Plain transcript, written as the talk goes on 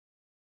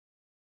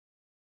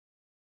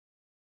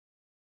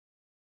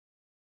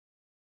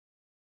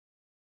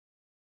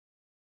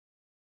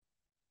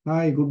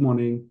Hi, good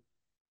morning.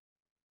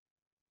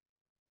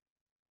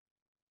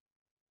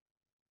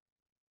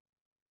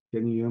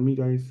 Can you hear me,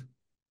 guys?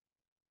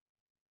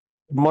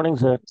 Good morning,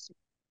 sir.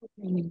 Good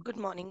morning. Good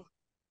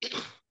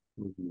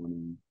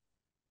morning.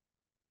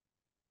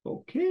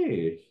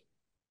 Okay.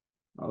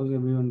 How's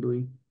everyone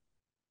doing?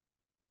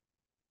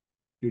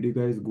 Did you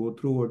guys go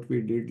through what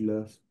we did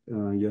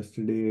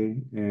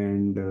yesterday?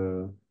 And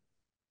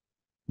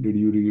did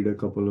you read a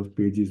couple of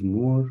pages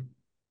more?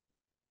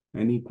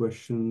 Any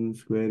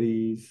questions,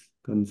 queries,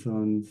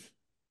 concerns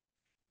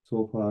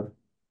so far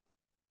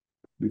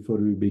before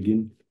we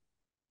begin?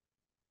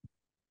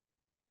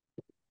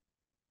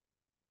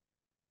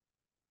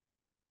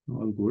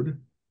 All good?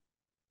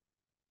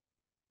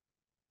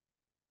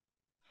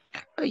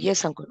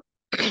 Yes, Ankur.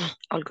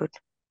 All good.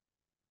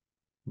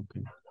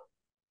 Okay.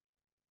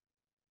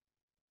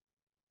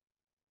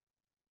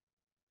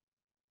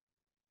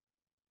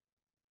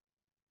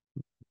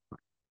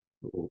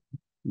 So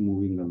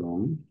moving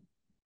along,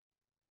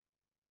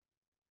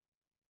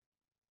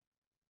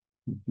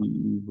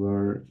 we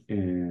were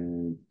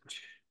at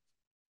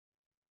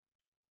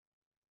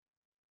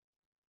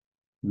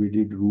we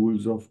did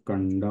rules of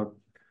conduct,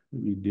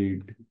 we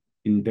did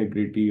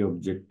integrity,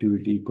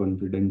 objectivity,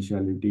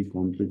 confidentiality,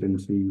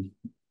 competency.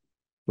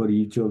 For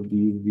each of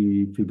these,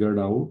 we figured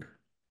out,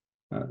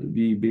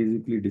 we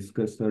basically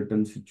discussed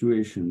certain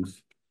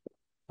situations,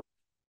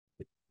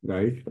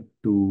 right,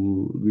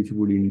 to which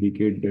would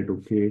indicate that,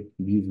 okay,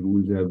 these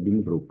rules have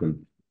been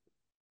broken.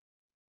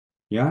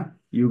 Yeah,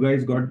 you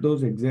guys got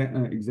those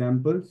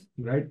examples,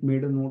 right?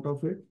 Made a note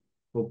of it,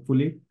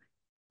 hopefully.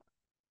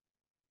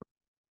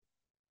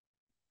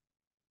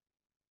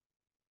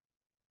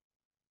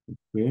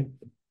 Okay.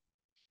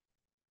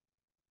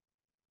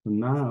 So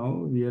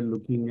now we are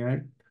looking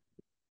at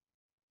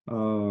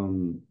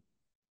um,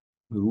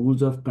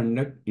 rules of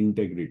conduct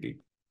integrity.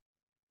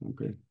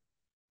 Okay.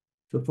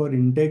 So for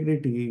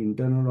integrity,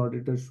 internal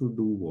auditors should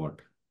do what?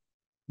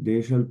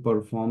 They shall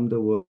perform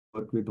the work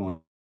with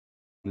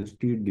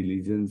honesty,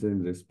 diligence,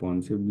 and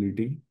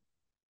responsibility,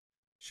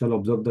 shall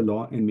observe the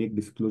law and make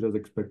disclosures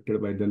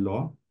expected by the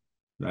law,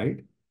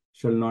 right?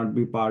 Shall not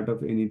be part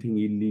of anything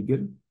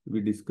illegal.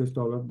 We discussed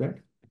all of that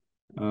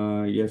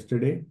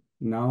yesterday.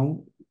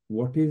 Now,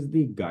 what is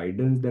the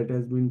guidance that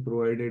has been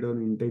provided on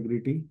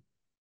integrity?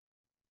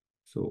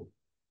 So,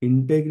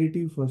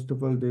 integrity, first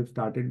of all, they've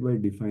started by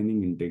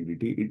defining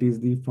integrity. It is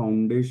the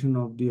foundation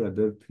of the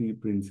other three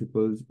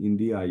principles in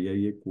the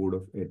IIA Code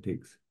of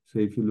Ethics. So,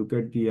 if you look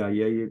at the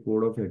IIA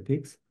Code of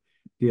Ethics,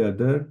 the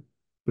other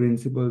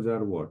principles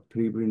are what?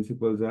 Three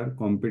principles are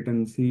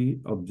competency,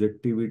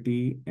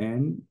 objectivity,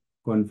 and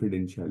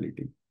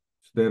confidentiality.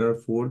 So, there are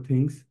four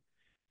things.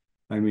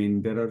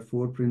 There are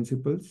four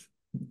principles: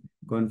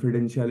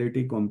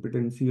 confidentiality,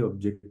 competency,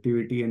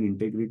 objectivity, and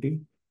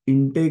integrity.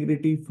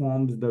 Integrity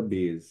forms the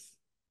base.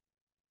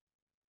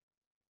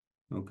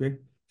 Okay,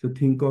 so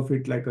think of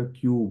it like a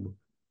cube.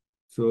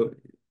 So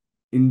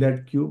in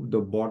that cube, the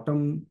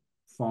bottom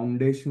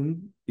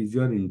foundation is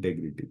your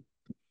integrity.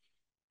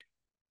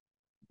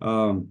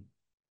 Um,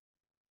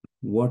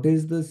 what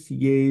is the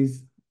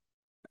CA's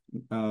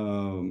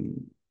um,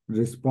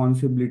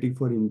 responsibility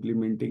for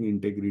implementing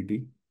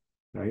integrity,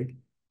 right?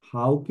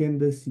 How can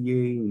the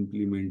CA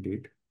implement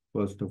it,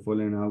 first of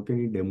all, and how can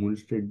he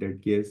demonstrate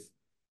that, yes,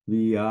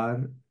 we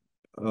are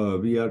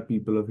we are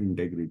people of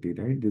integrity,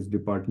 right? This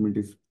department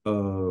is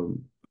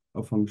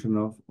a function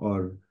of,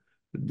 or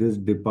this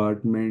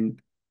department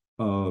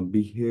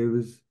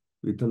behaves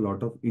with a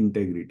lot of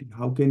integrity.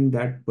 How can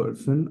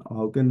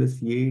the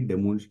CA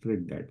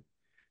demonstrate that?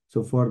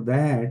 So for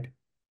that,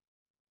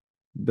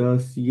 the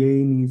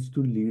CA needs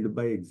to lead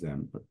by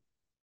example.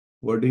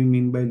 What do you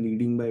mean by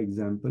leading by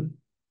example?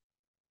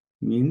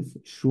 Means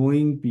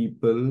showing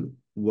people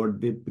what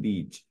they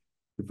preach.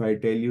 If I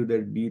tell you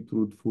that be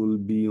truthful,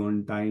 be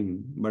on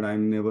time, but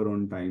I'm never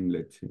on time,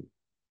 let's say,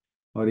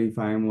 or if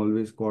I am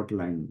always caught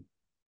lying,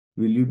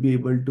 will you be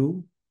able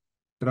to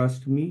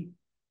trust me?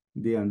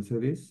 The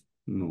answer is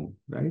no,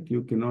 right?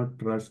 You cannot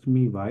trust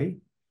me. Why?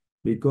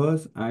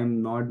 Because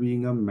I'm not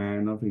being a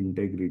man of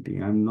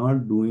integrity. I'm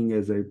not doing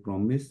as I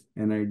promise,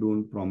 and I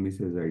don't promise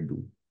as I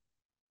do.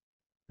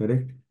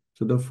 Correct?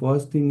 So the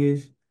first thing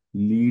is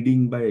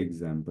leading by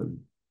example.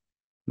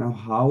 Now,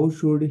 how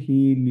should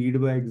he lead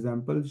by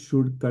example?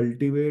 Should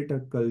cultivate a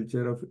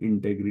culture of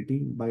integrity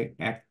by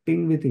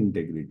acting with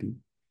integrity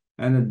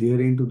and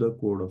adhering to the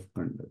code of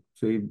conduct.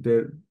 So, if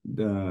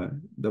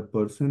the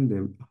person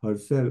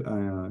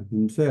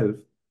himself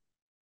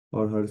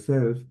or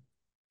herself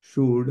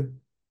should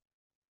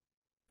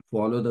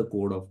follow the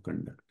code of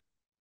conduct,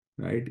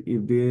 right?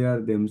 If they are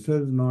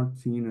themselves not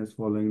seen as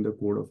following the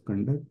code of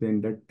conduct,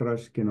 then that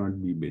trust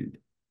cannot be built.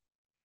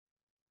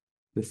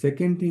 The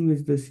second thing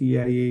which the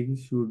CAE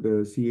should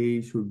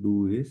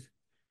do is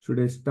should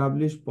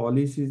establish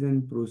policies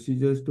and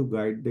procedures to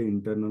guide the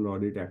internal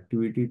audit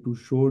activity to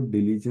show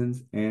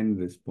diligence and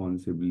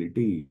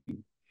responsibility.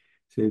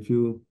 So if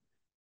you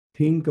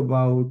think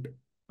about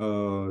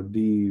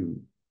the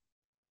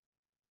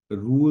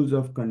rules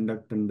of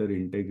conduct under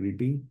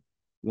integrity,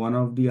 one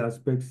of the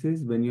aspects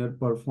is when you're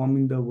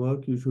performing the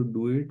work, you should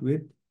do it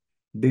with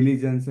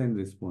diligence and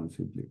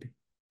responsibility.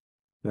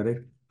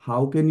 Correct?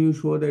 How can you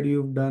show that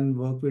you've done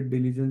work with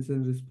diligence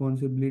and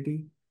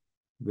responsibility?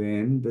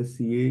 When the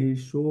CA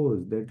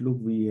shows that, look,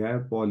 we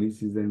have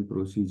policies and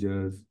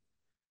procedures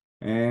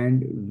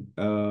and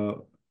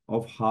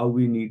of how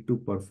we need to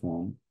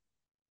perform.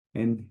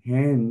 And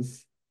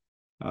hence,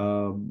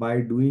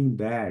 by doing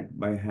that,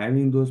 by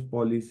having those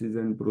policies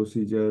and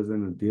procedures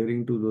and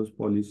adhering to those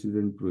policies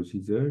and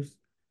procedures,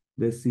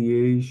 the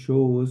CA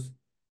shows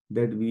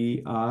that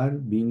we are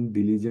being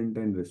diligent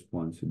and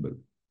responsible.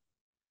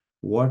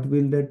 What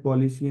will that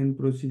policy and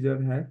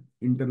procedure have?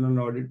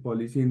 Internal audit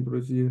policy and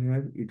procedure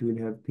have? It will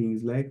have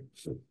things like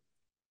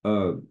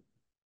uh,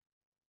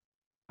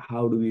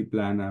 how do we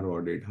plan our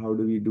audit? How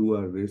do we do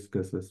our risk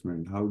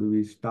assessment? How do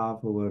we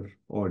staff our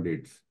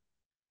audits?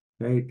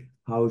 Right?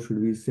 How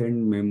should we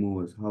send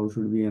memos? How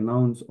should we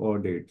announce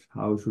audits?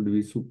 How should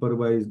we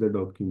supervise the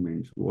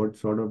documents? What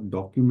sort of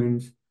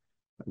documents,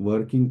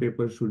 working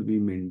papers should we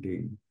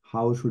maintain?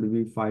 How should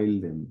we file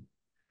them?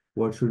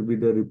 What should be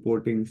the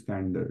reporting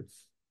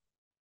standards?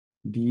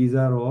 These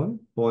are all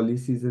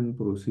policies and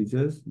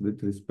procedures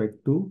with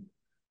respect to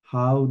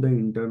how the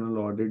internal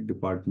audit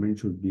department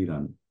should be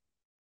run.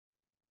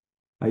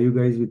 Are you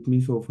guys with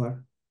me so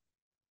far?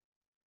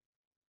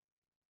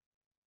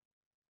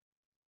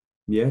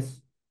 Yes,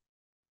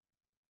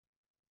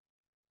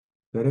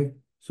 correct.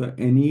 So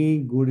any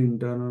good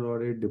internal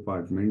audit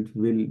department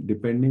will,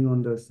 depending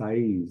on the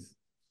size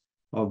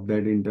of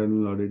that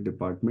internal audit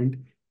department,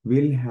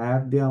 will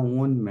have their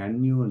own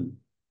manual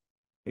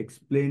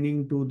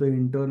explaining to the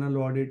internal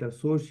audit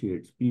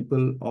associates,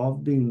 people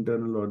of the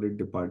internal audit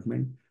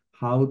department,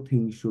 how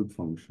things should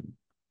function.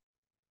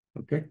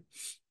 Okay.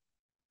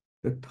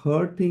 The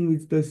third thing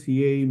which the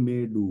CAE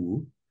may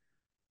do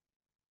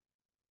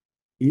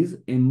is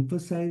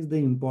emphasize the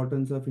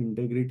importance of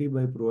integrity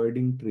by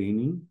providing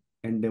training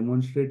and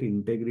demonstrate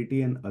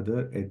integrity and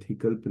other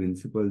ethical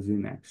principles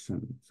in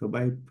action. So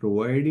by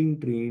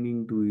providing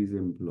training to his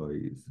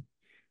employees,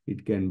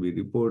 it can be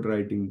report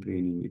writing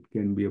training, it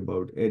can be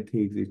about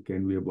ethics, it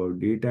can be about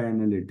data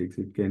analytics,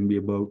 it can be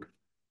about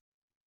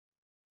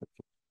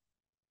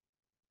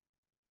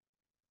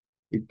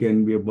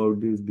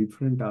these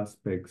different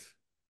aspects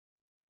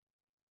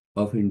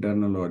of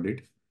internal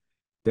audit,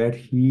 that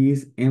he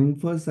is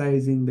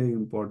emphasizing the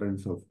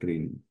importance of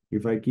training.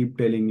 If I keep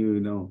telling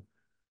you,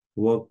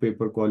 work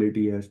paper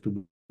quality has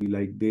to be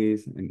like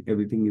this and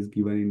everything is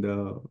given in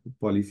the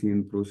policy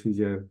and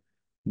procedure,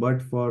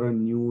 but for a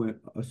new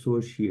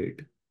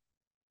associate,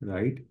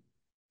 right,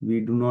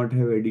 we do not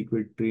have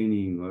adequate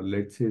training, or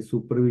let's say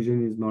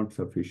supervision is not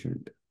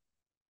sufficient,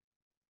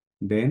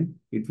 then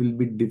it will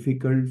be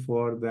difficult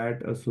for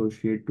that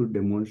associate to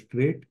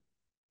demonstrate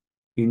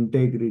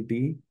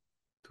integrity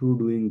through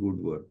doing good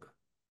work.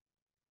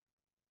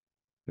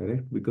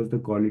 Correct? Because the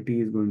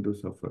quality is going to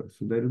suffer.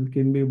 So there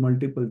can be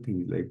multiple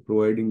things like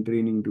providing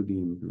training to the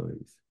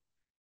employees,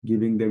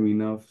 giving them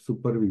enough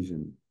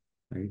supervision,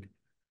 right?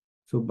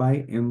 So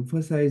by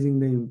emphasizing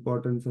the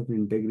importance of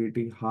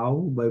integrity, how?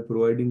 By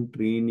providing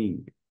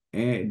training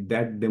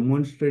that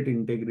demonstrate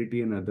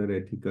integrity and other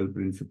ethical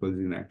principles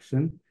in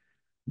action,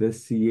 the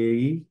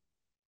CAE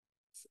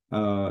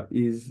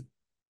is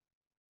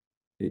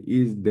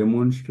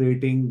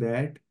demonstrating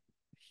that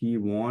he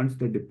wants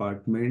the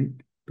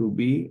department to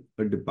be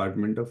a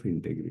department of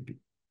integrity.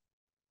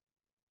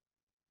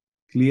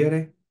 Clear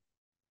hai?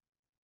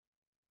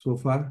 So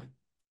far?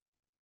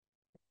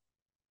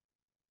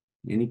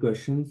 Any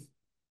questions?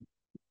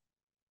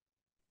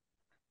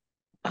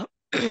 Uh,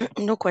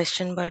 no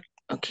question, but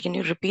okay, can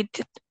you repeat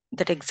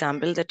that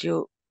example that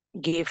you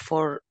gave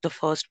for the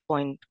first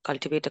point,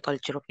 cultivate a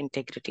culture of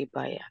integrity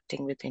by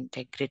acting with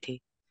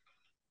integrity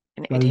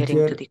and adhering to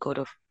Culture, the code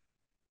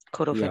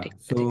of yeah.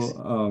 ethics?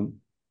 So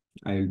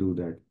I'll do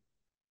that.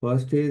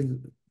 First is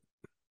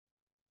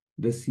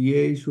the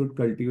CA should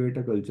cultivate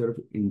a culture of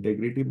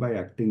integrity by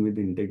acting with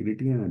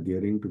integrity and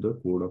adhering to the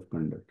code of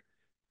conduct.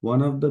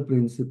 One of the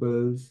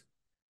principles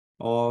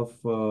of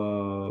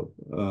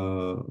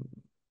uh,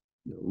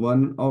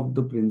 one of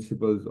the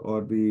principles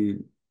or the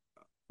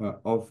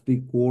of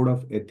the code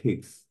of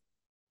ethics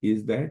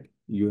is that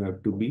you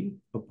have to be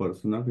a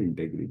person of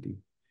integrity.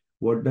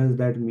 What does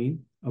that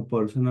mean? A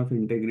person of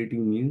integrity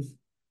means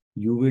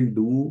you will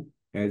do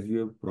as you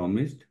have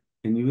promised,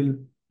 and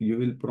you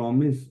will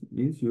promise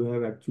means you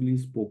have actually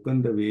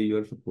spoken the way you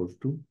are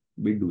supposed to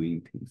be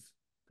doing things.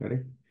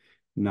 Correct?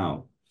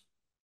 Now,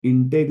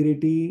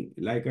 integrity,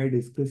 like I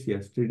discussed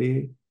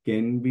yesterday,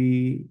 can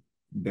be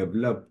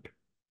developed.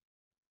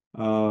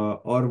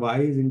 Or why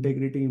is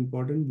integrity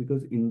important?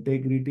 Because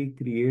integrity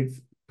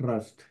creates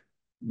trust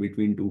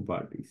between two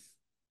parties,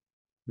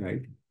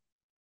 right?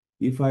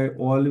 If I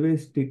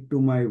always stick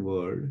to my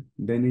word,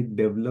 then it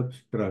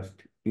develops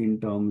trust in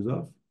terms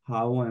of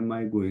how am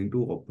I going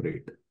to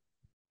operate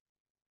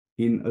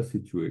in a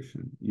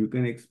situation. You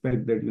can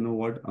expect that, you know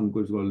what,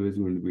 Ankur is always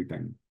going to be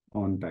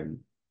on time.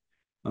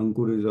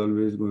 Ankur is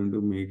always going to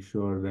make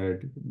sure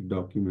that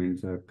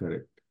documents are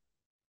correct,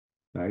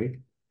 right?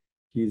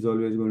 He's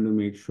always going to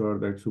make sure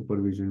that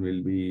supervision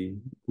will be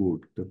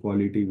good, the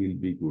quality will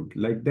be good.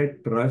 Like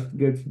that trust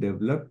gets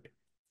developed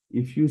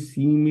if you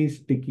see me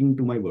sticking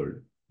to my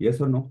word.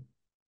 Yes or no?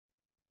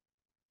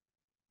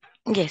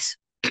 Yes.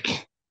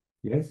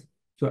 Yes.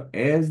 So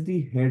as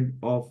the head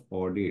of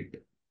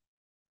audit,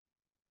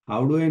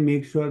 how do I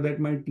make sure that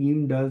my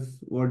team does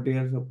what they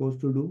are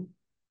supposed to do?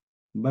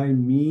 By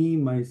me,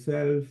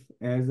 myself,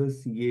 as a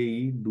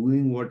CAE,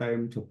 doing what I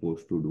am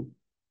supposed to do.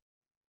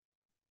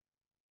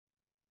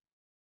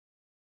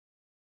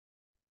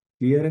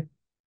 Clear?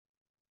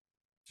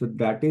 So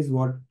that is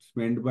what's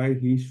meant by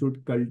he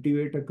should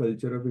cultivate a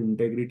culture of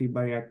integrity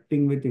by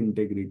acting with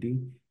integrity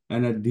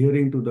and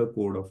adhering to the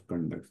code of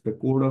conduct. The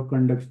code of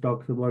conduct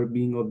talks about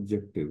being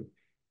objective.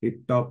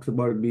 It talks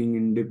about being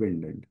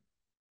independent.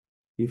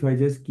 If I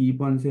just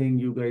keep on saying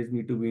you guys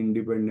need to be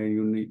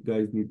independent,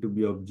 guys need to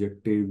be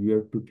objective, you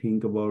have to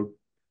think about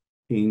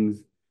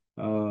things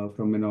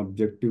from an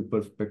objective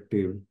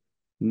perspective,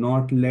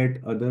 not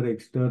let other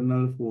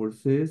external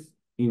forces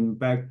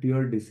impact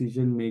your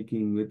decision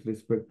making with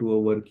respect to a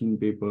working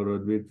paper or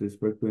with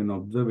respect to an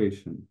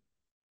observation,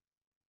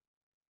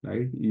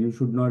 right? You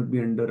should not be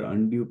under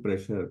undue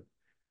pressure.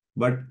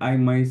 But I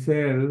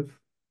myself,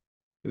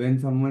 when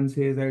someone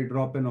says I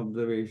drop an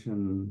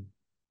observation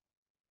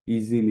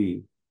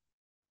easily,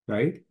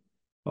 right?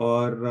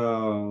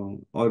 Or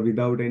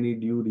without any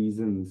due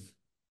reasons,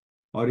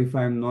 or if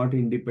I'm not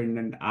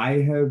independent,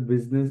 I have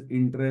business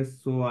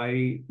interests, so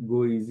I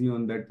go easy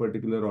on that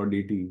particular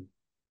auditee.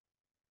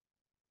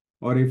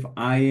 Or if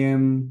I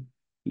am,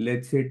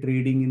 let's say,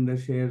 trading in the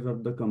shares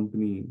of the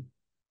company,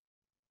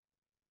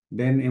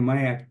 then am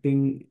I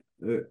acting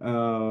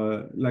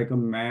like a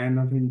man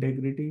of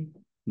integrity?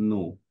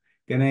 No.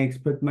 Can I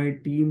expect my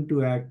team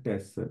to act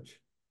as such?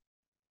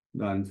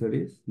 The answer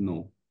is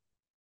no.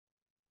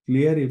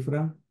 Clear,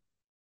 Ifra?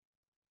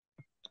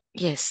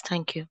 Yes.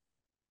 Thank you.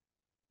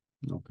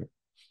 Okay.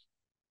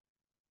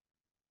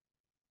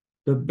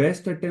 The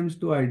best attempts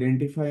to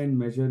identify and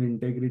measure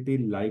integrity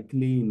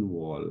likely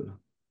involve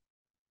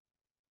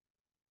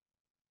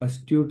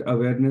astute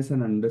awareness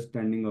and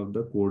understanding of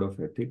the code of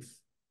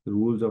ethics,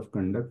 rules of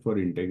conduct for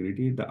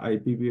integrity, the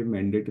IPPA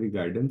mandatory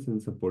guidance,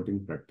 and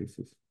supporting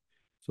practices.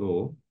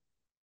 So,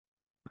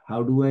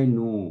 how do I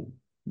know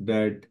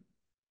that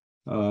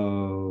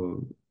uh,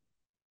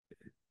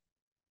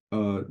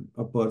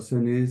 a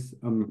person is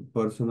a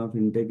person of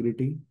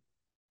integrity?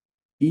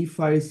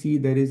 If I see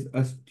there is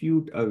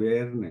astute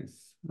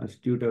awareness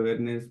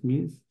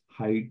means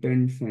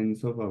heightened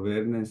sense of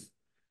awareness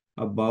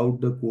about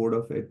the code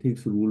of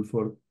ethics rule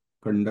for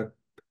conduct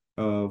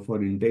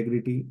for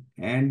integrity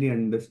and the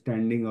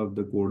understanding of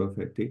the code of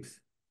ethics,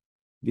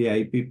 the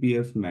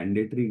IPPF's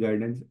mandatory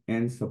guidance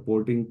and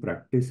supporting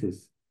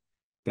practices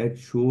that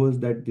shows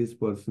that this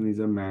person is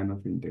a man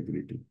of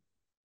integrity.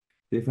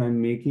 If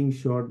I'm making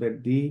sure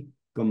that the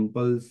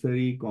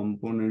compulsory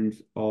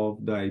components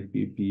of the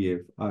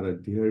IPPF are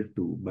adhered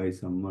to by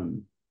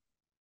someone,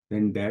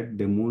 then that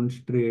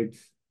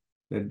demonstrates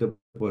that the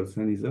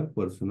person is a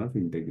person of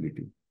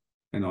integrity,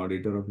 an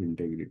auditor of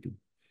integrity.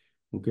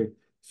 Okay.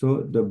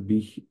 So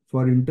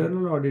for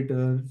internal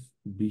auditors,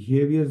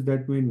 behaviors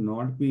that may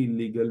not be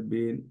illegal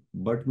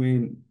but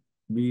may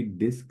be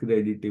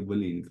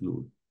discreditable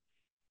include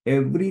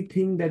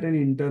everything that an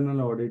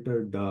internal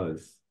auditor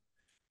does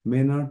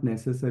may not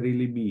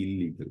necessarily be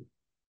illegal.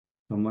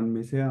 Someone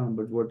may say,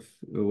 but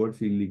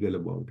what's illegal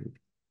about it?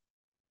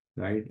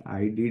 Right?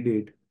 I did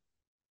it,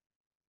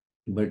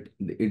 but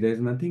there's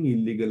nothing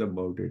illegal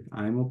about it.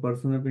 I'm a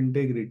person of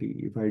integrity.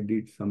 If I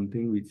did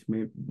something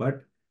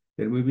but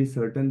there may be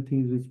certain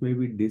things which may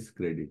be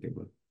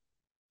discreditable.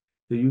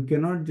 So you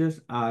cannot just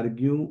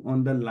argue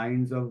on the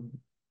lines of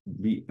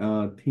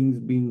things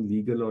being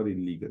legal or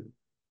illegal.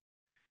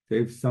 So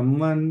if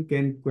someone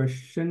can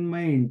question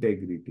my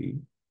integrity,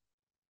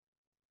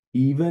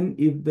 even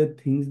if the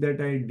things that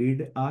I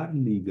did are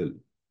legal,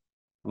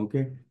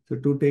 okay? So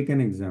to take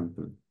an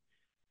example,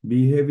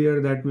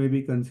 behavior that may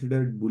be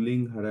considered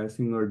bullying,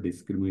 harassing, or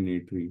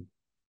discriminatory,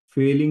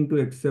 failing to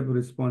accept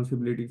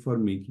responsibility for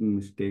making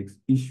mistakes,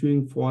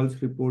 issuing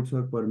false reports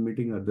or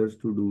permitting others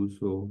to do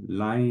so,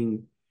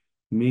 lying,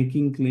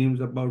 making claims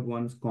about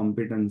one's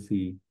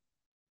competency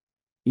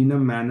in a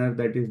manner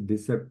that is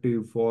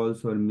deceptive,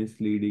 false, or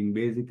misleading,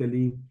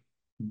 basically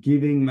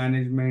giving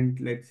management,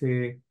 let's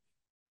say,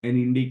 an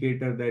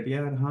indicator that,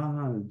 yeah,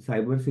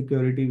 cyber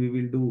security, we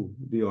will do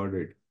the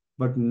audit.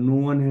 But no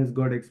one has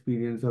got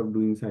experience of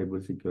doing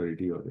cyber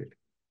security audit,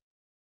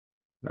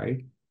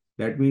 right?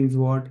 That means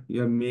what?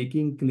 You're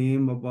making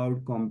claim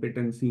about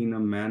competency in a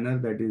manner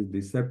that is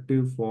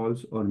deceptive,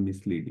 false, or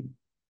misleading.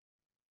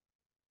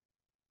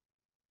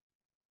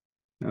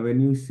 Now,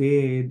 when you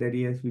say that,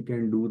 yes, we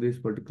can do this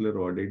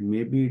particular audit,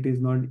 maybe it is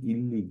not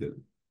illegal,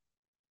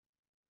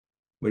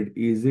 but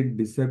is it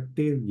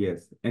deceptive?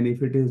 Yes. And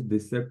if it is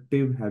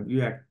deceptive, have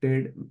you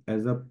acted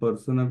as a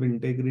person of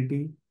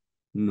integrity?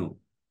 No,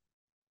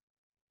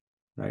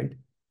 right?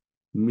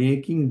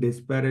 Making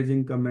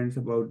disparaging comments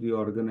about the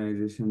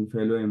organization,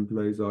 fellow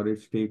employees, or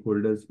its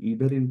stakeholders,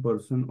 either in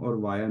person or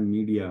via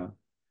media,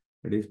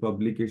 that is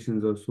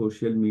publications or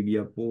social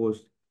media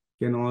posts,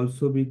 can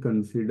also be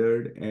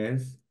considered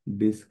as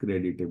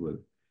discreditable.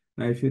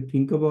 Now, if you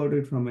think about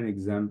it from an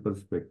exam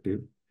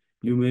perspective,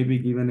 you may be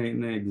given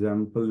an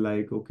example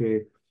like,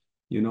 okay,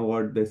 you know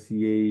what, the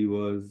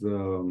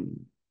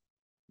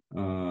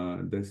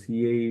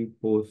CAE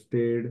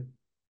posted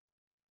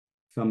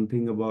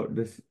something about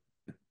this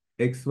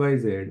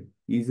XYZ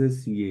is a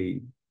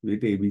CAE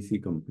with ABC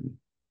company.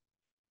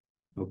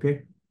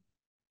 Okay.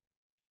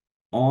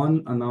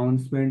 On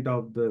announcement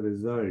of the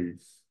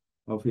results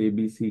of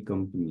ABC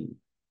company,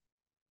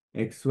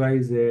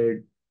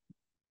 XYZ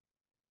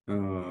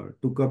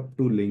took up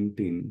to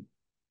LinkedIn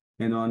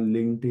and on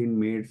LinkedIn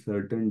made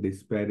certain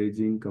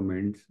disparaging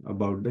comments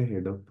about the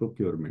head of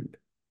procurement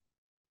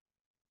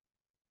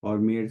or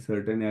made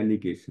certain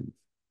allegations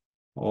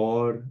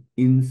or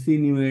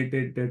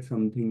insinuated that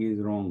something is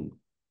wrong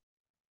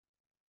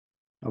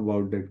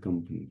about that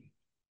company.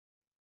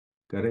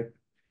 Correct?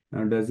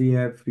 Now, does he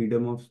have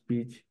freedom of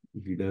speech?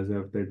 He does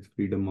have that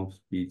freedom of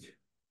speech.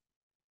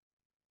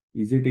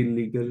 Is it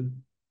illegal?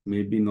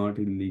 Maybe not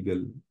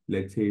illegal.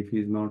 Let's say if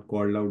he's not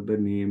called out the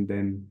name,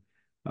 then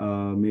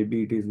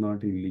maybe it is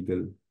not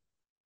illegal,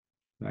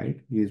 right?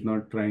 He is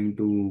not trying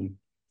to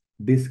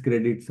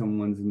discredit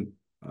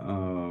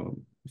uh,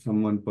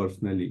 someone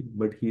personally,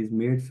 but he's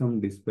made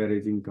some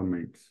disparaging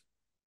comments.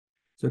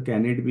 So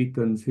can it be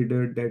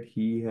considered that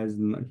he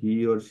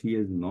or she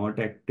has not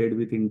acted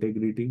with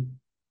integrity?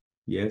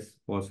 Yes,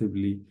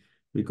 possibly,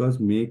 because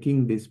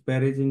making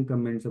disparaging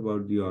comments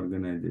about the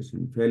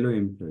organization, fellow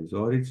employees,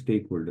 or its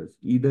stakeholders,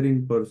 either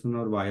in person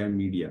or via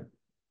media,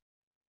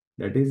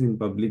 that is in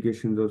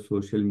publications or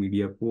social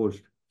media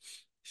posts,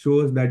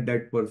 shows that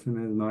that person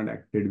has not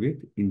acted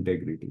with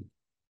integrity.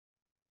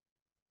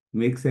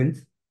 Make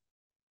sense?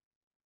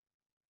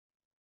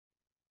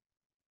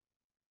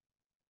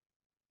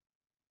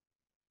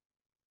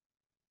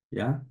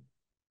 Yeah.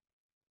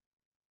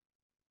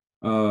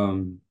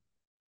 Um,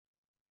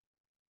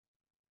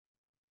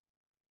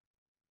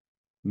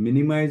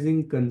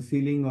 Minimizing,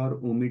 concealing, or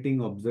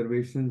omitting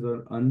observations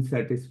or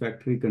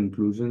unsatisfactory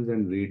conclusions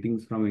and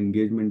ratings from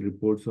engagement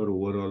reports or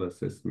overall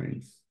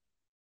assessments.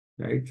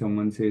 Right?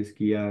 Someone says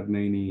कि यार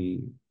नहीं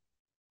नहीं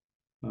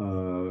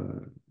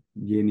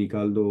ये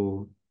निकाल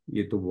दो,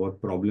 ये तो बहुत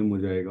प्रॉब्लम हो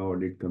जाएगा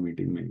ऑडिट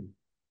कमिटी में.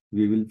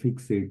 We will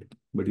fix it,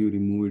 but you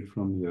remove it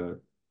from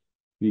here.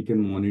 We can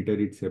monitor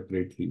it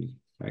separately,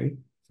 right?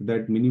 So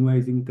that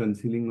minimizing,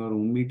 concealing, or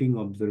omitting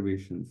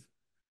observations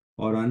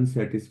or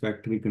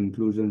unsatisfactory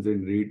conclusions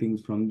and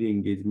ratings from the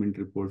engagement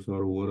reports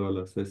or overall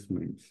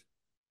assessments.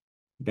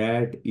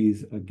 That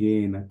is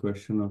again a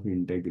question of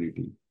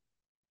integrity.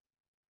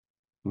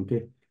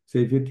 Okay. So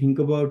if you think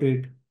about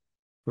it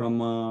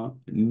from a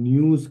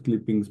news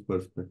clippings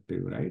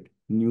perspective, right?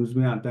 News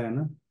में आता है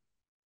ना?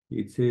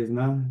 It says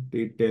na,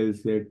 it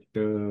tells that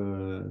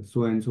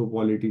so and so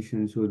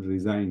politician should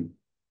resign.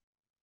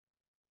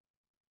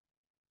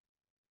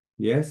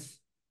 Yes,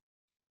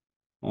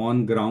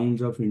 on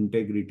grounds of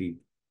integrity.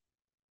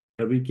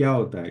 अभी क्या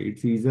होता है?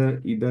 It's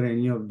either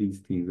any of these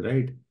things,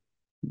 right?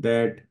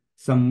 That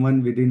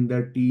someone within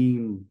the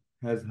team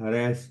has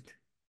harassed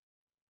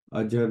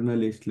a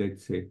journalist,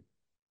 let's say,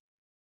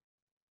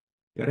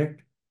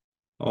 correct?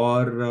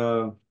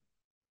 Or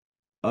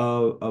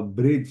a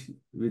bridge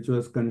which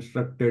was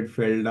constructed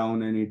fell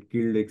down and it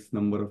killed X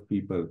number of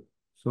people.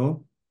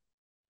 So,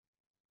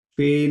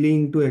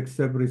 failing to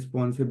accept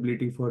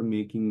responsibility for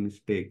making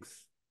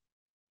mistakes,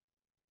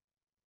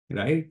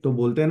 right? तो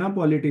बोलते हैं ना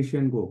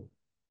politician को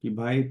कि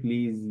भाई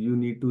please you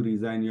need to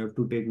resign, you have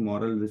to take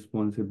moral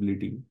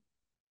responsibility.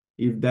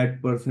 If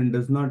that person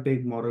does not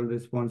take moral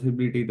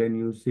responsibility, then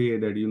you say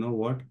that, you know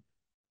what,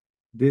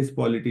 this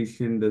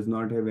politician does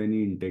not have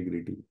any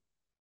integrity.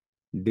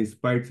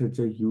 Despite such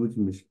a huge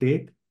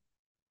mistake,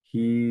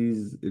 he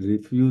is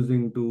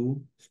refusing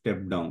to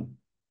step down.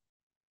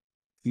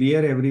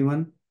 Clear,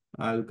 everyone?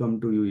 I'll come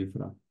to you,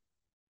 Ifra.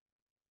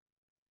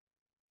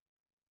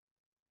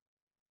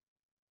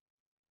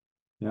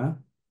 Yeah.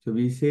 So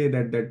we say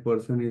that that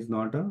person is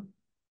not a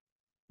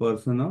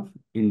person of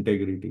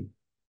integrity.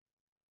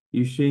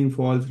 Issuing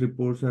false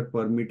reports or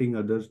permitting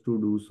others to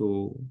do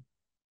so,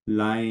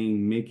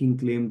 lying, making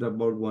claims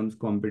about one's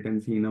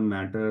competency in a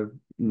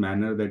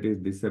manner that is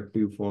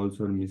deceptive, false,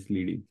 or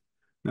misleading.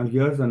 Now,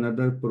 here's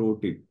another pro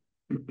tip.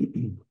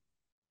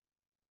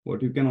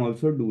 What you can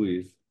also do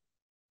is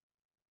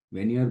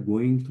when you are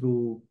going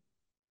through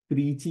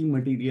preachy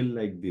material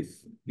like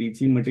this,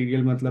 preachy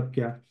material मतलब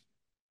क्या?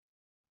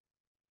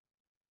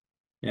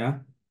 Yeah,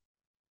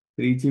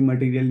 preachy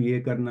material ये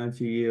करना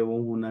चाहिए,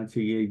 वो होना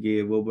चाहिए,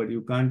 ये वो, but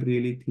you can't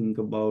really think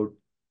about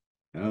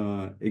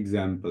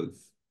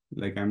examples.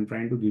 Like I'm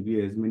trying to give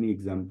you as many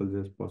examples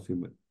as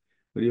possible,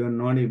 but you are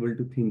not able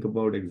to think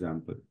about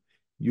example.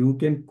 You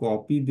can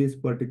copy this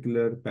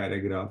particular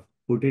paragraph,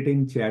 put it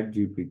in Chat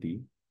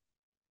GPT,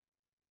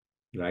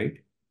 right?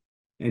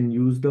 And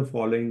use the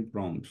following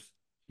prompts.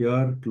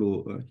 Here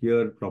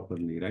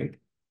properly, right?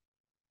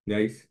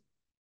 Guys,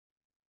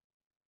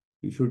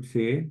 you should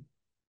say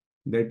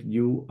that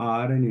you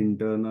are an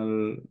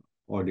internal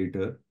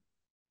auditor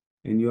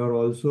and you are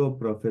also a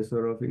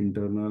professor of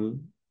internal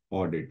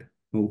audit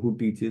who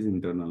teaches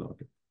internal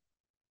audit.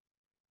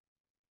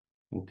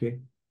 Okay.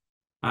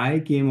 I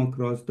came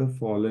across the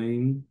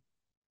following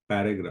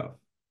paragraph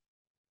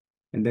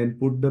and then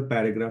put the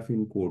paragraph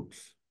in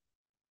quotes.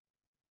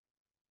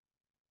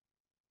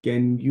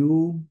 Can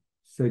you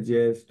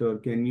suggest or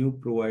can you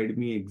provide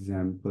me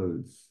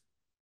examples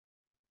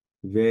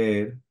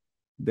where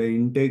the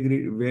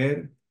integrity,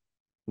 where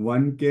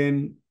one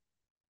can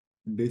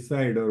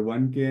decide or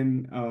one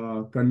can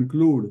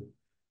conclude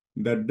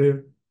that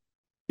the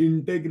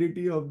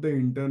integrity of the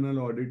internal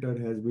auditor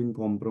has been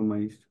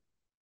compromised?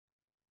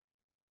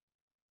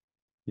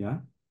 Yeah.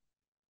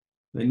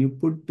 When you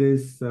put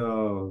this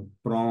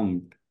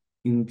prompt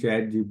in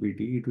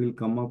ChatGPT, it will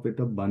come up with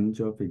a bunch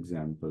of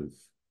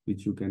examples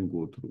which you can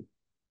go through.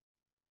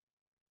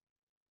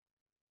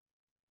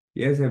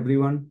 Yes,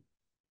 everyone?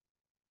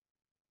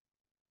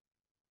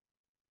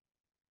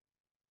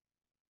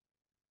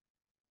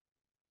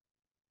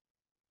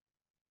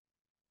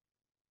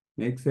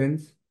 Makes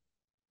sense?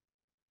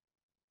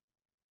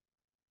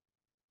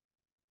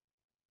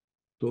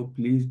 So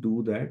please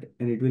do that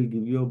and it will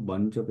give you a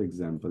bunch of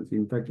examples.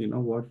 In fact, you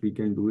know what? We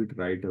can do it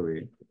right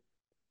away.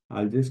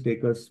 I'll just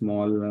take a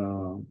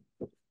small,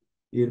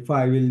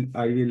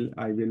 Irfa,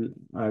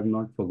 I have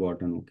not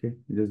forgotten, okay?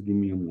 Just give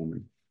me a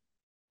moment.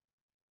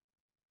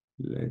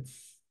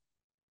 Let's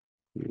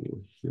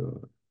go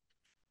here.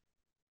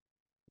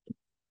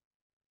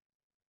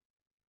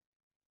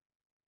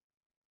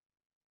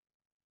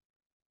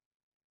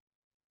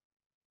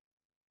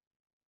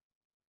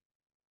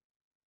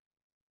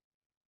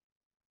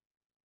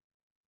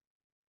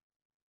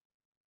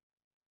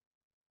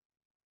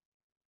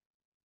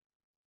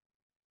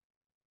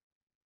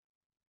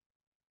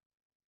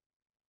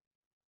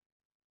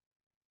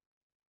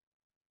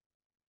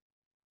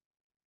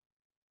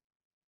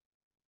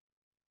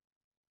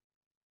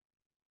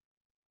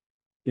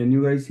 Can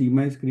you guys see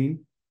my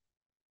screen?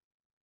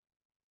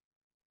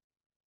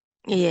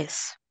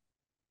 Yes.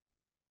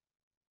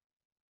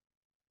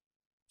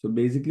 So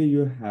basically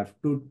you have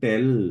to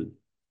tell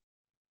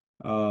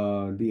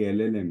the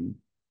LLM,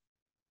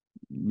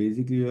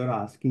 basically you're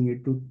asking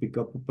it to pick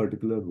up a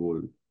particular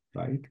role,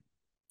 right?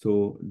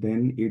 So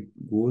then it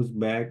goes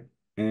back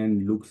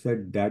and looks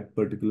at that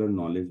particular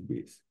knowledge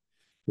base.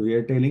 So we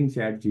are telling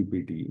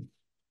ChatGPT,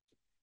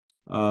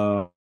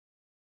 uh,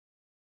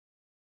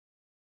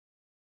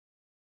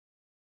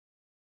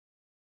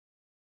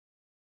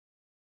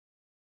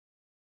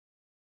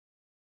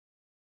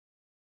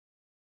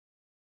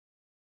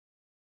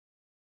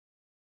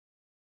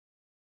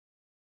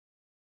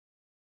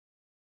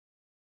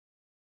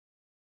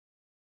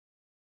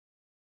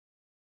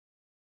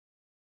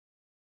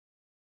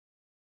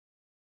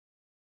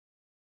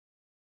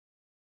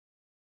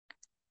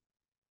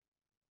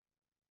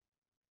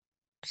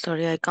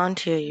 Sorry, I can't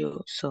hear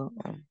you, so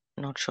I'm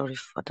not sure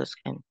if others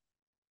can.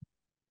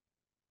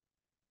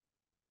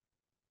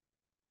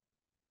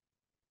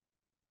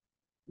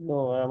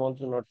 No, I'm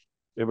also not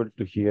able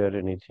to hear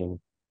anything.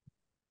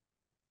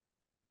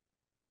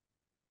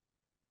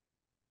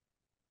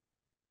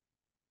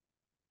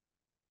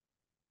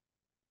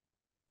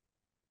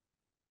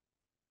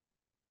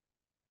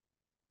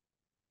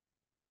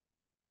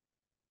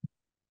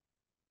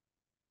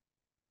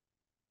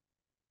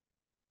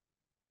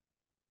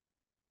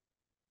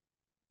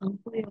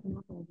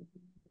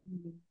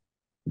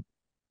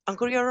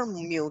 Ankur, you're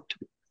on mute.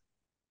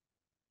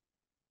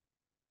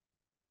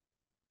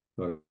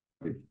 sorry,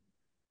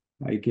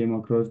 I came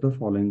across the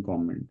following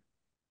comment.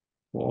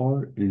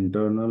 For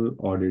internal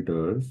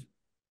auditors,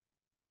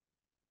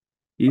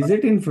 is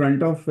it in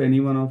front of any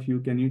one of you?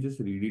 Can you just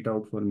read it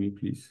out for me,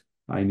 please?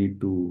 I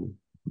need to,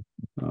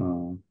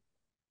 uh,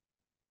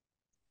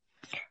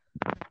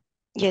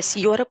 Yes,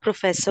 you are a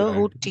professor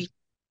who that. teach.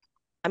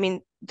 I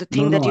mean, the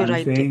No, thing that no, you're I'm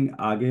writing. saying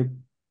आगे.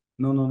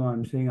 No,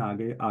 I'm saying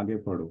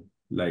आगे पढ़ो.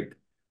 Like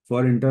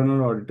for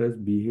internal auditors,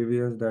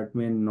 behaviors that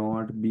may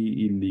not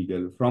be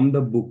illegal from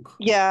the book.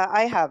 Yeah,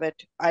 I have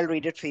it. I'll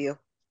read it for you.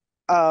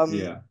 Um,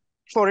 Yeah,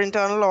 for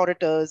internal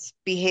auditors,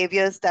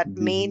 behaviors that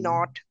may behave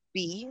not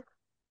be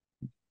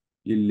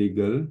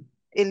illegal,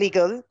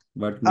 illegal,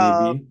 but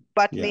maybe,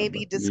 but yeah, may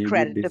be but maybe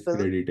discreditable,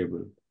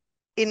 discreditable.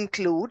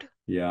 include,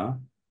 Yeah,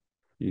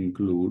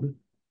 include.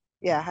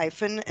 yeah,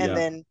 hyphen, and Yeah,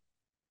 then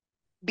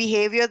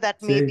behavior say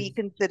that may may be be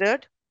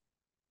considered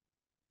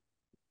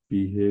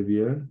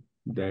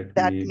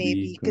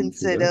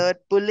considered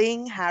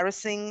bullying,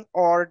 harassing,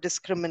 or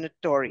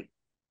discriminatory.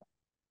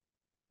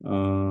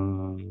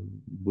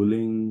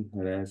 bullying,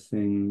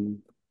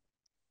 harassing,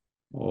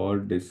 or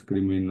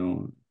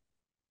discriminatory.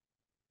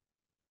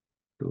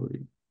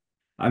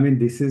 I mean,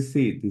 this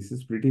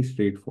is pretty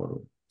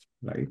straightforward,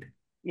 right? तो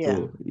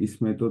Yeah.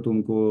 इसमें तो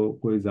तुमको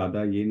कोई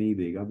ज्यादा ये नहीं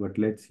देगा, but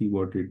let's see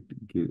what it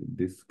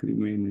gives.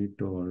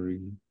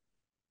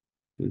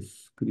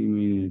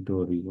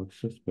 Discriminatory, what's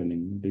the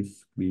spelling?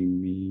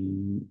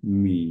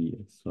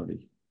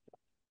 Sorry.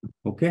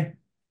 Okay.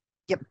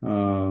 Yep.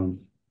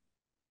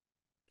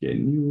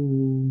 Can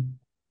you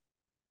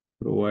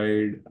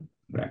provide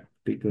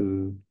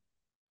practical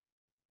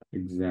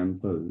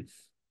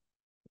examples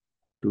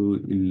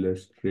to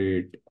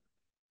illustrate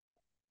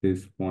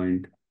this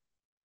point.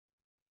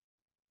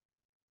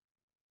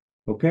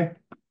 Okay,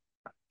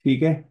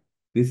 ठीक है.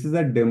 This is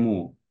a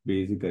demo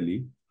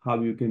basically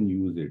how you can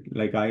use it.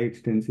 Like I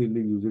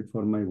extensively use it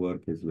for my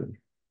work as well.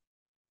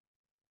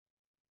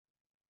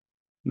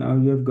 Now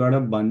you have got a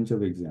bunch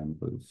of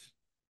examples,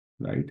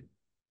 right?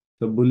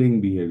 So bullying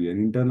behavior.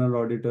 Internal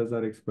auditors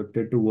are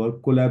expected to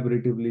work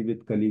collaboratively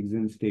with colleagues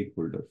and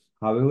stakeholders.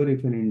 However,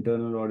 if an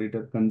internal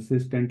auditor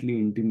consistently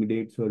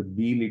intimidates or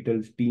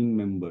belittles team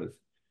members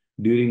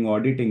during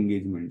audit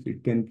engagements,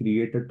 it can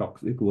create a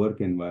toxic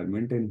work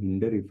environment and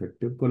hinder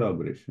effective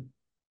collaboration.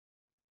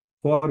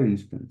 For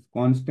instance,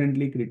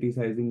 constantly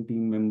criticizing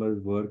team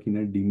members' work in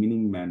a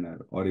demeaning manner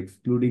or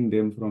excluding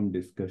them from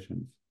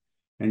discussions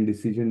and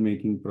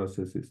decision-making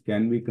processes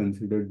can be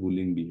considered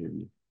bullying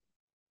behavior,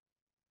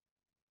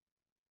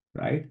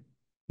 right?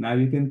 Now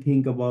you can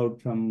think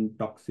about some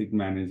toxic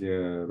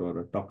manager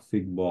or a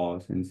toxic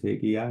boss and say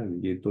कि यार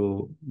ये तो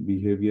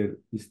behavior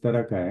इस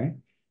तरह का है.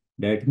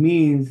 That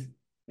means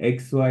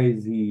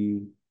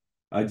XYZ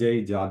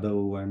Ajay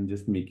Jadhav, I'm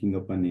just making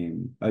up a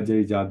name.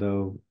 Ajay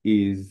Jadhav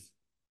is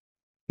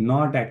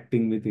not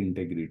acting with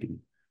integrity.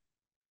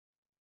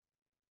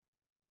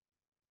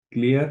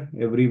 Clear,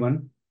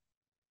 everyone?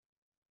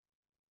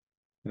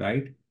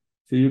 Right?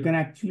 So you can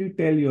actually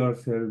tell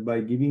yourself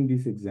by giving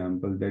this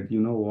example that you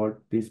know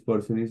what, this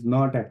person is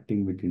not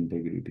acting with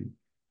integrity.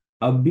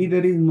 Abhi,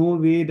 there is no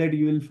way that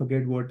you will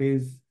forget what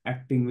is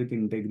acting with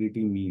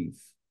integrity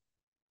means.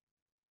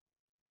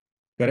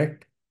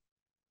 Correct?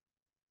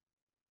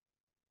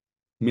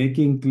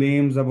 Making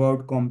claims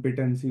about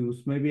competency,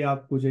 उसमें भी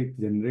आप कुछ एक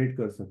generate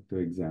कर सकते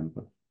हो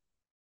example.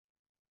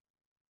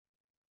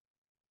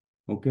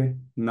 Okay,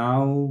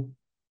 now,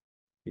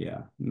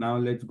 yeah, now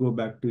let's go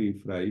back to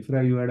Ifra.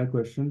 Ifra, you had a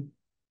question?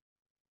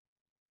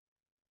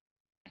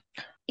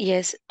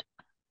 Yes,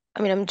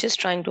 I mean, I'm just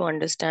trying to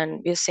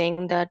understand. We're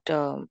saying that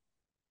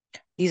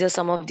these are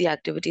some of the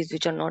activities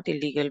which are not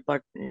illegal,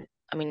 but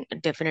I mean,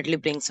 it definitely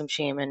brings some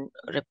shame and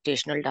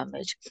reputational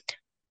damage.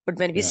 But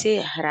when we Yeah.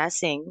 say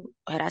harassing,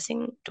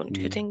 don't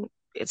you Hmm. think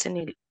it's an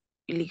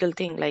illegal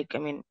thing? Like, I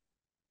mean,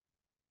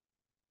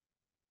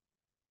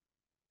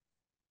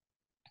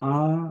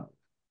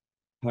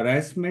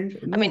 Harassment?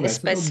 I No, mean,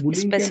 वैसे तो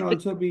bullying can specific.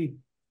 also be,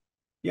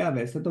 yeah,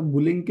 वैसे तो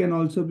bullying can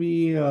also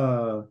be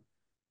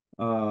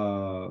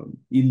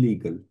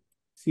illegal.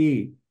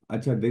 See,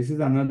 acha, this is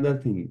another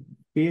thing.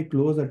 Pay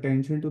close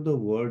attention to the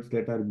words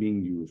that are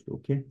being used,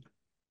 okay?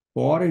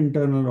 For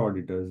internal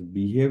auditors,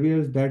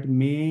 behaviors that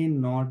may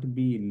not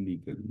be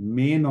illegal,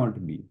 may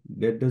not be.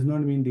 That does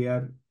not mean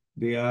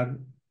they are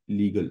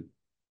legal.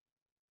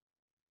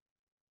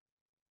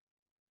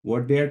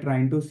 What they are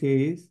trying to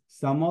say is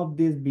some of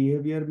this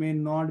behavior may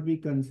not be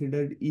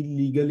considered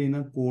illegal in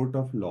a court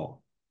of law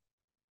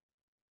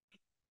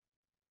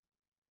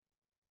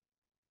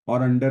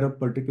or under a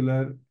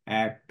particular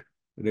act,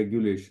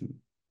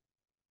 regulation.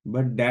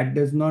 But that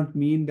does not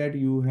mean that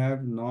you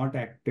have not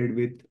acted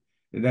with,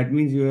 that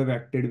means you have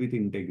acted with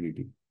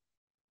integrity.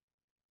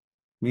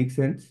 Make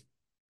sense?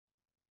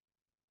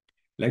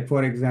 Like,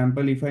 for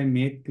example, if I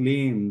make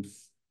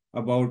claims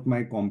about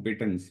my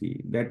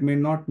competency, that may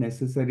not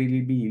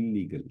necessarily be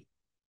illegal.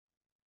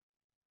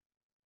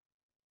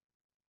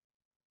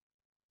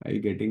 Are you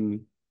getting me?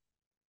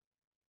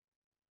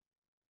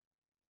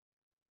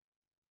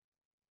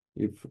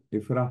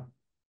 Ifra,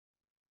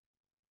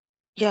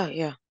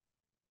 Yeah.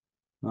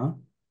 huh?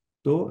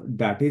 So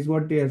that is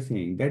what they are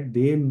saying, that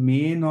they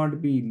may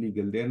not be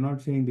illegal. They are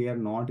not saying they are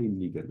not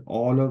illegal.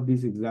 All of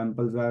these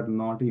examples are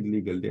not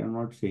illegal. They are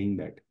not saying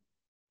that,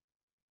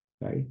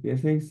 right? They are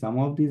saying some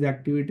of these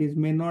activities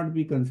may not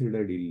be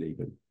considered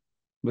illegal,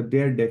 but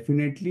they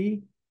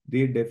definitely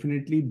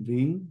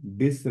bring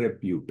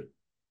disrepute,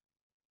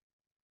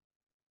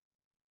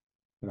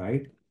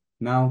 right?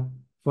 Now,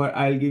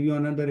 I'll give you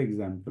another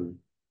example.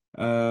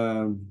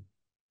 Um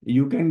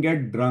you can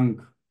get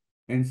drunk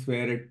and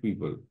swear at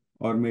people,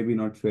 or maybe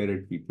not swear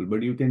at people,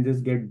 but you can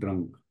just get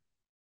drunk.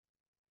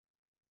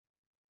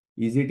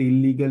 Is it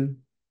illegal?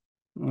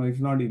 No, it's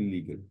not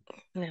illegal.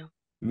 No.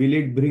 Will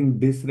it bring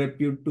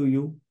disrepute to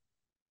you?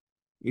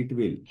 It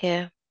will.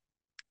 Yeah.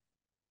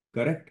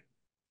 Correct?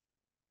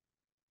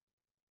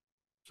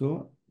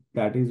 So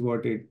that is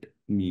what it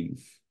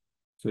means.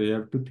 So you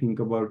have to think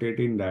about it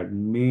in that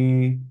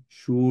may,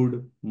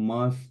 should,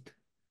 must.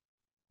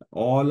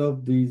 All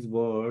of these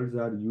words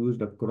are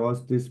used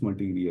across this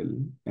material,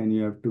 and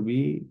you have to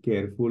be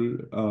careful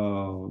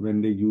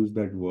when they use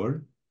that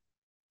word.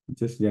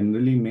 Just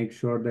generally make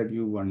sure that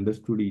you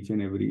understood each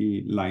and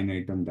every line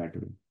item that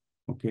way.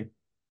 Okay.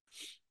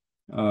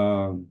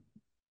 Uh,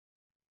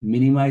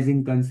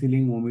 Minimizing,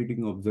 concealing,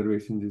 omitting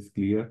observations is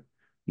clear.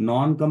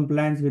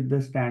 Non-compliance with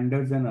the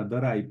standards and other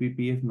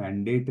IPPF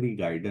mandatory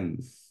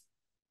guidance.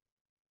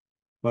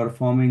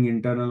 Performing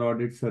internal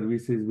audit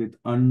services with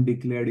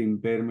undeclared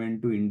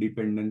impairment to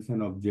independence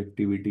and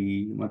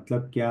objectivity.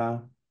 मतलब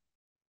क्या?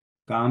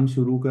 काम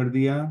शुरू कर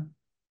दिया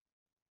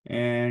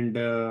and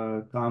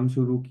काम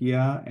शुरू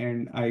किया,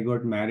 and I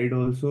got married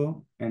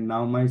also, and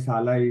now my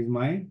Sala is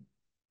my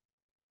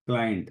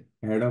client,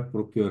 head of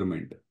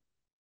procurement.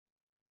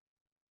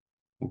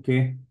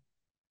 Okay,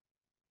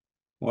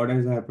 what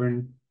has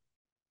happened?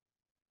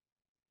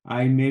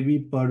 I may be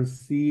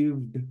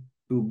perceived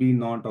to be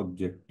not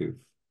objective,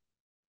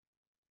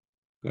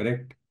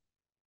 correct?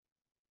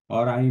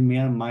 Or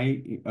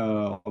my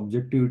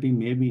objectivity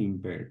may be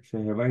impaired.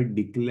 So have I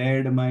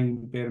declared my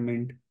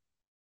impairment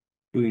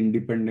to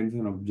independence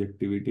and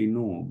objectivity?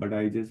 No, but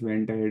I just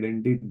went ahead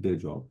and did the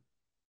job.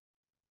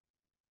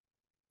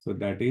 So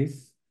that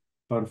is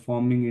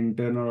performing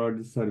internal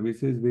audit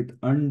services with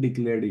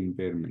undeclared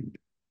impairment.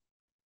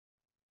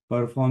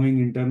 Performing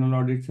internal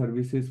audit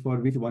services for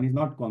which one is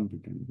not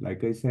competent.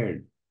 Like I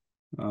said,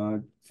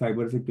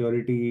 cyber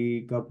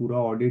security का पूरा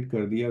audit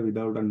कर दिया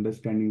without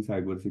understanding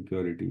cyber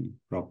security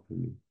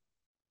properly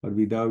और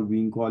without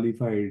being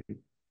qualified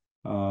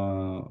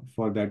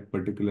for that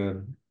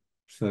particular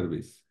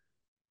service.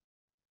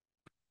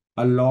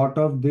 A lot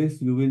of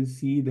this you will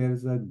see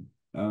there's a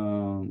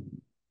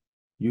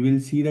you will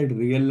see that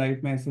real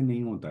life में ऐसे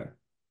नहीं होता है.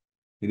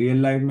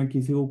 रियल लाइफ में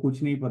किसी को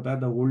कुछ नहीं पता,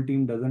 the whole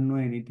team doesn't know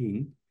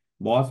anything.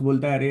 Boss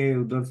बोलता है अरे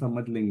उधर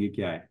समझ लेंगे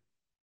क्या है.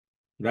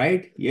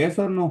 राइट? यस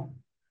और नो?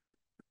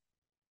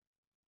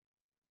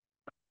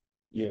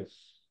 Yes.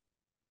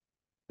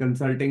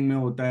 कंसल्टिंग में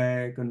होता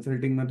है,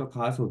 कंसल्टिंग में तो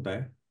खास होता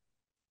है.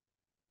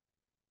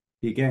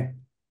 ठीक है.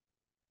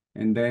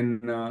 And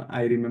then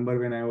I remember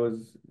when I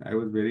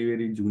was very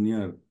very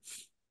junior,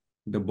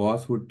 the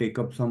boss would take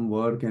up some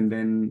work, and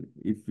then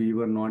if we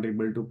were not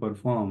able to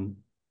perform,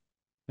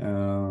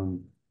 um,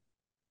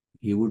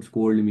 he would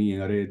scold me,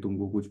 अरे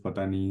तुमको कुछ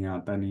पता नहीं है,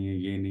 आता नहीं है,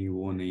 ये नहीं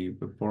वो नहीं.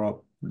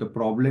 The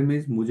problem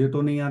is मुझे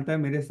तो नहीं आता है,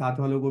 मेरे साथ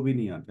वालों को भी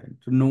नहीं आता है.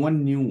 So no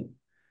one knew,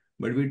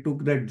 but we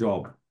took that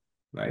job,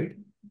 right?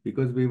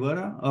 Because we were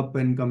a up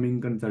and coming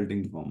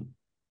consulting firm.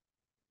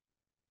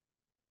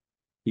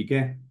 ठीक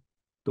है.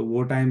 तो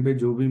वो टाइम पे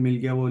जो भी मिल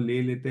गया वो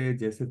ले लेते,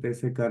 जैसे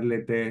तैसे कर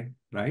लेते,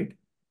 right?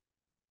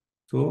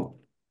 So,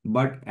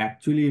 but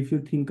actually, if you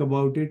think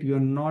about it, you're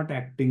not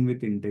acting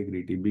with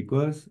integrity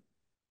because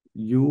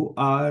you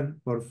are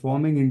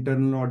performing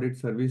internal audit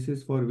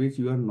services for which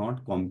you are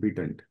not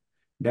competent.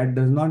 That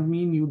does not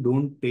mean you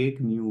don't take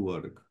new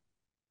work.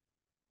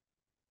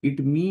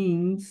 It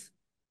means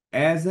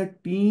as a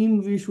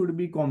team we should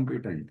be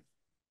competent.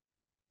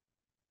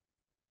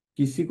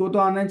 किसी को तो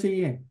आना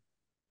चाहिए.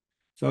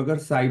 सो अगर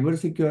cyber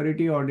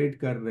security audit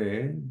कर रहे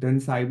हैं, then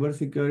cyber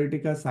security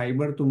का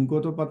साइबर तुमको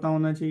तो पता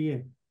होना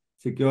चाहिए.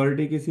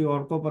 सिक्योरिटी किसी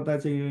और को पता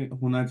चाहिए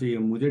होना चाहिए.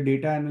 मुझे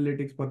डेटा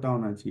एनालिटिक्स पता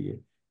होना चाहिए.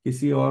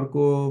 किसी और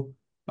को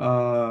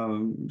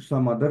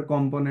some other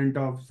component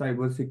of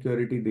cyber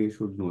security they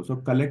should know. So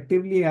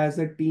collectively as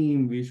a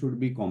team we should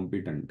be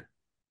competent.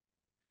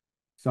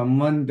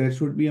 There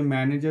should be a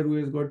manager who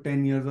has got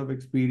 10 years of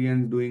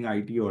experience doing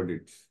IT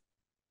audits.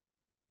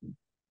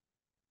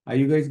 Are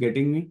you guys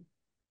getting me?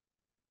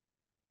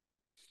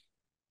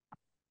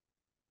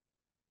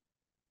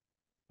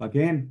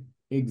 Again,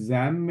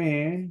 exam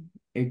में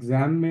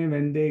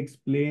when they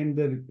explain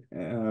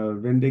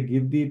when they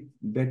give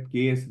that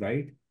case,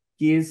 right?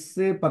 Case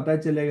से पता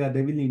चलेगा,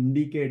 they will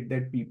indicate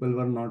that people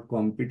were not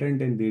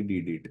competent and they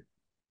did it,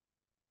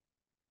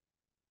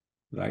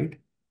 right?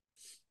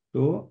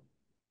 So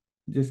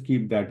just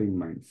keep that in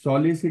mind.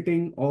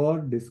 Soliciting or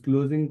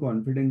disclosing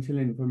confidential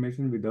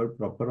information without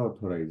proper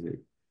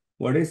authorization.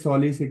 What is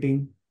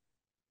soliciting?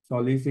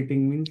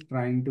 Soliciting means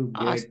trying to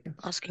get,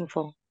 Asking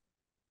for.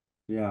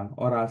 yeah,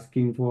 or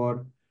asking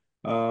for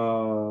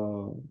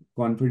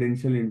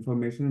confidential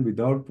information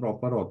without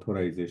proper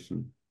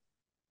authorization.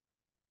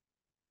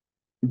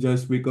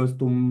 Just because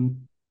तुम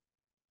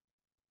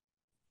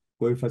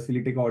कोई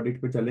facility का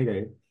audit पे चले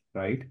गए,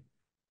 right?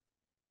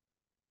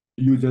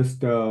 You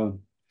just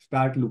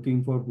start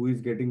looking for who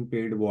is getting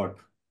paid what.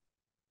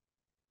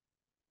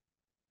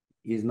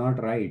 Is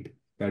not right.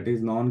 That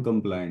is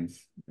non-compliance,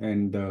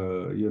 and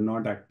you're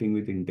not acting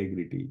with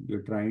integrity.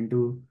 You're trying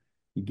to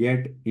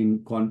get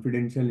in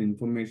confidential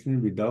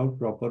information without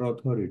proper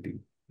authority.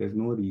 There's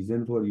no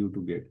reason for you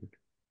to get it.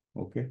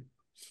 Okay.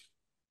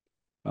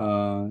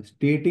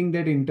 Stating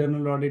that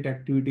internal audit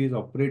activity is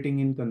operating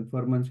in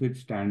conformance with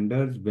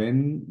standards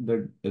when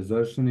the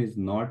assertion is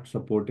not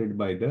supported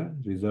by the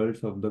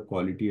results of the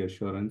quality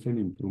assurance and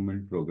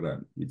improvement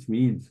program, which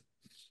means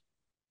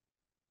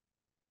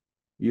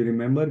you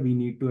remember we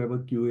need to have a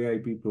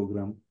QAIP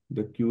program.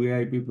 The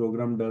QAIP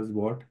program does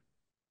what?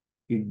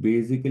 It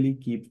basically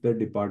keeps the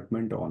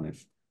department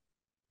honest.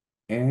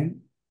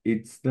 And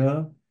it's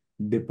the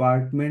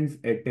department's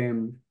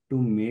attempt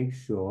to make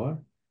sure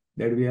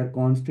that we are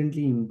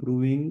constantly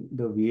improving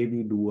the way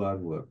we do our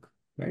work,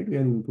 right? We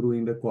are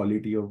improving the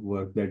quality of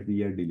work that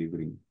we are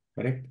delivering,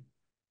 correct?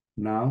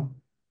 Now,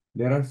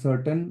 there are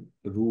certain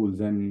rules,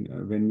 and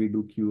when we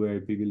do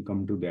QAIP, we'll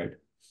come to that.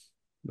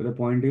 But the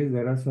point is,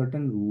 there are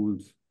certain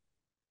rules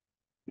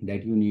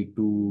that you need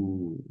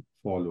to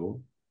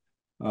follow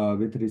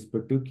with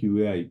respect to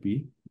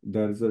QAIP.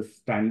 There's a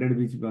standard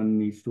which one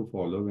needs to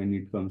follow when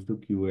it comes to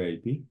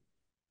QAIP.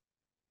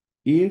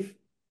 if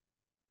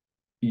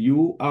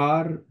you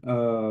are,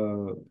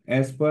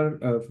 as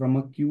per from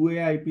a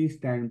QAIP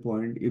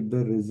standpoint, if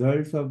the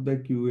results of the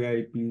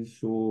QAIP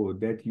show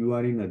that you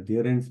are in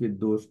adherence with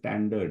those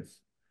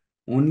standards,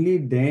 only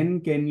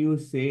then can you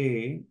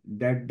say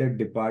that the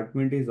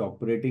department is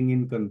operating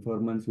in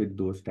conformance with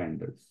those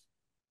standards,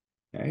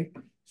 right?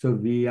 So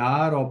we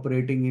are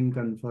operating in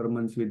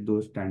conformance with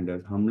those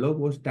standards. हम लोग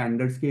वो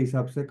standards के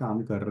हिसाब से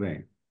काम कर रहे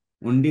हैं.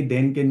 Only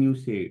then can you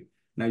say it.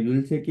 Now you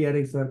will say कि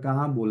अरे सर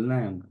कहाँ बोलना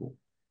है हमको,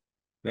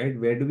 right?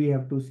 Where do we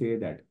have to say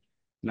that?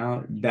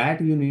 Now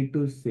that you need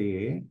to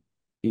say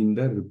in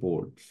the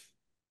reports.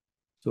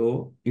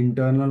 So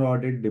internal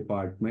audit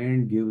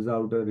department gives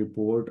out a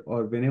report,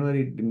 or whenever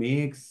it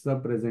makes a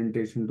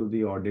presentation to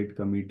the audit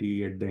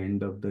committee at the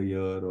end of the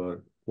year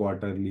or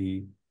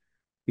quarterly,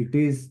 it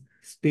is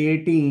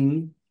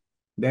stating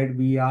that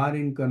we are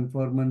in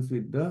conformance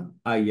with the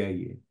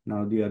IIA.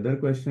 Now the other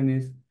question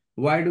is,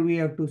 why do we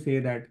have to say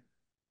that?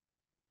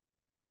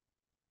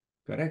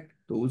 Correct?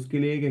 तो उसके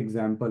लिए एक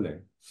example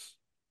है.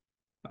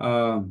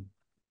 Uh,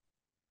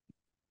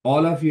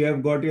 all of you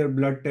have got your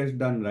blood test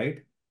done,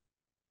 right?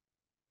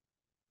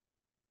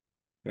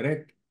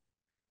 Correct?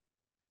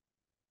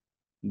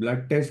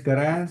 Blood test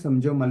कराया,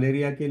 समझो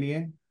malaria के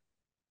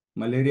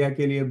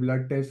लिए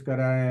blood test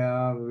कराया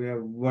या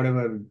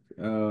व्हाटएवर,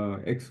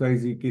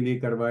 XYZ के लिए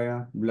करवाया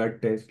blood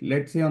test.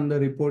 Let's say on the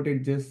report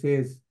it just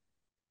says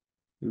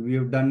we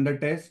have done the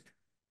test,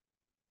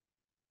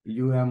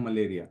 you have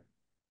malaria.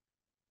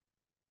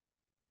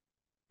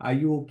 Are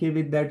you okay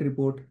with that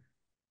report?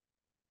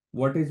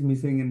 What is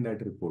missing in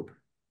that report?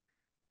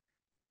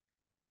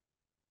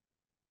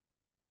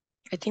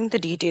 I think the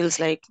details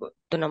like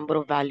the number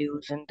of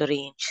values and the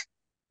range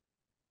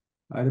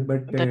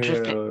But that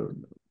reflect.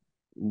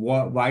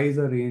 why is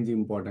a range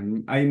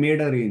important? I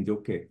made a range.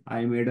 Okay,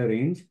 I made a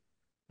range.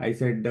 I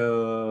said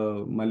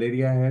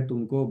malaria है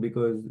तुमको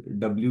because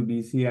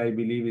WBC I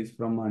believe is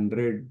from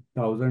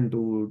 100,000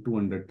 to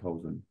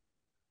 200,000.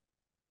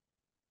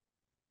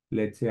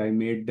 Let's say I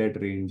made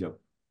that range up.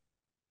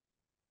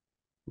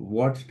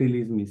 What still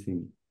is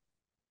missing?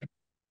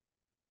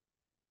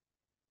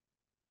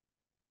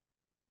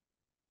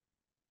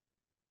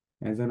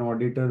 As an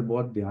auditor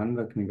बहुत ध्यान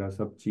रखने का,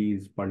 सब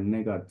चीज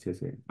पढ़ने का अच्छे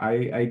से.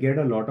 I get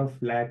a lot of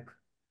फ्लैक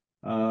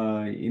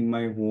in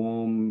my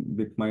home,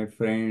 with my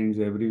friends,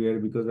 everywhere,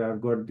 because I've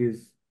got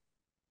this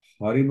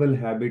horrible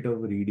habit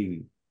of reading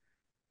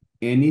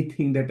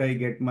anything that I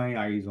get my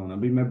eyes on.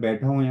 अभी मैं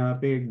बैठा हूँ यहाँ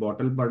पे, एक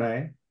बॉटल पड़ा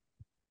है,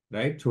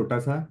 राइट, छोटा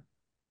सा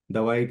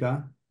दवाई का.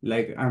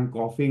 Like I am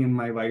coughing and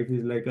my wife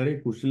is like अरे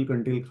कुशिल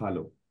कंटिल खा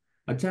लो.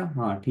 अच्छा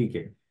हाँ ठीक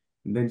है.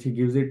 Then she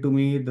gives it to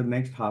me. The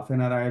next half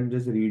an hour I am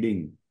just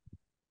reading,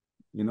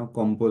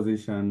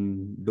 composition,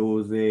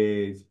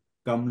 doses.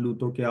 कम लूँ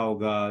तो क्या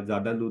होगा,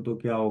 ज्यादा लूँ तो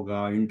क्या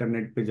होगा,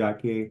 इंटरनेट पे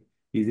जाके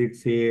is it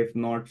safe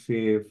not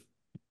safe.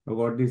 I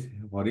got this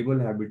horrible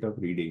habit of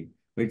reading.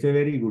 It's a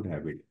very good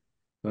habit.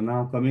 So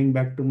now coming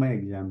back to my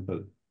example,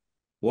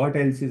 what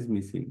else is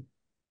missing?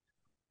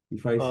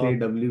 If I say Uh,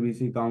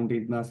 WBC count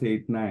इतना से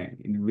इतना है,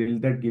 will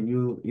that give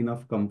you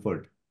enough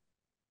comfort?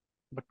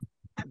 but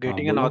हाँ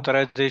getting an बोलो.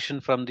 authorization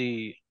from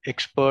the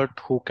expert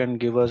who can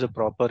give us a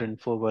proper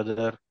info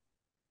whether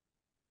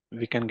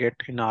we can get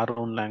in our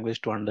own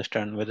language to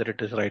understand whether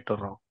it is right or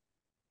wrong.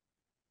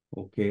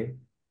 Okay.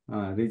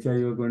 Richa,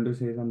 you were going to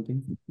say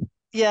something?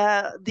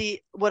 Yeah,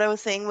 the what I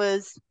was saying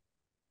was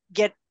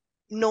get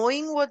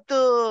knowing what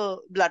the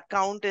blood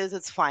count is,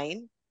 it's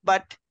fine.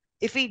 But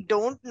if we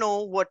don't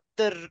know what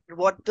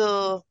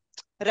the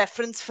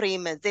reference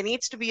frame is, there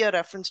needs to be a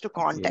reference to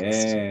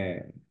context.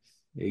 Yes,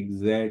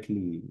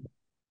 exactly.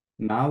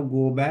 Now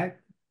go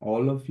back,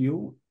 all of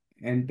you,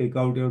 and take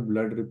out your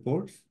blood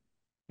reports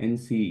and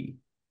see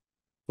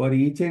for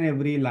each and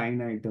every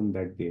line item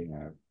that they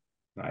have,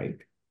 right?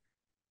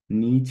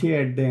 Niche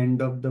at the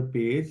end of the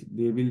page,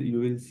 you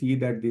will see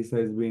that this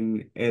has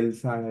been,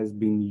 ELSA has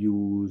been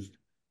used,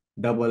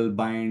 double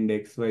bind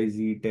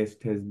XYZ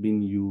test has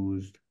been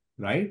used,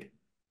 right?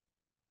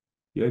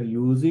 You're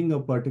using a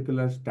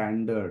particular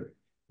standard.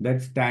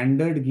 That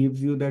standard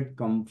gives you that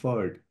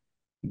comfort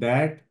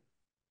that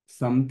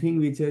something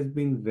which has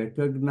been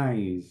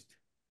recognized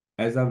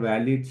as a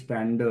valid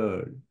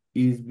standard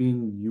is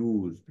being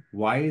used.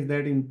 Why is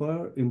that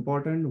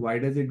important? Why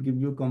does it give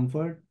you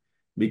comfort?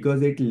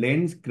 Because it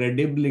lends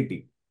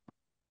credibility.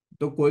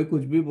 तो कोई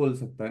कुछ भी बोल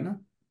सकता है ना,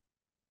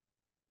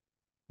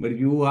 but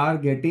you are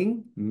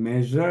getting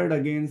measured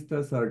against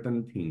a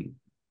certain thing.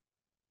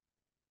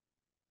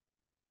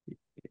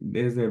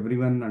 Does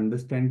everyone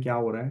understand क्या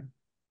हो रहा है?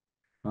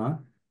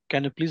 हाँ.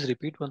 Can you please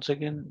repeat once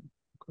again?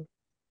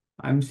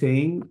 I'm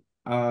saying,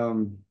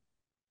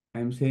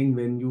 I'm saying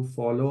when you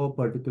follow a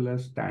particular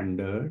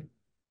standard,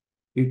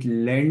 it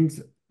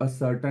lends a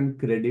certain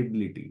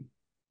credibility.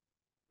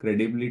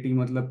 Credibility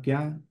मतलब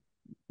क्या?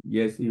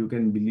 Yes, you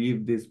can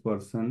believe this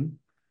person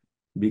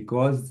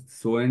because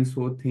so and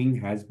so thing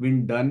has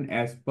been done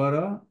as per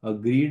a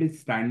agreed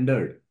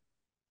standard,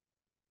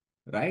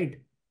 right?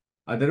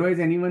 Otherwise,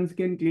 anyone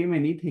can claim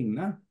anything,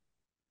 na?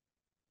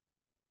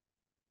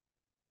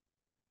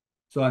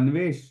 सो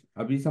अन्वेश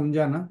अभी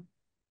समझा ना?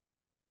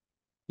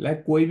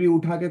 Like कोई भी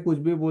उठा के कुछ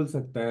भी बोल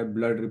सकता है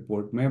ब्लड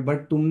रिपोर्ट में,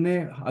 बट तुमने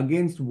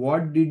against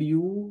what did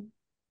you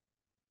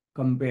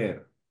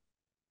compare,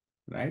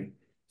 right?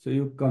 So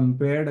you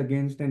compared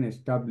against an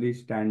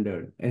established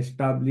standard.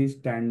 Established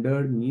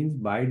standard means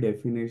by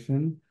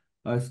definition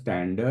a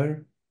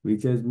standard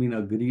which has been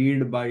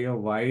agreed by a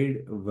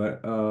wide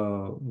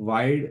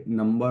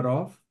number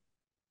of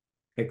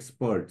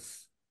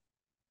experts.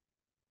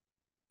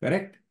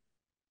 Correct?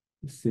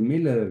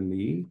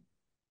 Similarly,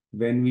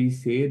 when we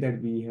say that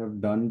we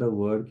have done the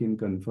work in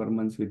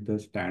conformance with the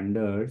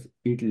standards,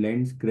 it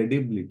lends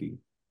credibility.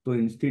 तो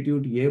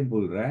institute ये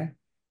बोल रहा है,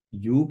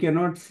 you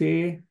cannot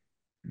say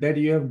that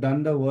you have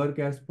done the work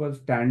as per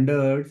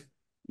standards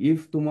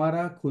if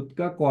तुम्हारा खुद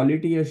का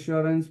quality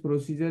assurance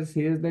procedure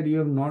says that you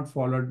have not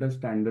followed the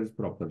standards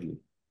properly.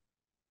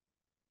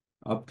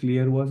 अब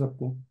clear हुआ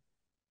सबको?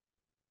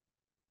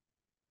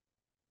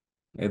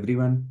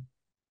 Everyone?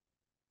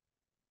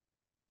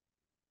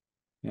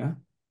 Yeah?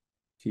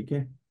 ठीक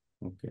है?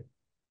 Okay.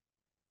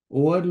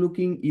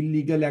 Overlooking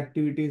illegal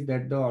activities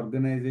that the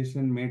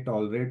organization may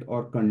tolerate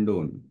or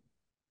condone.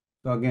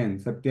 So again,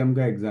 Satyam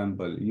ka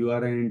example, you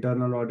are an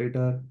internal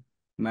auditor,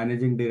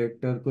 managing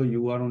director ko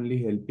you are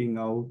only helping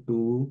out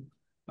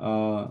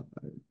uh,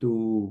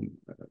 to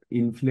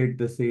inflate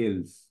the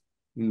sales,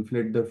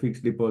 inflate the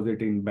fixed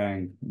deposit in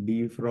bank,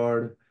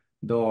 defraud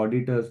the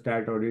auditors,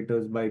 stat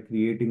auditors by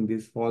creating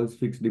these false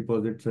fixed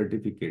deposit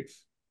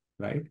certificates,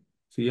 right?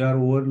 So you are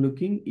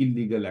overlooking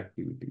illegal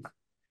activities.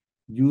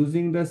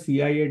 Using the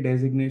CIA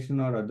designation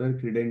or other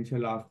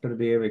credential after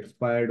they have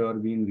expired or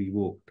been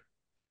revoked.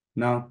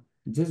 Now,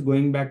 just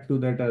going back to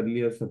that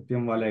earlier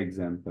Satyam wala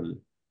example,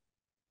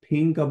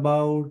 think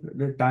about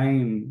the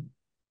time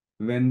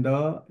when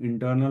the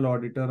internal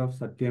auditor of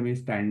Satyam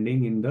is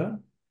standing in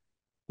the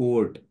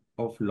court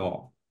of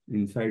law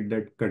inside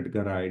that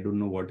Katgara. I don't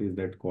know what is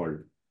that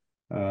called.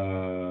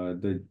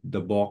 The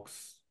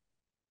box,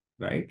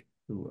 right?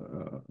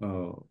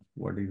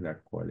 What is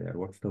that called? Yeah,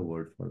 what's the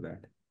word for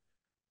that?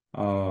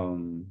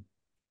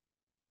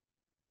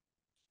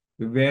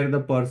 Where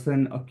the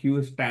person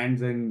accused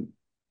stands and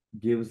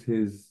gives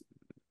his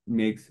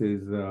makes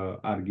his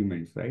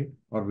arguments, right?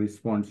 Or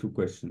responds to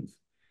questions.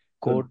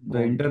 So Court the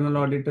court. internal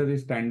auditor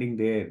is standing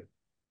there,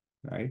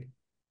 right?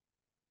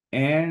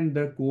 And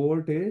the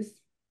court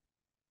is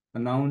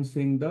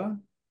announcing the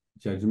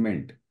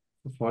judgment.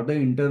 So for the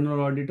internal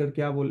auditor,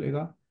 क्या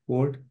बोलेगा?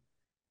 Court,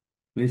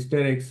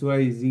 Mr.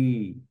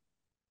 XYZ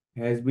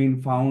has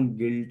been found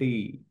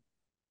guilty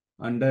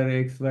under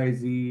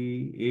XYZ,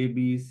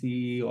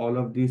 ABC, all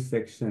of these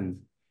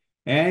sections.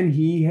 And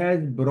he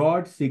has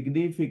brought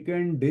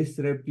significant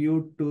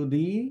disrepute to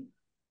the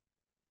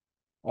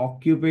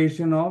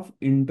occupation of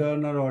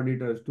internal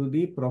auditors, to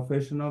the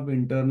profession of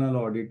internal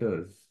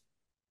auditors.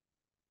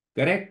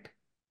 Correct?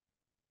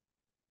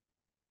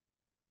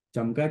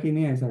 चमका कि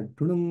नहीं ऐसा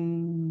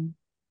टुडुंग,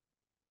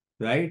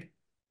 right?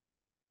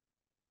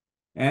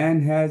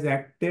 And has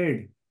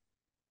acted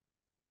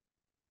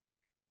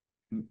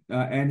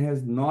and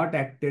has not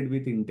acted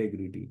with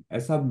integrity.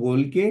 ऐसा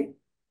बोल के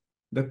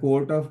the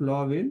court of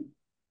law will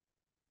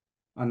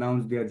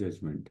announce their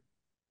judgment.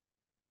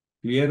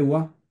 Clear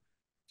हुआ?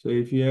 So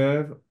if you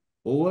have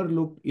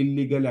overlooked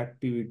illegal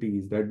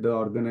activities that the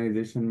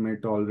organization may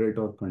tolerate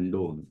or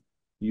condone,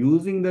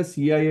 using the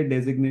CIA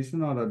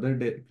designation or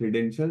other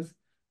credentials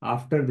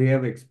after they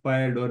have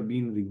expired or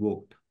been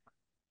revoked.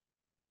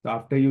 So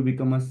after you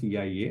become a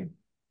CIA,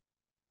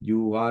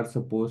 you are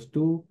supposed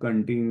to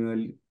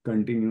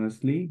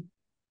continuously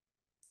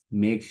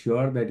make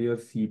sure that your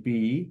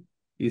CPE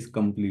is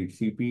complete.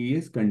 CPE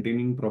is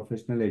continuing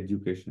professional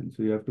education.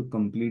 So you have to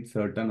complete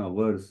certain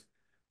hours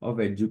of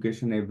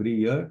education every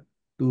year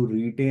to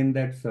retain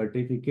that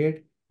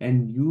certificate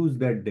and use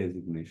that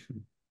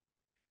designation.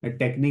 And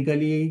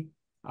technically,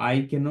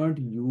 I cannot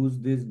use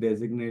this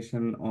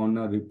designation on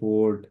a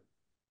report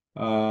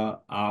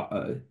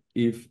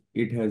if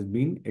it has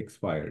been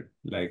expired,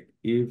 like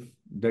if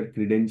that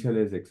credential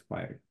is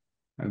expired.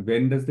 And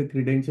when does the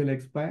credential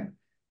expire?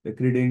 The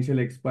credential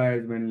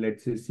expires when,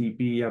 let's say,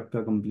 CPE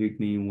आपका complete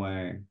नहीं हुआ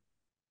है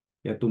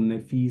या तुमने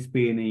fees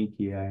pay नहीं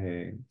किया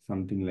है,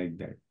 something like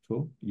that.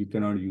 So you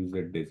cannot use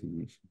that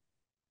designation.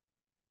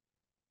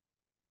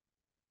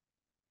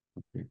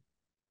 Okay.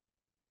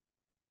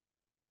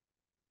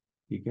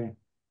 ठीक है,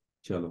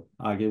 चलो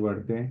आगे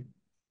बढ़ते हैं.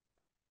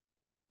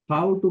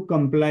 How to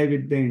comply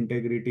with the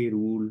integrity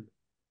rule?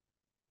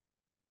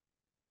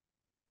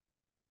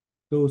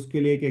 तो उसके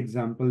लिए एक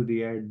एग्जांपल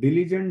दिया है.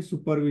 Diligent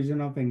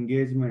supervision of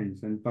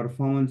engagements and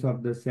performance of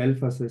the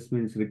self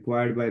assessments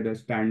required by the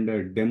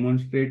standard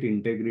demonstrate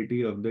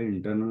integrity of the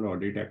internal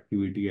audit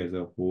activity as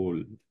a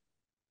whole.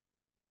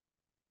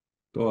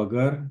 तो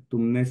अगर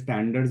तुमने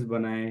standards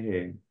बनाए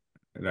हैं,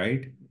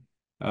 right,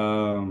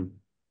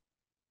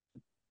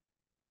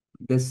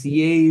 the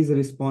CA is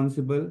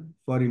responsible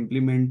for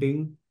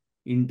implementing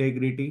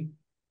integrity.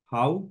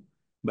 How?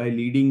 by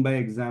leading by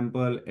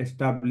example,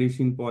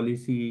 establishing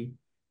policy,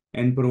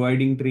 and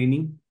providing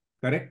training.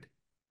 Correct?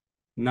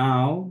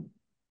 Now,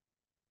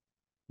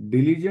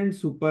 Diligent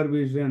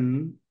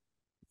supervision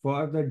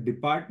for the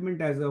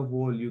department as a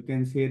whole, you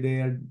can say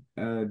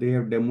they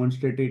have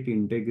demonstrated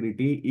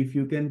integrity if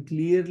you can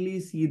clearly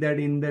see that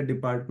in the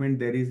department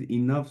there is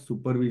enough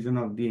supervision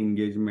of the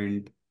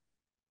engagement.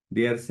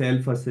 They are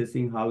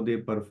self-assessing how they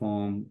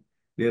perform.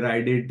 They are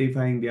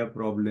identifying their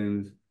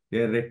problems. They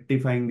are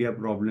rectifying their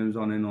problems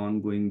on an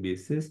ongoing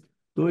basis.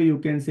 So you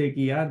can say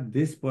कि यार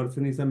this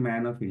person is a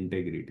man of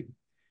integrity.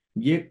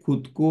 ये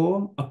खुद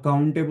को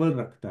accountable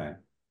रखता है.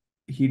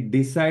 He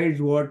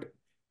decides what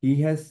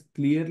he has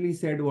clearly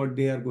said what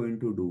they are going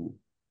to do.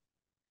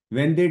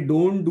 When they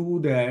don't do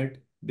that,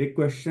 they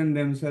question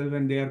themselves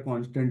and they are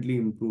constantly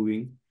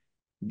improving.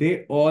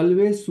 They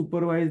always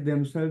supervise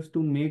themselves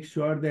to make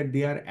sure that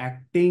they are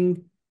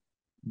acting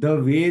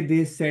the way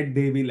they said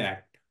they will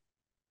act.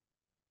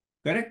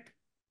 Correct?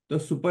 तो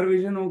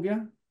supervision हो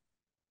गया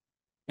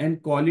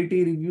and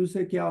quality review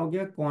से क्या हो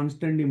गया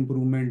constant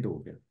improvement हो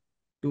गया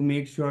to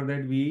make sure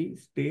that we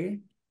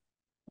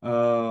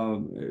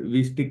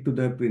stick to the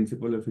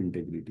principle of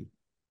integrity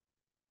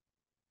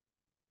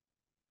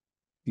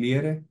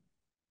clear है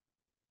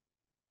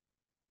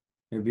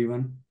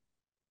everyone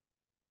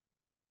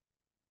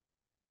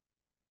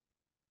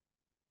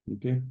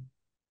okay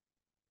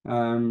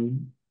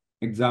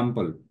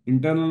example,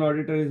 internal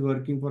auditor is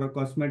working for a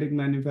cosmetic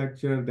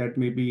manufacturer that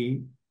may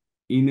be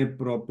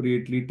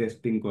inappropriately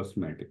testing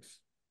cosmetics.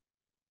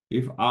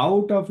 If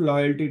out of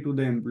loyalty to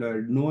the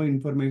employer, no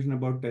information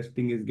about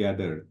testing is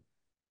gathered,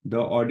 the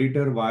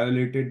auditor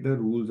violated the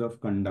rules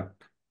of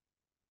conduct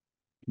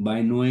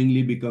by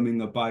knowingly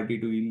becoming a party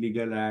to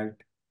illegal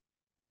act,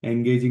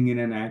 engaging in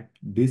an act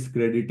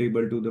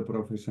discreditable to the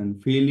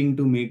profession, failing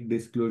to make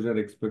disclosure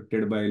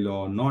expected by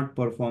law, not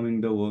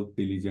performing the work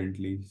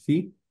diligently.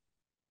 See,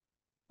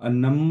 a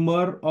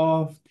number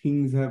of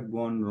things have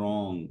gone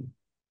wrong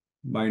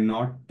by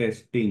not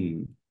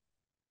testing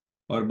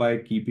or by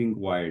keeping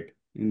quiet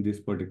in this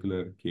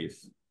particular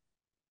case.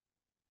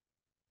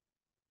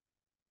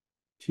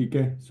 ठीक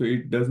है? So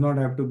it does not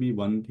have to be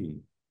one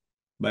thing.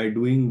 By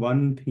doing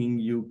one thing,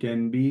 you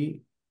can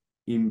be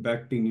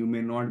impacting, you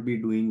may not be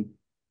doing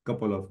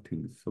couple of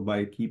things. So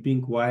by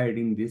keeping quiet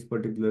in this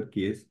particular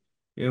case,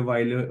 you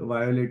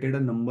violated a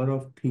number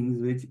of things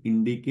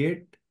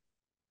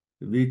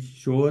which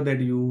show that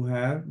you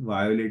have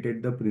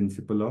violated the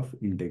principle of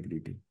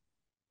integrity.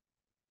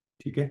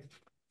 Okay?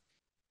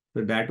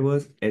 So that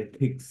was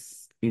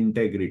ethics,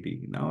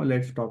 integrity. Now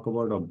let's talk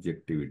about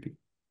objectivity.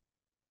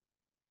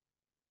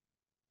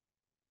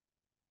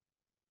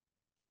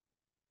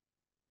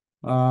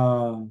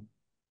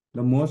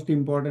 The most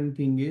important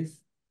thing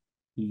is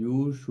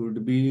you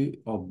should be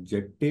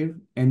objective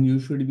and you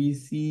should be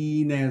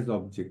seen as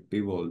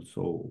objective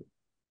also.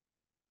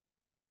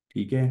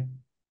 ठीक है?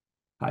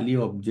 खाली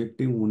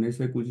objective होने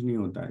से कुछ नहीं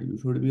होता है. You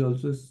should be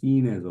also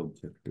seen as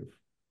objective.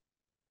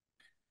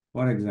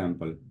 For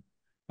example,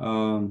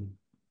 um,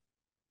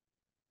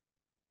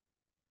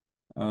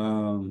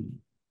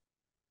 um,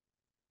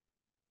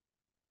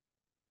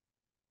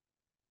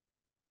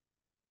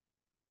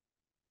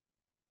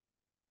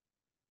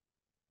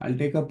 I'll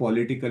take a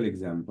political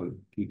example,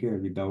 ठीक है,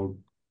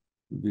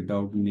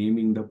 without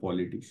naming the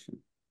politician.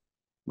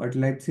 But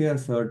let's say a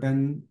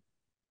certain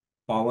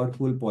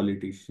powerful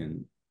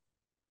politician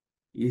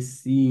is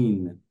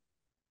seen,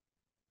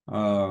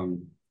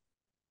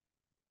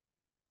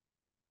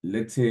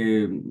 let's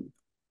say,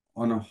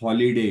 on a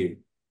holiday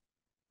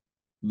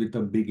with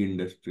a big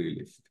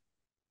industrialist,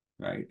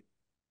 right?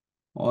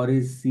 Or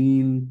is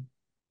seen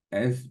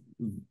as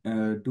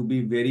to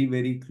be very,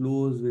 very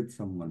close with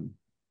someone,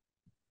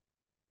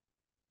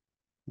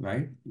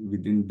 right?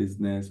 Within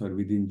business or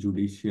within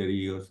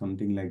judiciary or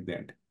something like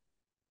that.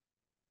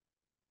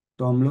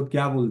 तो हम लोग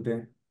क्या बोलते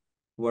हैं?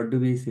 What do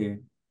we say?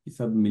 कि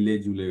सब मिले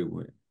जुले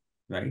हुए,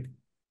 right?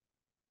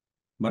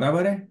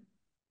 बराबर है?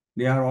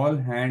 They are all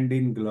hand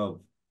in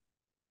glove.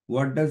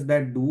 What does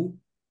that do?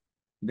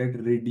 That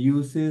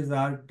reduces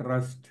our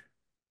trust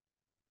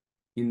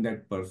in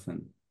that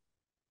person.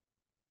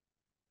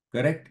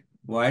 Correct?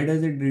 Why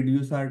does it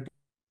reduce our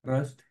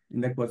trust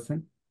in that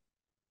person?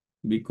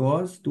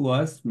 Because to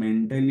us,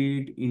 mentally,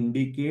 it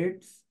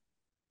indicates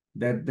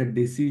that the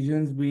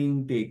decisions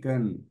being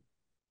taken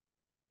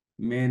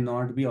may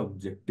not be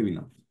objective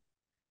enough.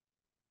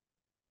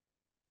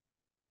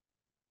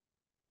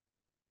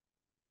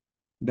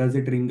 Does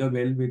it ring a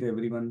bell with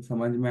everyone?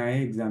 समझ में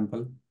आए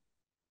example?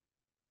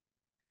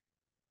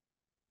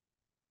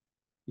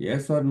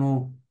 Yes or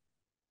no?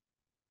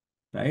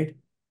 Right?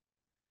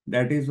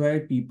 That is why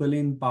people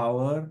in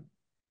power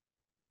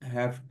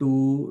have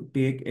to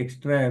take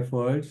extra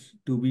efforts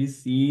to be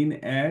seen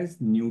as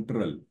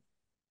neutral.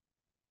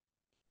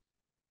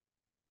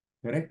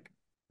 Correct?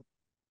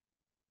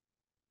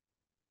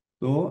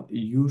 So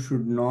you shall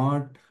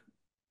not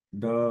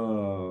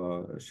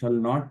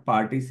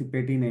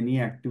participate in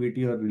any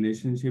activity or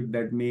relationship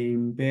that may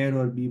impair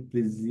or be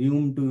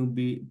presumed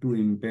to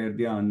impair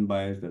the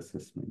unbiased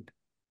assessment.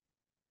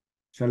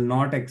 Shall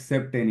not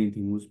accept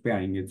anything. उस पे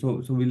आएंगे.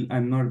 So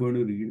I'm not going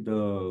to read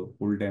the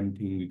whole damn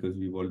thing because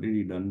we've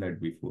already done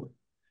that before.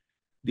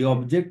 The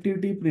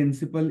objectivity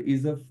principle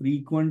is a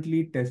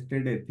frequently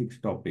tested ethics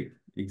topic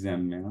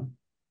exam में हाँ.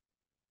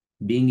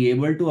 Being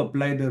able to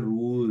apply the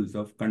rules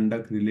of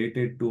conduct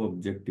related to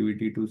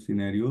objectivity to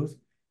scenarios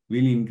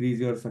will increase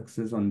your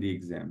success on the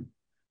exam.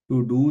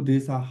 To do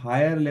this, a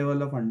higher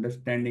level of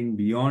understanding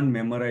beyond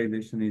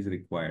memorization is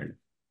required.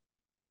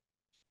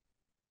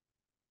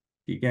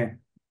 ठीक है,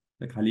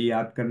 तो खाली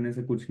याद करने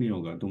से कुछ नहीं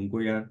होगा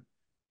तुमको यार.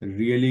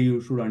 रियली यू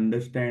शुड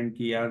अंडरस्टैंड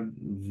कि यार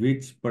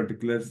विच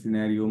पर्टिकुलर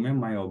सिनेरियो में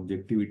my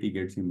objectivity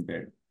gets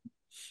impaired.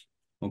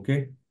 Okay.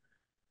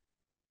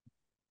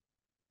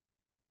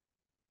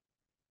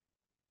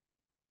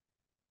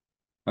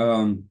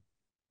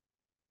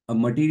 A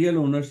material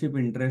ownership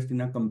interest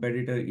in a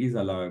competitor is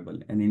allowable.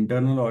 An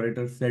internal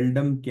auditor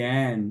seldom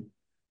can,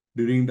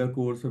 during the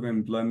course of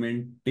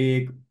employment,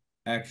 take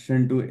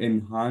action to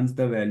enhance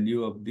the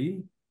value of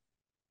the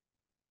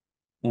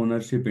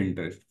ownership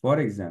interest. For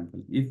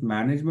example, if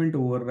management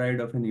override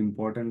of an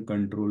important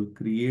control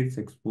creates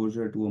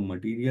exposure to a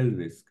material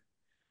risk,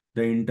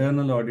 the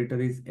internal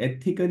auditor is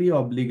ethically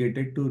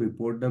obligated to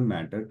report the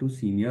matter to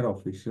senior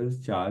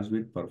officials charged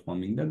with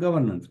performing the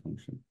governance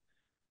function.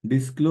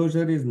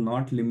 Disclosure is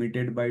not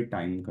limited by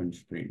time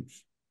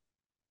constraints.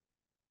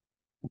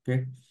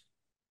 Okay,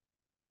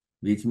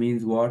 which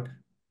means what?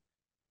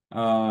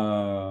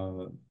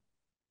 Uh,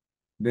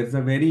 there's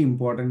a very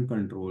important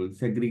control,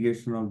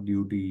 segregation of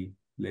duty,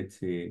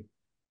 let's say,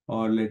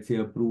 or let's say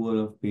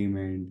approval of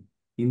payment.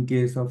 In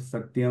case of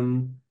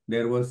Satyam,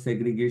 there was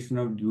segregation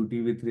of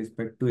duty with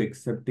respect to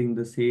accepting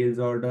the sales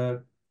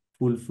order,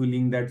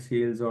 fulfilling that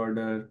sales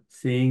order,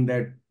 saying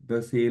that the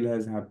sale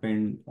has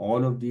happened.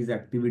 All of these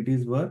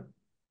activities were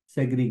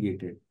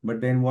segregated.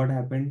 But then what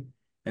happened?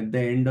 At the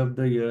end of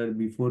the year,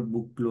 before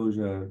book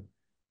closure,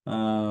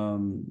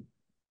 um,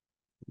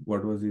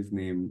 what was his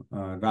name?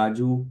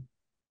 Raju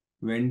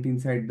went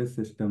inside the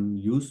system,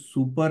 used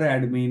super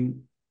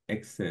admin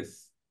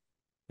access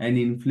and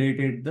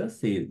inflated the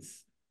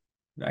sales,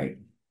 right?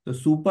 So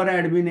super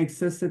admin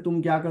access से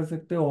तुम क्या कर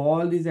सकते हो?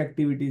 All these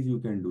activities you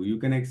can do. You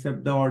can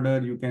accept the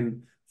order, you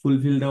can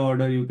fulfill the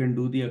order, you can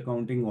do the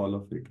accounting, all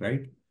of it,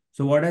 right?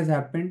 So what has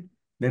happened?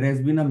 There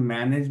has been a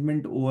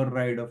management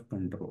override of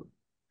control.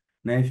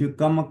 Now, if you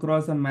come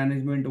across a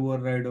management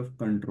override of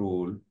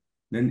control,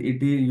 then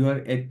you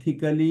are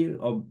ethically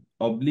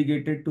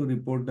obligated to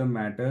report the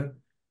matter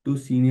to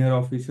senior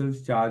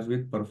officials charged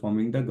with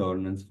performing the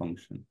governance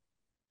function.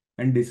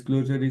 And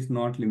disclosure is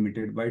not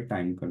limited by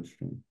time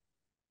constraint.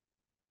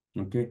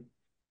 Okay.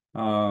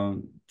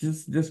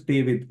 Just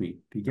stay with me.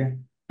 Okay.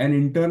 An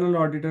internal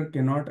auditor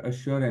cannot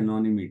assure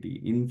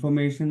anonymity.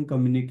 Information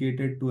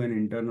communicated to an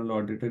internal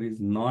auditor is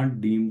not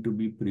deemed to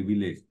be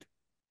privileged.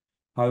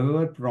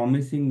 However,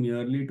 promising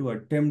merely to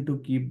attempt to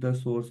keep the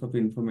source of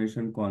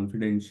information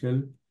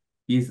confidential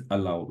is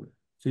allowed.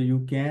 So you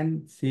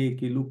can say,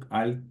 okay, look,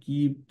 I'll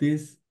keep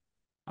this,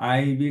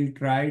 I will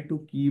try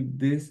to keep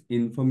this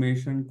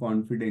information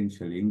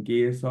confidential in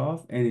case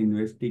of an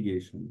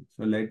investigation.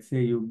 So let's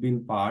say you've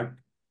been part,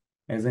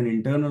 as an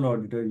internal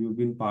auditor, you've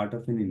been part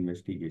of an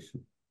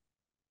investigation.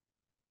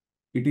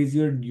 It is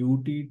your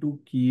duty to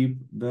keep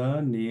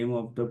the name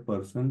of the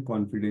person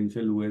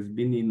confidential who has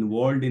been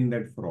involved in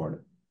that fraud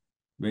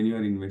when you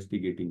are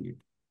investigating it,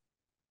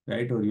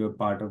 right? Or you are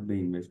part of the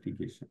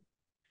investigation.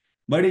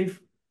 But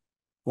if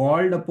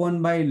called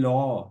upon by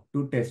law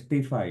to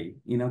testify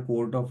in a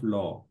court of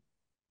law,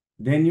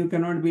 then you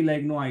cannot be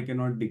like, no, I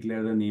cannot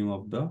declare the name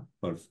of the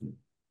person.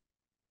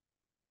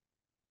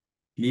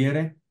 Clear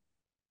hai?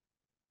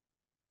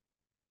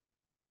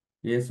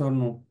 Yes or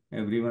no,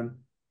 everyone?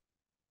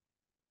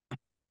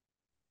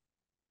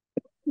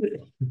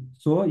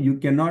 So you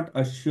cannot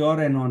assure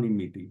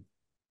anonymity,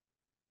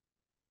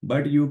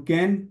 but you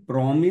can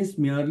promise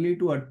merely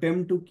to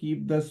attempt to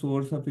keep the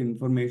source of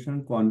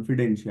information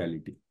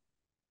confidentiality.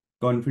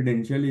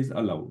 Confidential is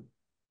allowed.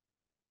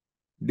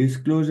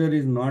 Disclosure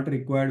is not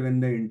required when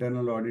the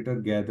internal auditor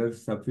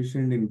gathers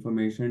sufficient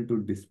information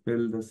to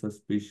dispel the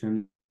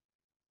suspicion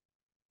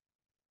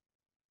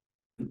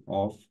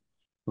of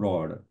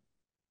fraud.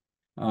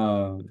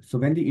 So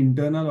when the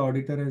internal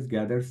auditor has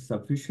gathered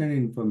sufficient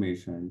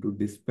information to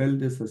dispel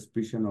the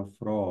suspicion of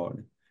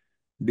fraud,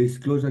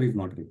 disclosure is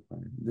not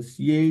required. The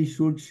CAE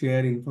should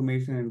share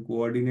information and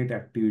coordinate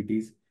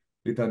activities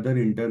with other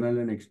internal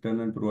and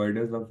external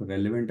providers of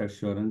relevant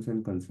assurance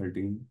and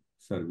consulting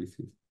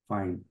services.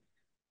 Fine.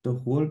 The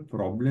whole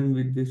problem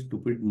with this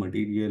stupid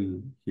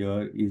material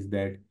here is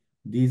that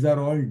these are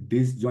all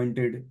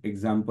disjointed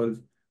examples.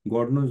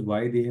 God knows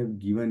why they have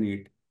given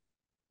it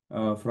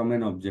from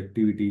an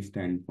objectivity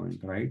standpoint,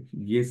 right?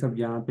 ये सब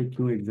यहाँ पे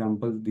क्यों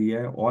examples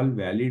दिया है? All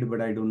valid,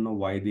 but I don't know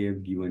why they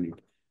have given it.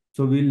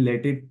 So we'll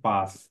let it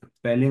pass.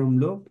 पहले हम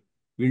लोग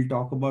we'll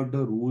talk about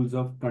the rules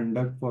of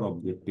conduct for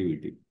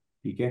objectivity.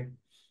 ठीक है?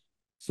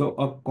 So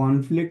a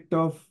conflict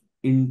of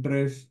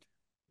interest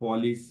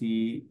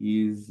policy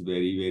is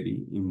very,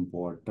 very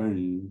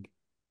important.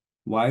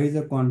 Why is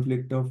a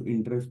conflict of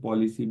interest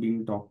policy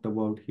being talked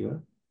about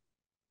here?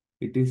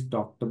 It is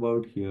talked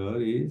about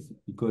here is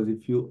because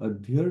if you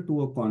adhere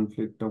to a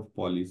conflict of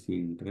policy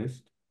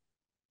interest,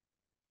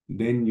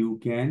 then you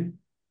can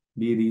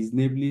be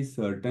reasonably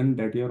certain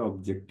that your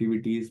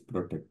objectivity is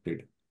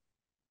protected.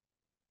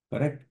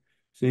 Correct?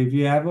 So if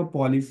you have a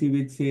policy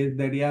which says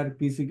that यार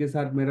किसी के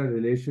साथ मेरा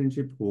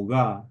relationship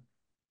होगा,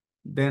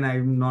 then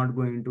I'm not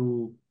going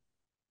to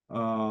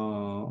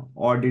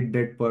audit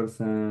that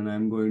person.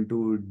 I'm going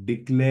to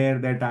declare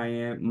that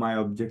my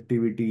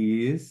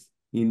objectivity is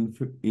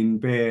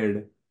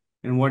impaired.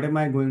 And what am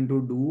I going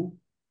to do?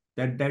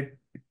 That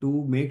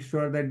to make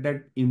sure that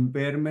that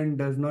impairment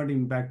does not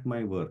impact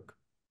my work.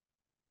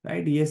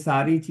 Right ये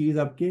सारी चीज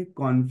आपके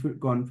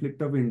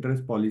conflict of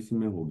interest policy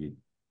में होगी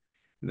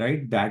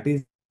right that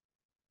is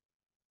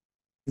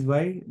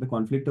why the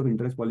conflict of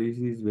interest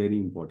policy is very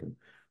important.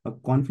 A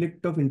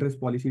conflict of interest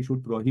policy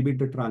should prohibit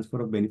the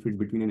transfer of benefits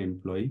between an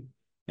employee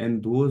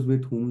and those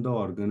with whom the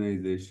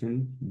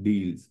organization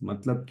deals.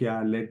 मतलब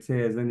क्या? Let's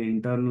say as an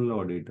internal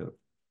auditor,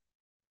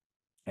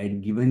 I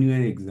had given you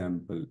an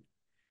example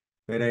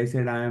where I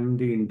said I am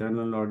the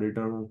internal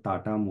auditor of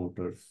Tata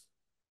Motors,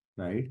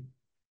 right?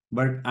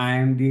 But I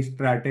am the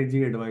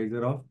strategy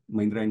advisor of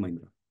Mahindra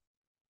and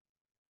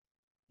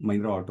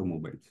Mahindra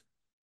Automobiles.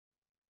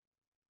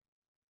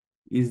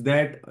 Is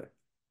that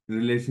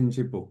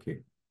relationship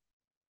okay?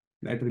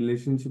 That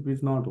relationship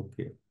is not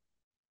okay.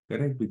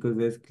 Correct? Because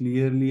there's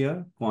clearly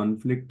a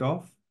conflict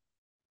of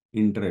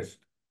interest.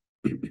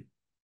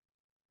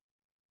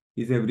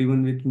 Is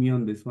everyone with me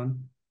on this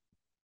one?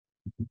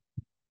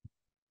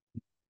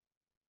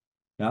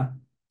 Yeah.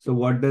 So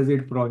what does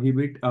it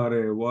prohibit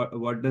or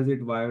what does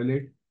it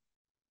violate?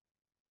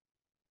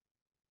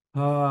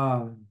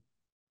 Ah,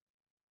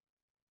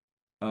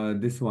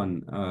 this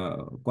one,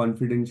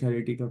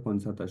 confidentiality का कौन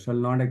सा था? Shall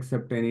not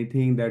accept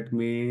anything that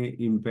may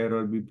impair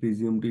or be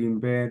presumed to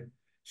impair.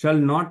 Shall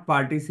not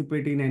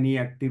participate in any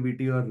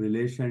activity or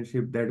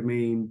relationship that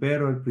may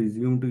impair or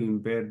presume to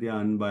impair the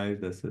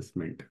unbiased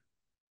assessment.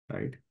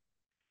 Right?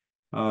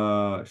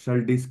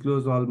 Shall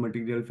disclose all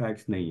material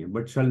facts नहीं है,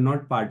 but shall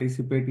not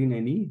participate in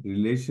any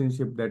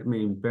relationship that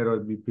may impair or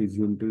be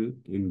presumed to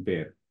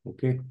impair.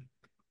 Okay.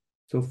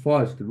 So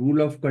first,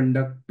 rule of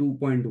conduct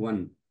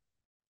 2.1.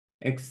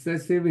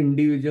 Excessive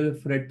individual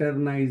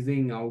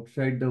fraternizing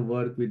outside the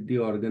work with the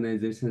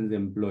organization's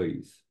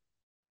employees.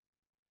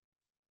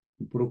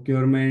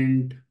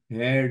 Procurement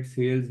head,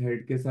 sales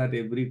head के साथ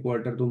every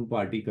quarter तुम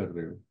party कर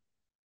रहे हो.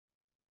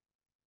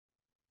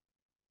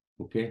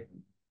 Okay.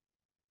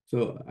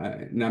 So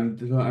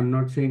I'm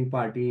not saying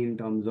party in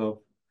terms of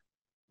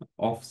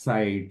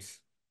offsites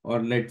or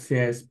let's say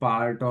as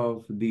part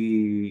of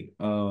the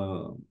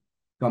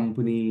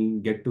company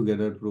get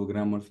together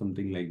program or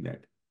something like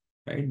that,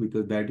 right?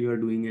 Because that you are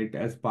doing it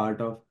as part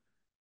of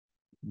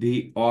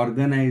the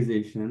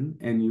organization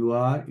and you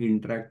are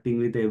interacting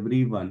with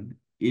everyone.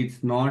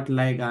 It's not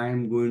like I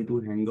am going to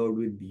hang out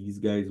with these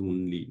guys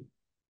only,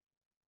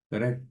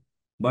 correct?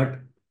 But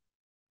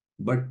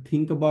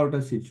think about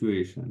a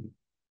situation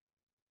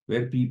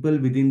where people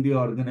within the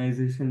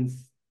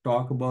organizations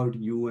talk about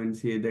you and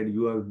say that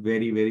you are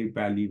very, very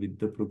pally with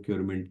the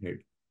procurement head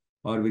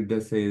or with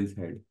the sales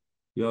head.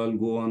 You all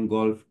go on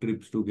golf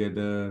trips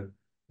together.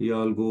 You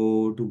all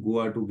go to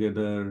Goa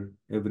together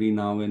every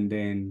now and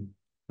then,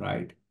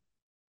 right?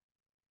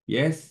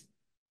 Yes,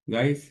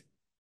 guys,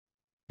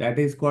 that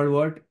is called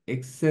what?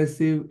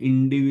 Excessive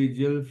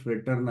individual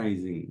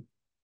fraternizing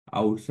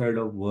outside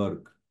of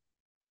work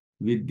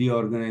with the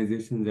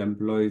organization's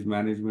employees,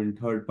 management,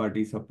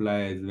 third-party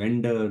suppliers,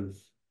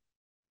 vendors.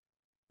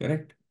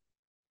 Correct?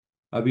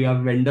 अभी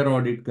आप vendor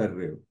audit कर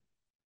रहे हो.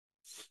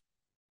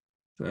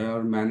 So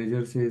your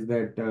manager says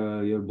that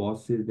your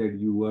boss says that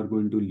you are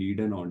going to lead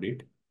an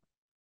audit,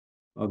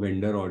 a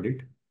vendor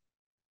audit.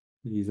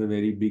 He's a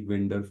very big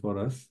vendor for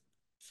us.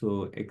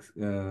 So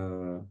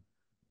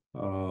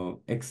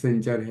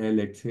Accenture hai,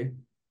 let's say,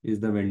 is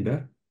the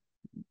vendor.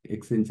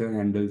 Accenture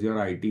handles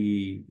your IT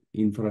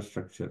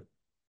infrastructure.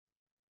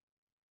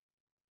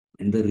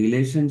 And the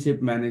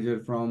relationship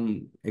manager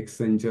from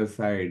Accenture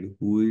side,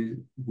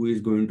 who is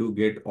going to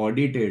get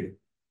audited,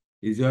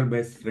 is your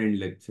best friend,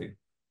 let's say.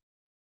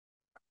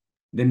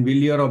 Then will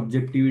your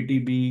objectivity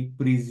be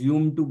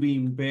presumed to be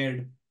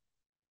impaired?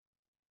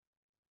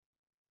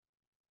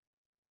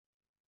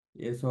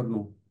 Yes or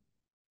no?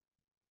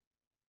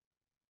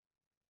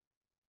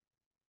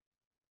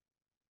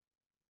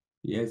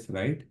 Yes,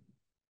 right?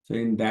 So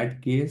in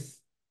that case,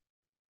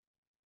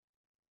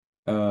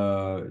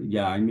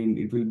 yeah, I mean,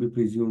 it will be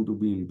presumed to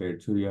be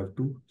impaired. So you have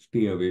to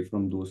stay away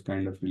from those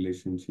kind of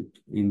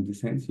relationships. In the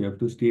sense, you have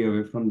to stay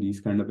away from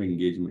these kind of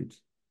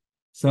engagements.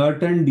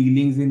 Certain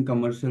dealings in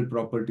commercial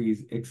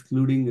properties,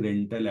 excluding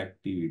rental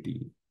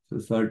activity. So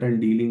certain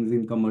dealings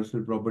in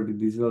commercial property,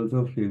 this is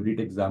also a favorite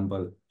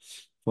example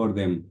for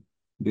them.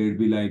 They'd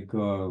be like,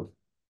 uh,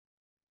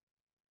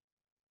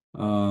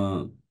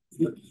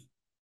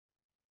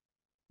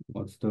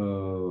 what's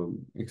the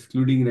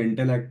excluding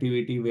rental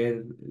activity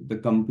where the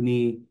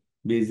company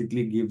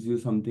basically gives you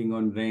something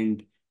on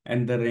rent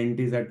and the rent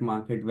is at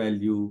market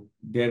value.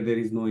 There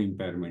is no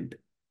impairment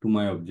to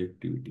my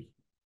objectivity.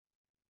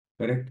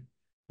 Correct?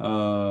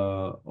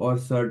 Or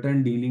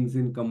certain dealings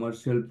in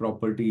commercial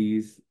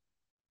properties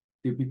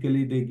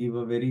typically they give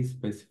a very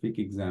specific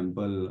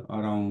example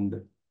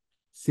around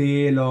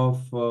sale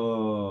of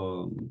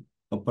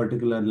a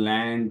particular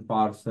land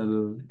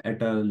parcel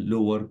at a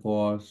lower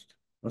cost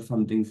or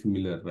something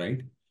similar,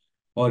 right?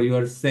 Or you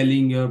are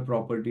selling your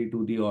property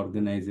to the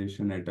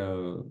organization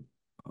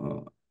uh,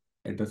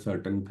 at a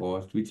certain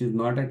cost, which is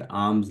not at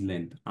arm's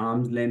length.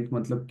 Arm's length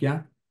matlab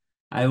kya?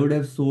 I would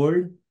have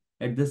sold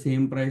at the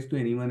same price to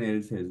anyone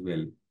else as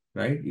well,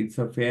 right? It's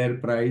a fair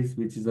price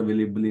which is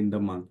available in the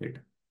market.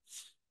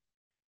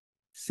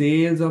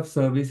 Sales of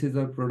services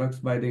or products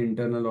by the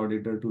internal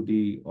auditor to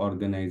the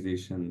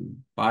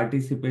organization.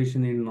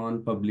 Participation in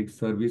non-public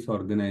service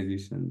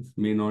organizations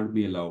may not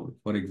be allowed.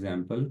 For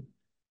example,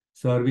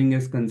 serving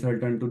as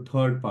consultant to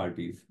third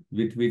parties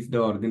with which the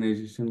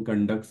organization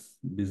conducts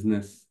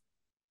business.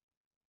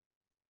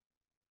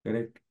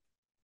 Correct?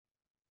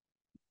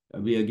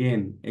 We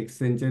again,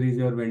 Accenture is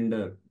your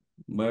vendor,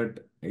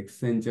 but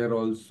Accenture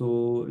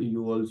also,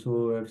 you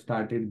also have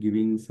started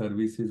giving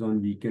services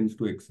on weekends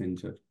to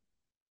Accenture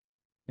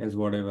as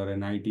whatever,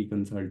 an IT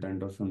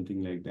consultant or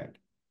something like that.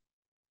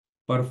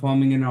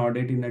 Performing an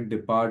audit in a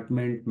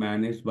department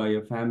managed by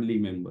a family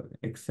member,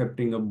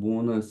 accepting a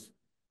bonus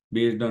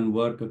based on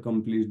work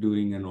accomplished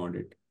during an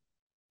audit,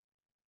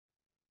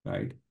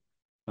 right?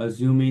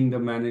 Assuming the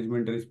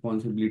management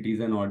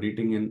responsibilities and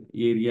auditing an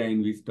area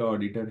in which the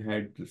auditor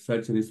had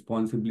such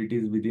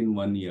responsibilities within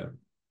 1 year,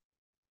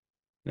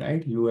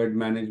 right? You had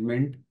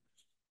management,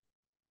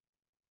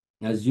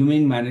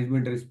 assuming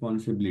management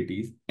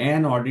responsibilities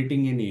and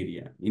auditing an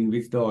area in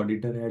which the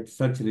auditor had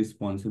such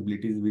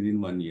responsibilities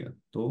within 1 year.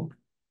 So,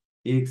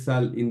 एक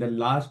साल, in the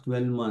last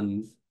 12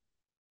 months,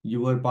 you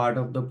were part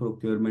of the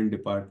procurement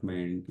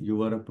department, you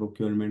were a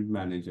procurement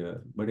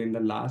manager, but in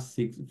the last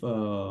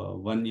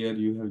 1 year,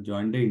 you have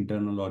joined the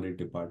internal audit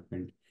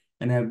department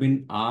and have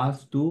been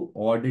asked to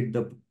audit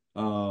the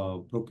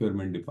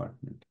procurement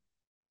department,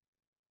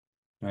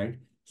 right?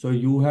 So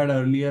you had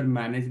earlier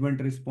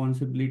management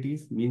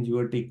responsibilities, means you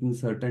are taking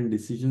certain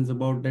decisions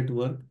about that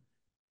work.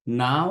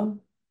 Now,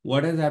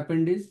 what has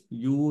happened is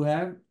you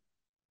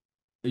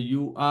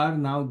are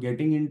now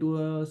getting into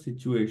a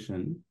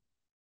situation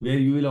where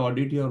you will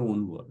audit your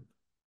own work.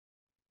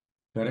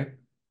 Correct?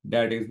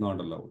 That is not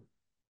allowed.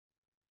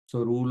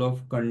 So rule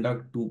of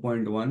conduct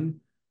 2.1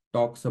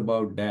 talks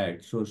about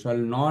that. So shall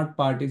not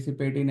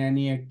participate in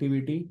any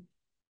activity.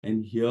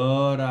 And here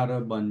are a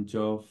bunch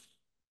of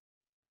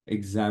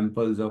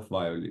examples of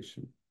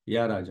violation.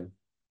 Yeah, Raja.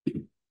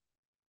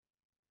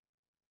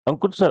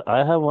 Ankur sir,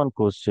 I have one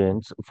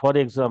question. For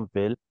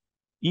example,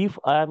 if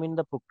I am in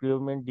the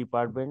procurement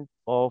department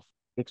of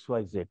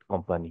XYZ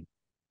company,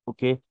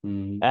 okay,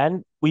 Hmm.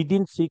 and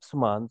within 6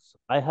 months,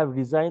 I have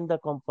resigned the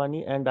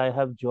company and I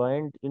have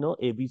joined,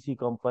 ABC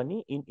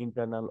company in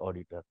internal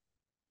auditor.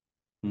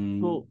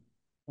 Hmm. So,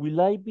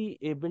 will I be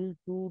able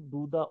to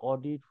do the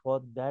audit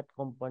for that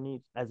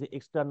company as an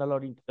external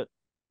auditor?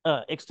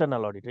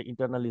 External auditor,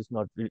 internal is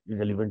not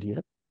relevant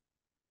here.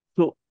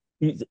 So,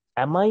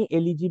 am I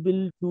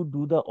eligible to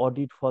do the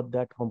audit for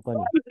that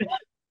company?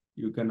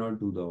 You cannot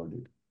do the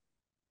audit.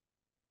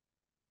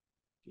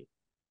 Okay.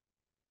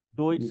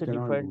 Though You it's a cannot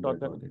do different that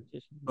audit.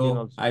 organization, then So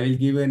also. I will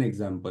give you an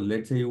example.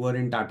 Let's say you were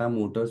in Tata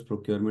Motors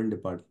procurement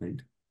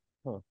department,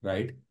 Huh.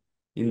 right?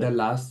 In Yeah. the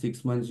last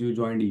 6 months, you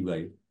joined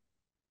EY.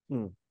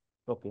 Hmm.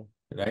 Okay.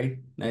 Right?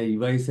 Now,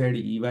 EY said,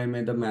 EY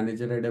में the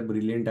manager had a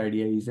brilliant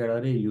idea. He said,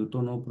 Arey, you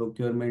to know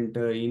procurement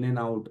in and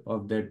out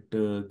of that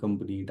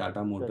company, Tata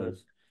Correct.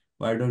 Motors.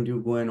 Why don't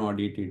you go and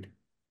audit it?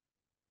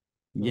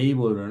 Hmm. यही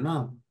बोल रहे हो ना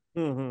आप?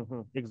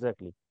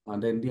 Exactly.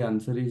 Then the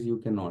answer is you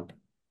cannot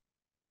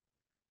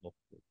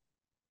Okay.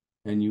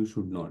 and you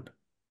should not.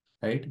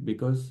 Right?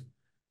 Because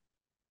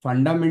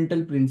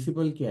fundamental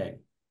principle क्या है?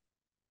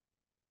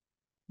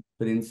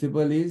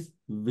 Principle is,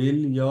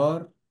 will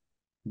your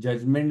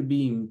judgment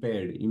be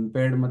impaired?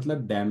 Impaired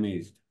मतलब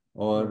damaged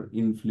Hmm. or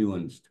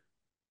influenced.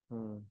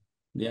 Hmm.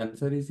 The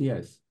answer is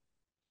yes.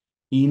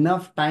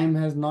 Enough time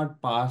has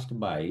not passed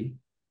by,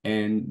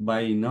 and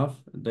by enough,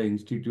 the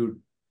institute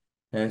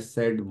has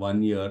said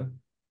 1 year,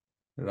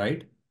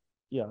 right?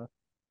 Yeah.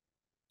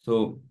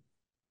 So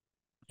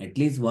at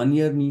least 1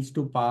 year needs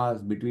to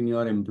pass between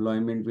your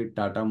employment with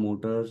Tata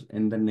Motors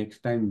and the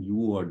next time you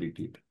audit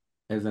it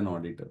as an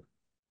auditor.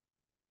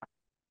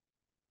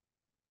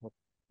 Okay.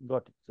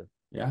 Got it, sir.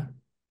 Yeah.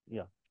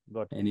 Yeah.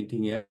 Got it.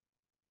 Anything else?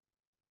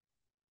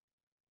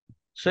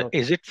 So No, sir.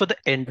 is it for the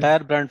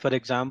entire brand? For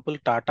example,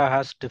 Tata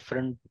has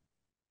different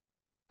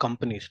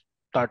companies,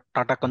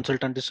 Tata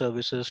Consultancy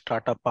Services,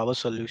 Tata Power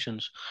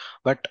Solutions.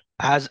 But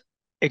as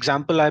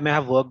example, I may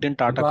have worked in वो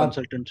तो Tata आप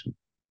Consultants.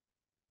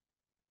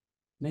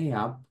 नहीं,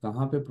 आप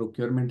कहाँ पे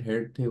procurement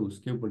head थे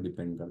उसके ऊपर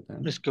डिपेंड करता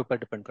है ना. इसके ऊपर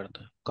डिपेंड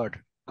करता है.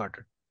 Got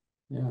it.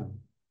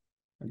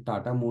 या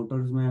टाटा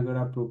मोटर्स में अगर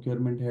आप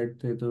प्रोक्योरमेंट हेड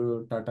थे तो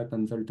टाटा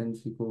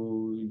कंसल्टेंसी को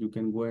you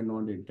can go and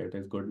audit. That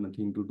has got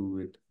nothing to do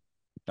with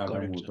Got Tata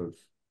it, sir.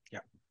 Motors.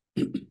 Yeah.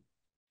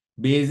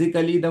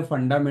 Basically, the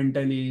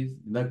fundamental is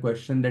the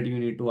question that you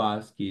need to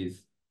ask is,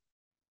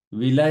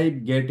 will I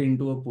get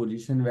into a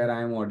position where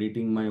I am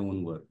auditing my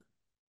own work?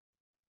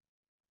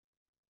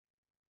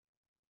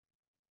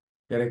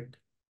 Correct?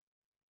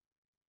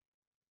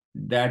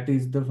 That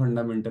is the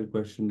fundamental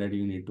question that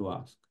you need to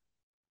ask.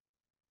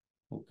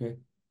 Okay.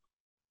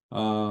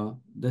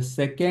 The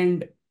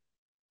second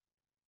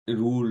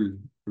rule,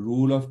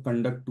 rule of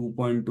conduct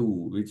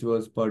 2.2, which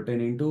was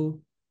pertaining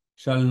to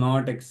shall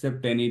not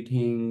accept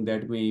anything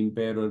that may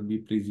impair or be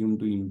presumed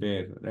to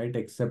impair, right?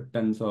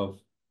 Acceptance of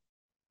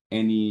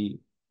any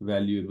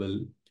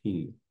valuable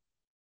thing.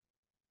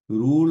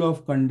 Rule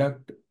of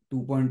conduct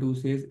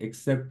 2.2 says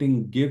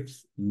accepting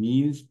gifts,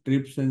 meals,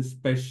 trips, and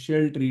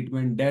special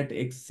treatment that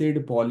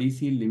exceed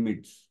policy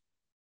limits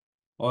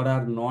or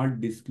are not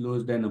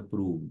disclosed and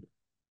approved.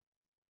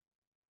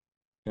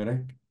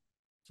 Correct?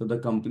 So the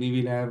company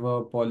will have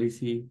a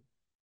policy,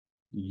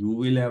 you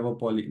will have a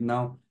policy.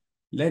 Now,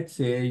 let's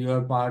say you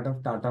are part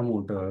of Tata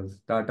Motors.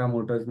 Tata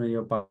Motors, when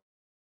you're part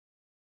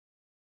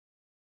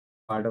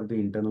of the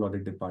internal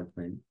audit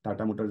department.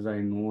 Tata Motors, I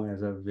know,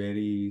 has a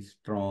very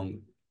strong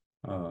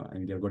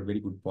and they've got very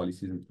good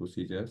policies and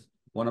procedures.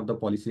 One of the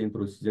policy and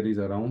procedure is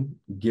around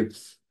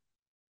gifts,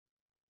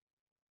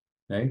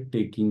 right?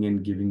 Taking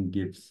and giving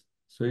gifts.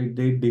 So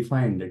they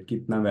define that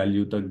kitna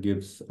value the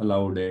gifts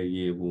allowed hai,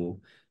 ye wo.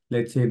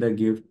 Let's say the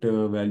gift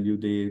value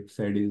they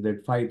said is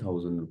that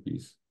 5,000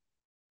 rupees,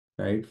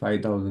 right?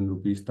 5,000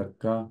 rupees तक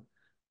का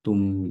तुम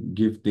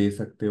gift दे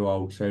सकते हो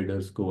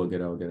outsiders को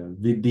वगैरह वगैरह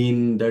with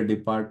in the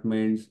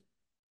departments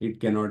it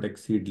cannot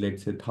exceed,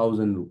 let's say,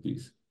 1,000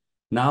 rupees.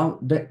 Now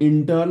the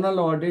internal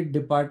audit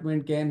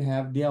department can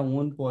have their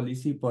own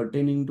policy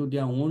pertaining to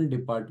their own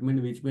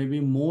department which may be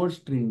more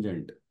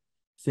stringent,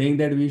 saying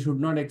that we should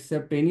not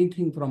accept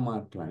anything from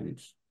our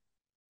clients,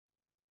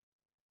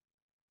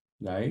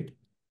 right?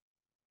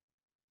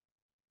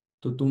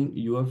 So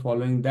you are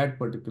following that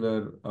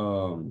particular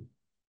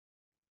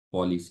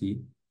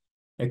policy.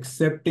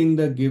 Accepting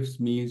the gifts,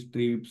 meals,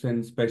 trips,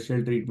 and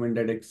special treatment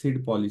that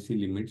exceed policy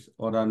limits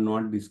or are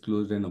not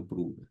disclosed and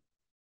approved.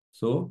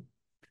 So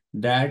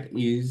that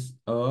is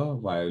a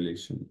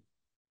violation.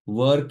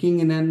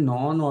 Working in a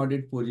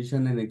non-audit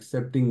position and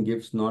accepting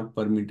gifts not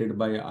permitted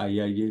by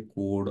IIA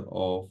Code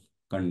of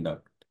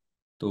Conduct.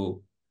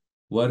 So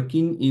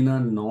working in a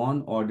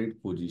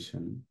non-audit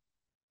position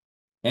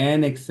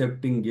and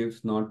accepting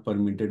gifts not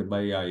permitted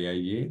by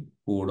IIA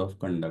Code of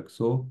Conduct.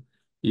 So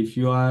if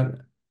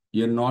you're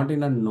not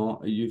in a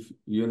no, if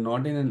you're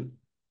not in an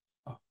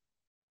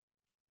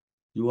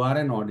you are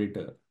an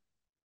auditor,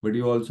 but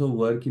you also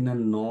work in a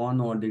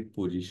non-audit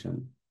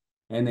position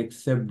and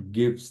accept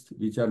gifts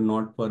which are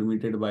not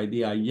permitted by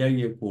the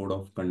IIA Code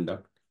of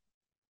Conduct,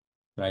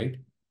 right?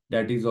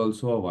 That is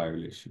also a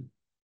violation.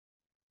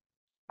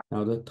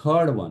 Now the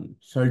third one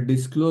shall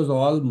disclose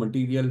all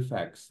material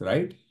facts,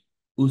 right?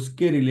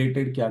 उसके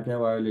related क्या क्या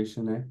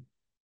violation है?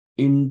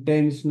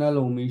 Intentional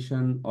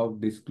omission of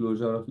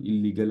disclosure of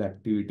illegal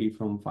activity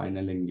from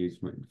final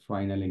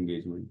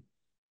engagement,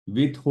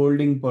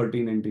 withholding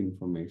pertinent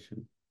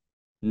information,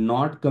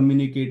 not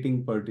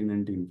communicating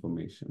pertinent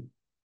information,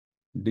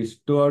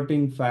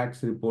 distorting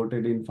facts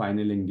reported in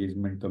final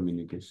engagement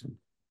communication,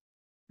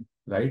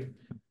 right?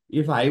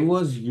 If I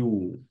was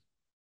you,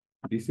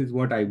 this is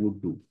what I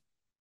would do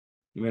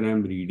when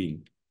I'm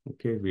reading.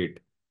 Okay, wait,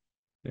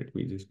 let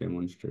me just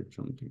demonstrate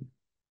something.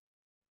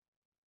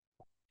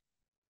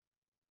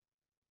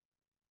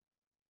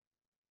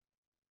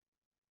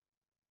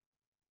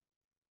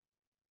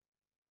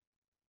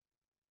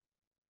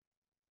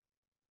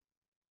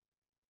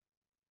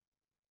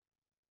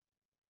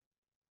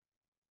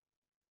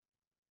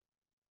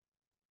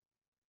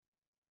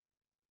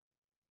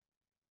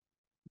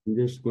 I'm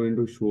just going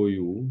to show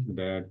you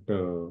that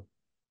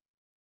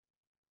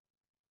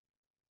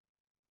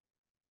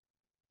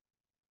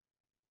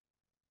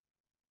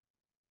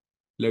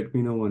let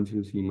me know once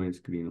you see my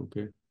screen,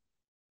 okay?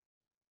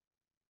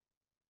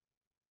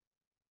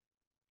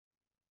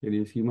 Can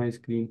you see my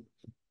screen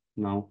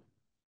now?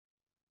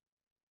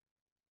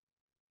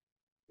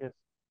 Yes.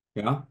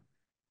 Yeah?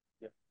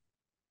 Yeah.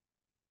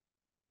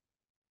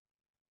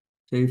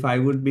 So if I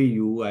would be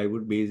you, I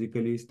would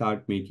basically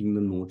start making the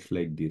notes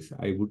like this.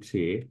 I would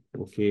say,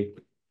 okay,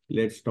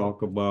 let's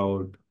talk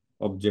about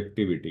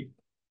objectivity,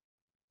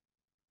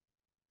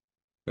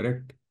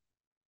 correct?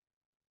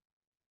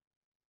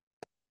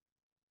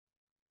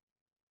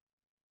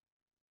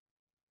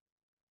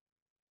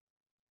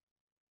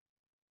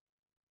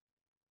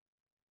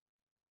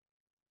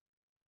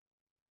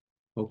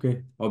 Okay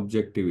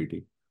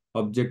objectivity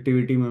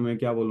objectivity में मैं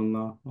क्या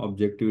बोलूंगा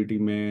objectivity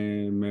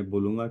में मैं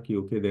बोलूंगा कि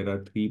okay there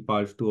are three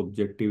parts to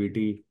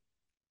objectivity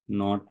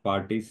not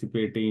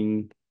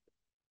participating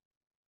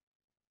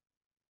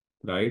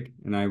right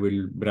and I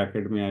will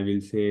bracket में I will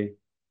say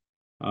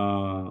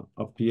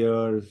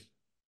appears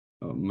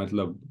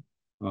मतलब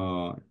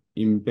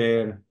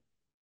इम्पेयर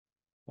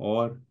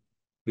और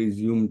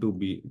presume to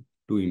be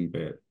to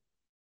empire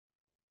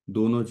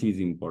दोनों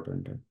चीज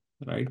इंपॉर्टेंट है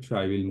right so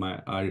I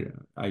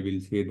will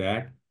say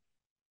that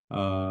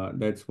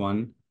that's one.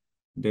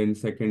 Then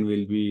second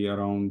will be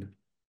around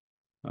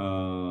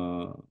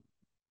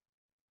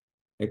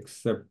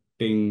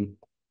accepting,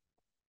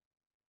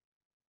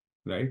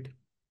 right?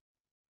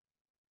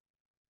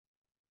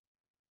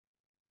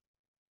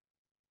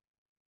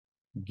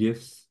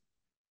 gifts,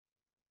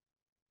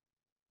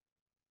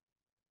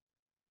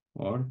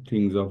 or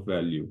things of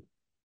value,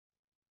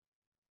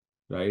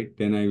 right?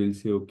 Then I will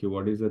say, okay,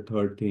 what is the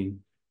third thing?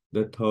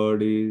 The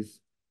third is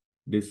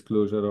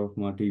disclosure of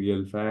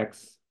material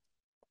facts,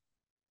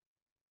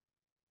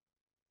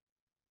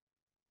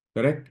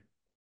 correct?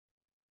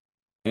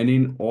 And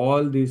in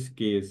all these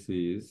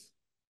cases,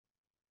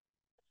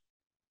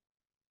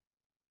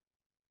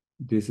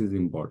 this is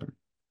important,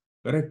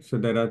 correct? So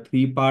there are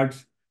three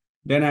parts.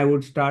 Then I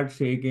would start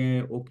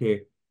saying,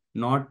 okay,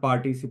 not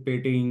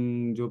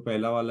participating जो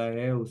पहला वाला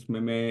है उसमें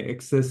मैं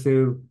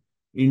excessive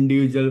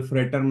individual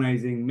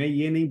fraternizing मैं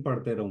ये नहीं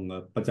पढ़ते रहूंगा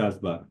 50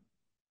 बार,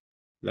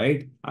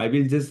 right? I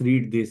will just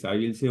read this. I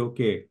will say,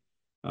 okay,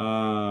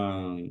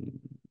 uh,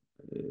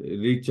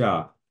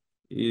 Richa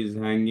is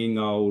hanging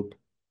out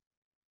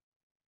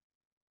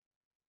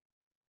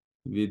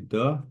with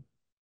the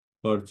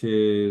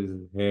purchase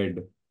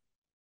head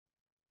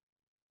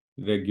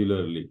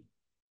regularly,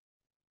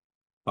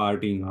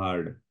 partying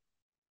hard.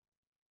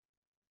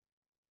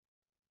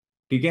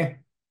 ठीक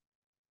है?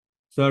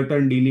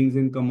 Certain dealings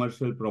in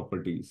commercial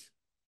properties.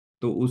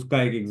 तो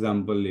उसका एक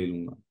एग्जांपल ले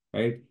लूंगा,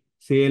 right?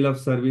 Sale of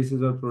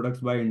services or products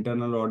by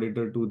internal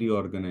auditor to the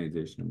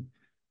organization.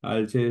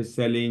 I'll say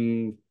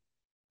selling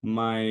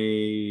my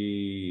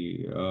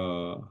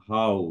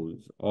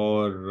house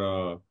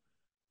or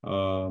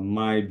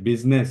my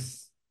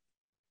business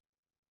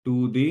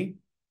to the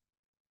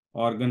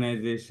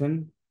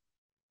organization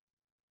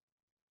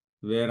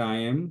where I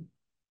am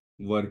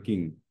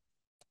working,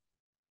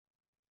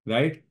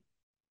 right?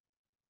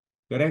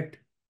 Correct?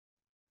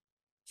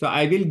 So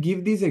I will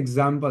give these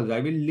examples. I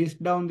will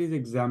list down these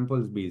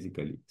examples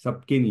basically.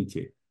 सबके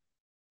नीचे.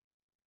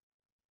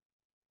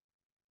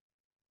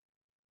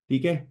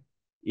 ठीक है?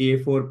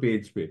 A4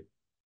 page पे.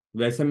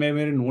 वैसे मैं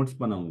मेरे notes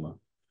बनाऊंगा.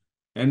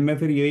 And मैं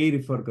फिर यही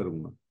रिफर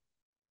करूंगा.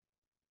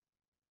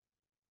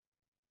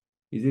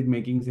 Is it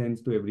making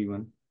sense to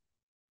everyone?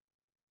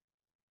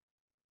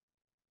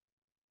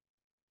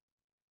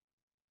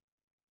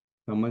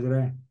 समझ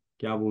रहा है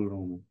क्या बोल रहा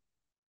हूँ मैं?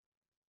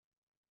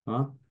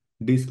 हाँ.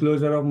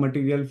 डिस्क्लोजर ऑफ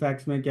मटेरियल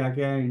फैक्ट्स में क्या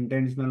क्या है?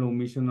 इंटेंशनल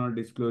ओमिशन और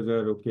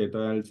डिस्क्लोजर. ओके, तो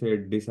आई से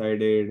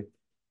decided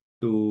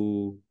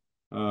to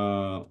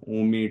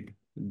omit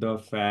the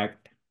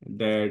fact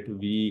that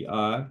we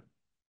are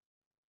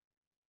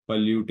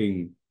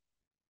polluting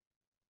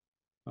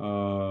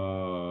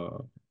uh,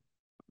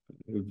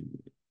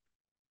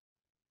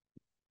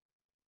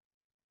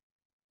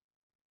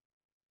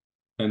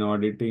 an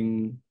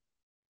auditing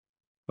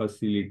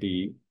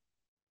facility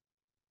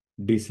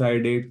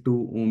decided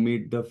to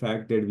omit the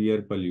fact that we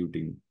are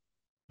polluting,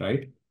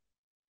 right?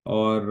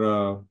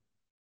 Or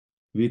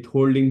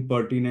withholding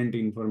pertinent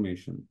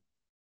information.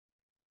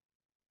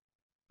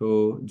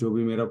 तो जो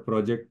भी मेरा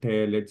project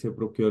है, let's say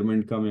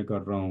procurement का मैं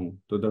कर रहा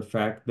हूँ, तो the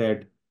fact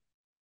that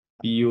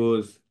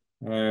POs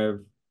have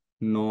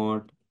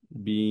not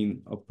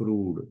been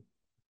approved,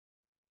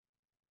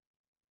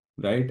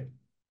 right?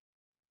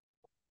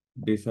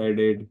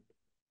 Decided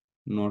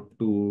not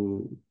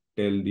to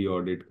tell the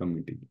audit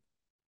committee,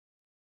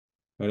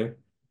 correct?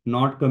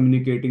 Not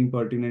communicating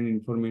pertinent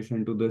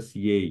information to the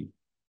CAE.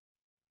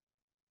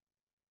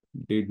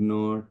 Did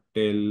not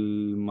tell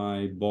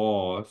my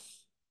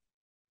boss,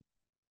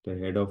 the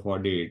head of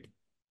audit,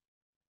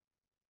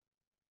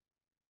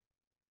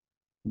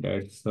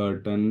 that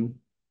certain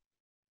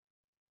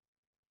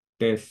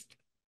tests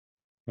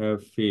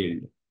have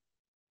failed,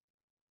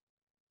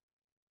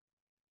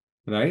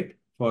 right?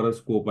 For a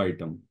scope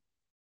item.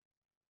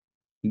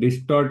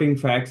 Distorting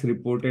facts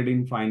reported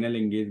in final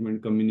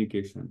engagement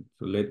communication.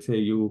 So let's say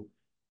you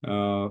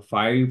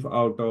 5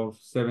 out of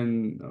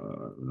 7,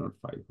 not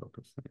 5 out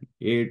of 7,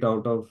 8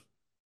 out of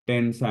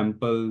 10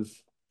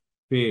 samples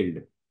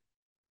failed,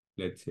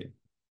 let's say.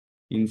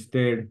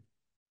 Instead,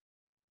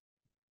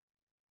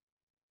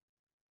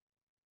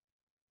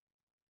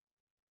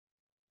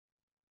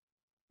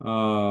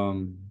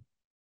 um,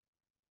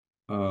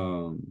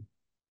 um,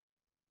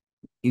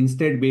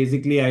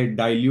 basically, I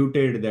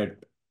diluted that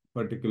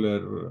particular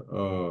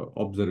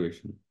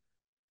observation,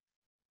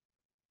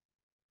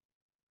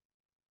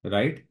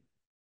 right?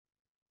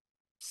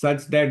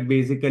 Such that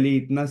basically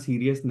इतना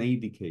serious नहीं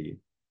दिखे ये.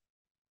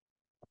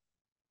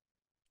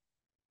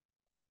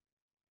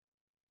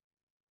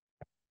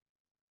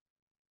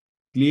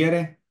 Clear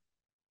है?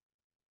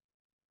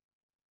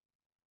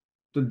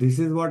 So this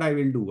is what I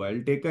will do.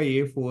 I'll take a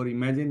A4.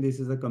 Imagine this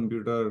is a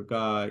computer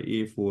का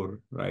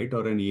A4, right?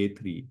 Or an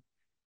A3.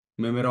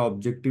 मैं मेरा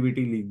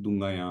objectivity लिख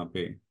दूंगा यहाँ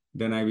पे.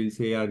 Then I will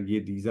say, यार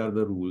ये these are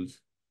the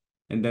rules.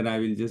 And then I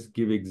will just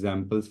give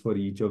examples for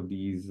each of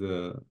these.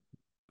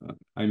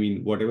 I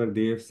mean, whatever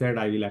they have said,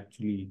 I will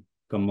actually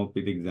come up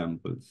with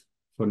examples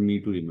for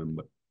me to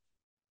remember.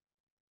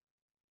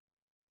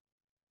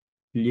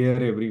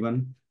 Clear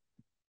everyone?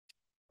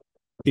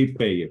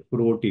 Tip है ये,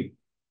 pro tip.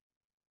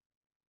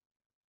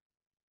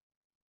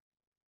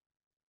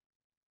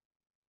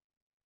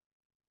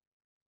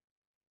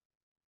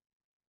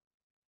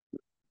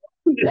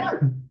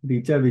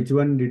 Richa, which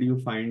one did you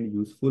find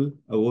useful?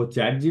 वो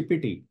chat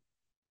GPT.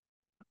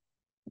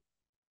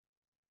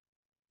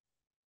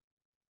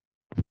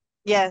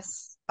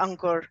 Yes,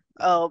 Ankur.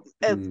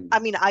 Hmm. I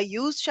mean, I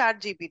use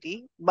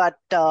ChatGPT, but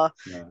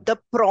Yeah, the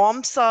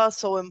prompts are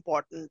so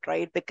important,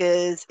 right?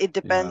 Because it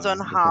depends yeah, on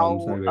the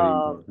prompts how, are very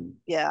important.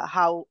 yeah,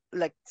 how,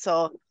 like,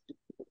 so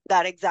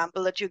that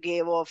example that you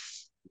gave of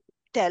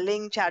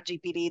telling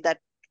ChatGPT that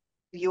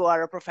you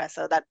are a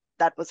professor,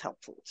 that was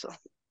helpful. So,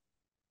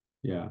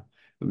 Yeah,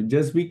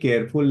 just be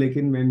careful. Like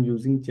when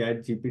using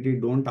Chat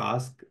GPT,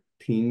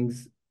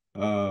 things.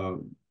 Uh,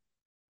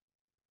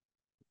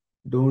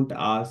 don't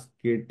ask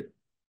it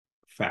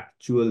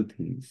factual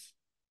things,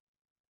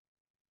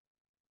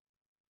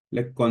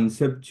 like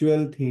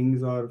conceptual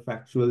things or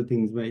factual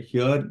things. Where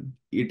here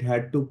it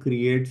had to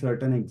create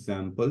certain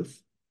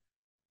examples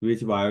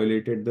which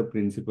violated the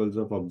principles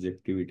of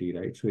objectivity,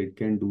 right? So it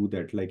can do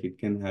that, like it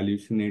can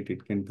hallucinate,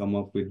 it can come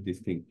up with this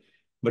thing.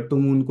 But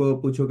तुम उनको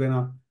पूछोगे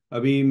ना,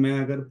 अभी मैं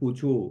अगर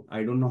पूछूं,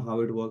 I don't know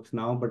how it works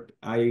now, but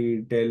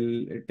I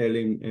tell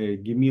him,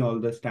 give me all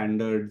the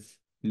standards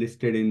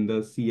listed in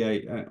the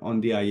CI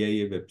on the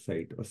IIA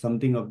website or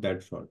something of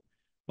that sort,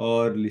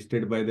 or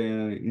listed by the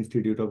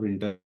Institute of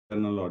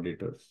Internal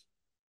Auditors.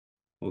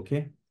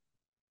 Okay,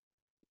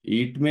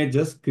 it may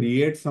just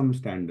create some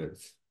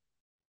standards.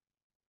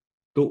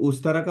 तो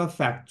उस तरह का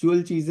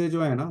factual चीजें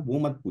जो है ना वो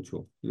मत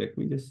पूछो. Let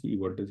me just see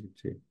what does it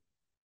से.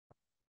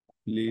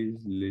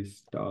 Please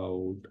list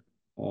out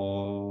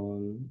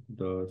all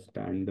the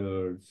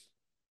standards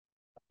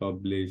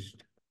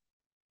published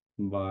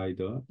by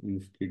the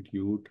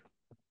Institute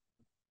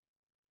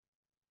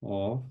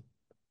of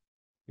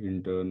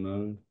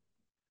Internal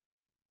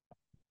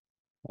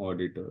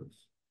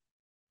Auditors.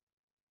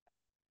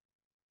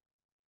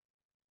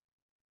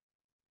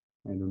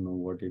 I don't know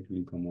what it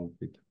will come up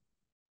with.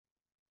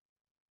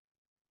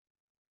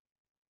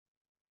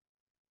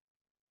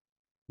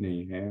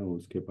 नहीं है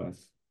उसके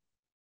पास.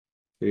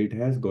 So it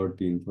has got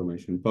the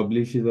information.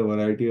 Publishes a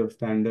variety of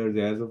standards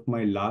as of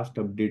my last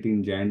update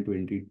in Jan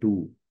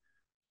 22.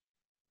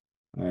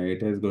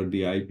 It has got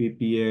the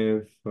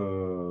IPPF.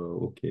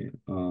 Okay.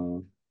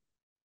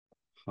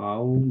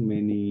 How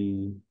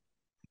many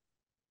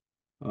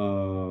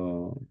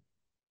uh,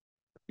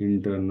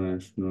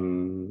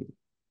 international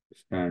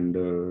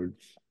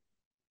standards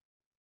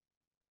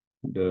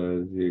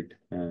does it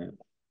have?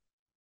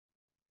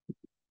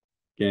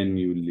 Can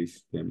you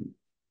list them?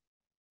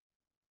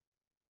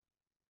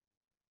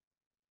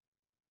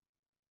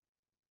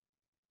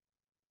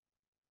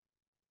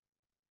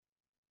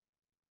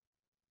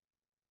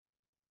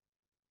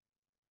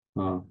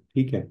 हाँ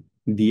ठीक है,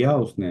 दिया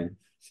उसने,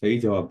 सही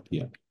जवाब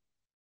दिया.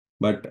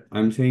 But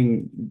I'm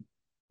saying,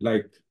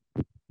 like,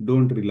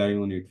 don't rely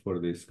on it for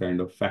this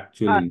kind of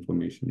factual uh,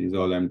 information is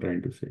all I'm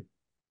trying to say.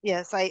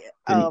 yes,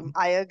 Can,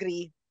 I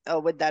agree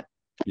with that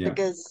yeah,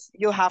 because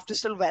you have to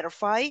still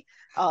verify,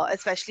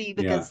 especially yeah,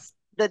 because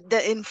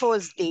the info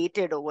is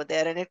dated over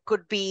there, and it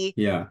could be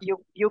yeah,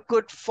 you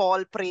could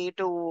fall prey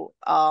to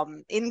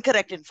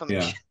incorrect yeah,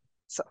 information.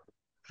 So,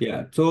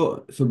 yeah.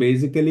 So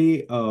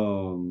basically,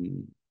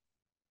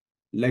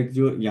 like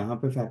जो यहाँ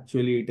पे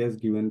factually it has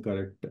given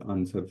correct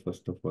answer.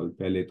 First of all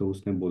पहले तो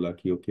उसने बोला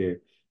कि okay,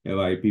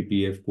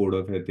 आईपीपीएफ code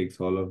of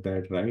ethics all of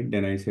that, right?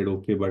 Then I said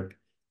okay, but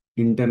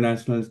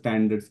international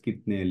standards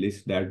कितने,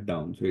 list that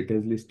down. So it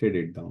has listed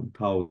it down.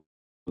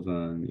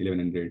 1000,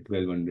 1100,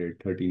 1200,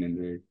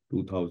 1300,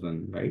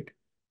 2000, right?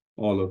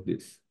 All of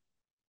this,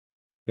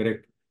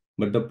 correct?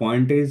 But the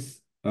point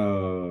is,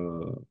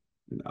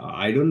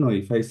 I don't know,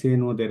 if I say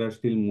no, there are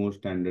still more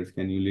standards,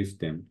 can you list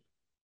them?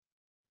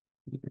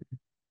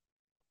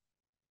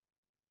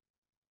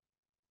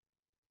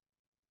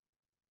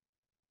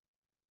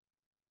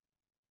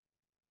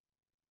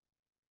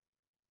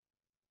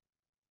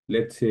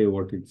 Let's say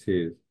what it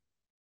says.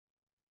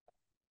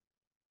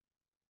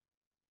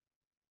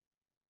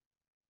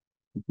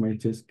 It might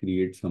just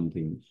create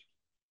something.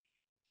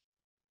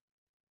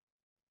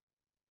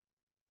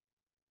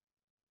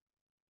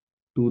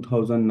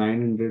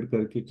 2900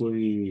 करके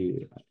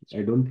कोई,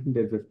 I don't think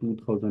there's a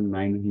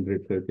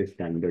 2900 करके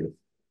standard.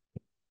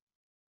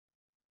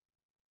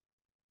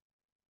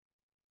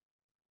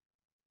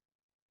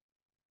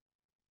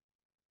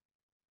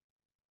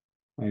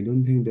 I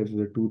don't think there's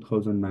a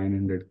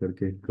 2900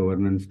 करके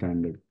governance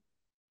standard.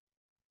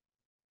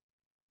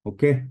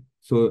 Okay,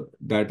 so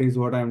that is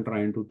what I'm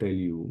trying to tell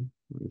you.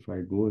 If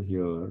I go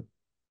here,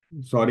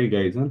 sorry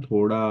guys, huh?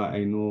 थोड़ा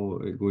I know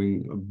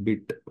going a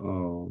bit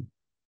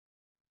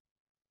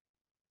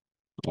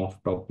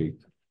off topic.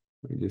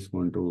 I just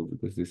want to,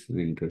 because this is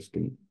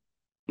interesting.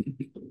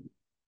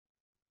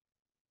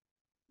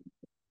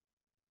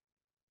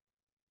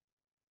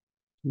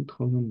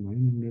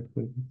 2900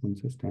 करके कौन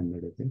सा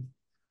standard है?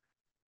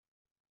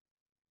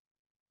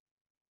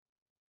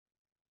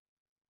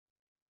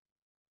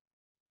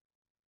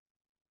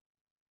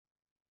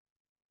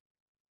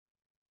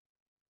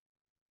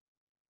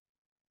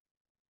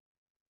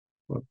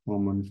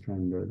 Performance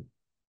standard.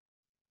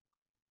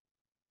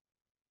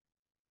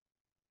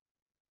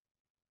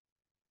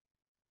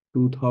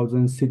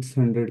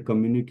 2600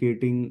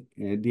 communicating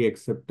the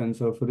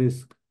acceptance of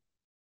risk.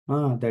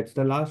 Ah, that's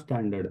the last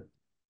standard.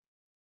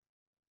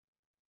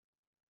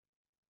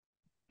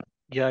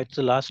 Yeah, it's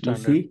the last You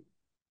standard. see,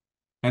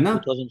 है ना?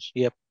 2000.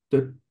 Yep.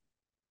 तो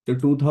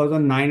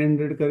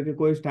 2900 करके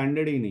कोई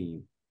standard ही नहीं है।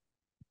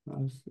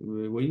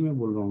 वही मैं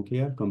बोल रहा हूँ कि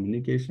यार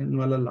कम्युनिकेशन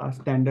वाला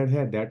लास्ट स्टैंडर्ड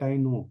है, that I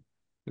know.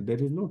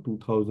 There is no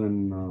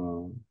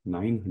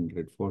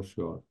 2900 for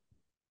sure.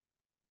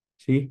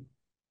 C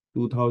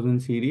 2000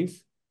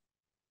 series,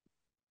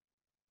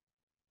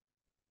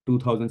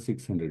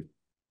 2600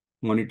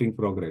 monitoring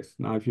progress.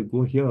 Now if you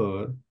go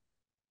here,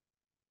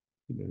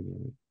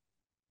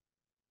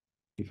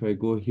 if I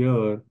go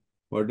here,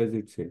 what does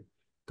it say?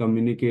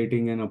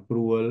 Communicating and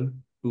approval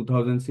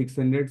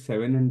 2600,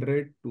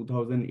 700,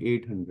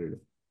 2800.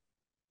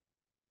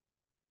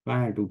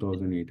 Why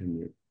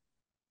 2800?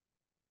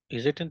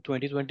 Is it in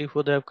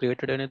 2024 they have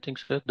created anything,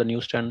 sir? The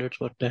new standards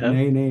what they have?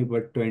 नहीं,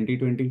 but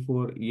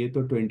 2024 ये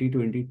तो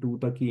 2022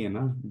 तक ही है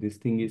ना। This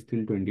thing is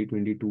still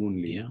 2022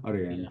 only Yeah. ना। अरे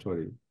I am Yeah.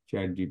 Sorry,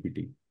 chat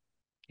GPT,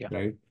 Yeah.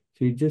 Right?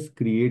 So it just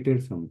created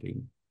something.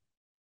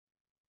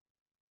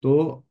 तो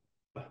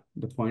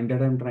the point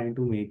that I'm trying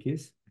to make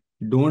is,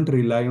 don't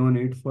rely on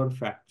it for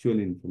factual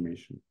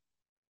information,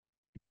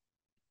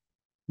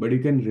 but you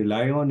can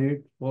rely on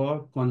it for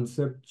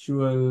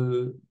conceptual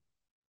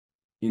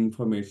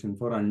information,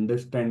 for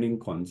understanding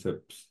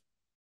concepts.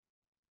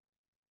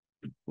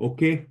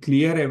 Okay,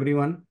 clear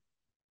everyone?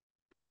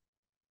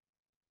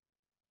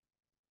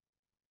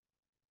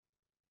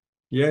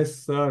 Yes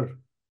sir.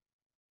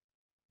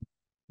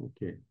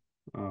 Okay,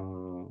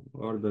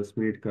 और 10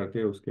 minute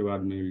करके उसके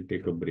बाद में will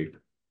take a break.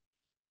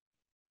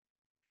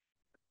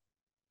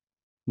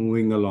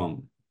 Moving along,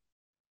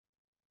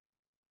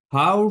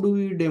 how do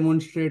we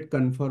demonstrate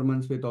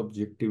conformance with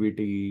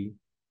objectivity?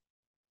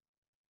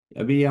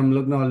 अभी हम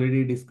लोग ने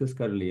already discuss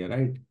कर लिया,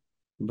 राइट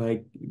भाई?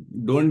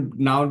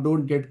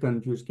 Don't get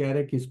confuse. कह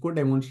रहे किसको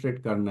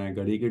डेमोन्स्ट्रेट करना है?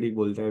 घड़ी घड़ी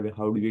बोलता है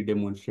how do we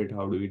demonstrate,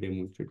 how do we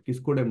demonstrate.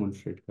 किसको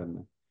डेमोन्स्ट्रेट करना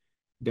है?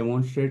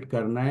 डेमोन्स्ट्रेट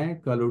करना है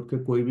कल उठ के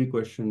कोई भी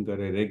क्वेश्चन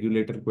करे,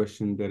 रेगुलेटर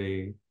क्वेश्चन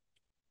करे,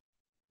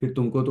 फिर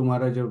तुमको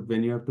तुम्हारा जब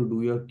when you have to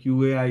do your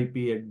QAIP,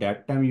 at that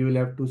time you will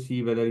have to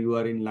see whether you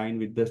are in line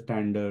with the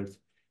standards,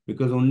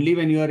 because only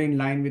when you are in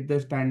line with the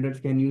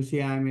standards can you say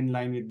I am in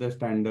line with the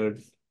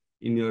standards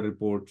in your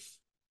reports.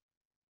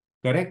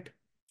 Correct?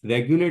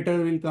 Regulator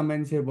will come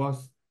and say, boss,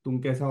 तुम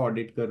कैसा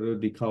audit कर रहे हो,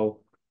 दिखाओ,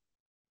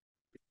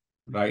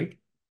 right?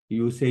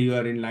 You से you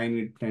are in line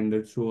with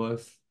standard, show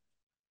us,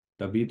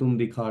 तभी तुम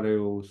दिखा रहे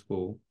हो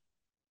उसको,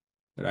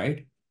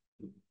 राइट?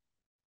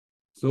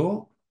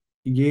 सो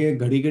ये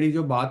घड़ी घड़ी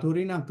जो बात हो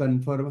रही ना,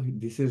 confirm,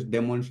 this is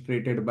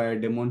demonstrated bye,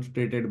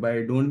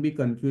 don't be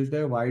confused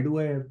है why do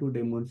I have to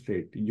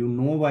demonstrate. You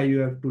know why you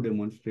have to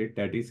demonstrate,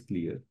 that is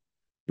clear,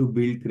 to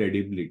build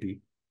credibility.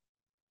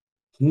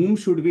 Whom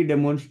should we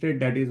demonstrate,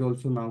 that is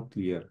also now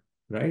clear,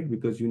 right?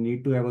 Because you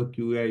need to have a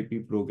QAIP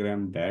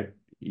program that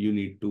you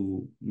need to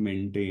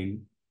maintain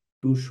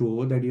to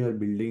show that you are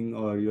building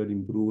or you're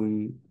improving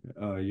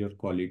your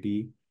quality,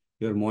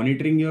 you're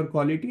monitoring your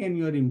quality, and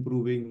you're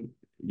improving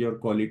your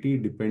quality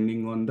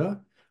depending on the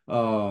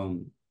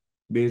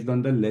based on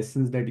the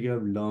lessons that you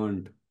have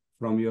learned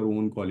from your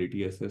own quality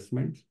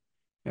assessments.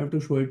 You have to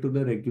show it to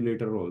the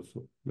regulator also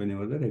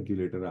whenever the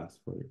regulator asks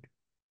for it.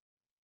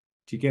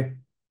 ठीक है?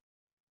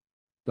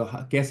 तो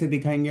कैसे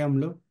दिखाएंगे हम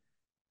लोग?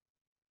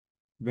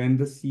 When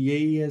the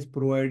CAE has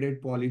provided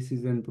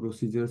policies and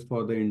procedures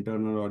for the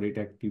internal audit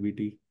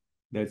activity,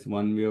 that's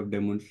one way of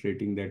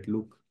demonstrating that,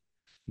 look,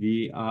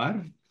 we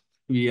are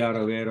we are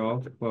aware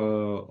of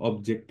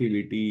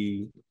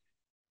objectivity.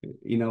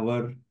 In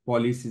our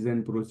policies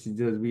and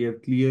procedures, we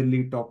have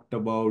clearly talked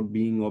about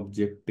being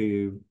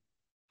objective,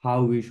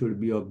 how we should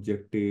be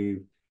objective.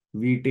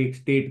 We take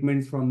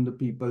statements from the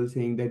people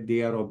saying that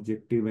they are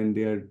objective when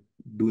they are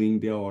doing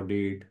their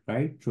audit,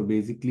 right? So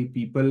basically,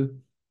 people,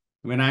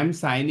 when I'm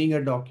signing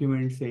a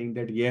document saying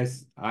that,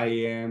 yes, I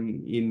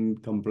am in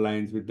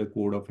compliance with the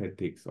code of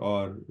ethics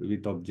or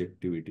with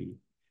objectivity,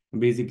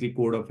 basically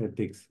code of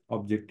ethics,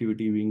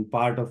 objectivity being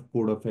part of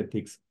code of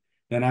ethics,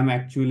 then I'm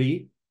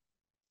actually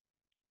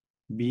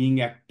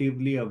being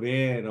actively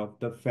aware of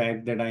the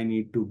fact that I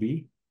need to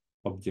be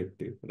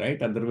objective,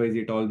 right? Otherwise,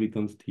 it all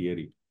becomes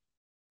theory.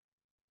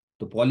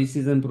 तो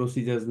policies and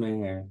procedures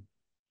में है,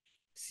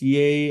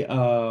 CA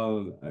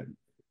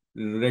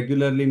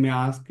regularly may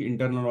ask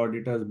internal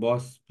auditors,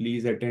 boss,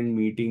 please attend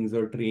meetings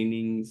or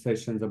training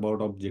sessions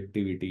about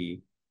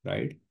objectivity,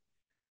 right?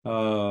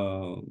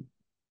 Uh,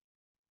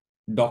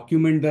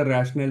 Document the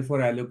rationale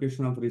for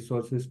allocation of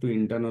resources to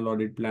internal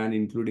audit plan,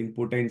 including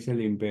potential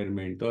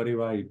impairment. तो अरे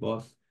भाई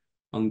boss,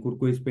 अंकुर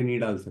को इस पे नहीं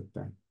डाल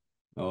सकता है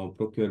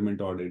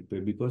प्रोक्योरमेंट ऑडिट पे,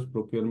 बिकॉज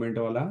प्रोक्योरमेंट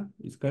वाला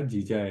इसका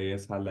जीजा है या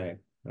साला है,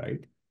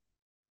 right?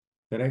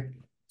 Correct?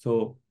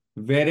 So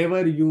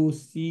wherever you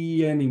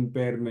see an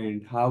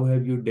impairment, how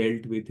have you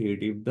dealt with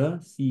it? If the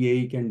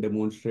CA can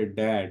demonstrate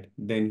that,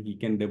 then he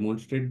can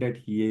demonstrate that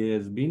he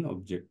has been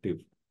objective.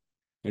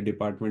 The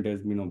department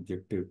has been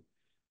objective.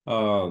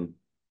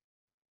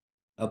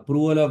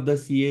 Approval of the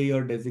CA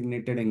or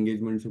designated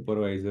engagement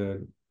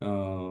supervisor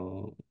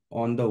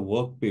on the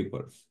work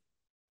papers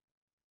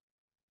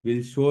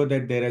will show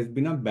that there has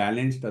been a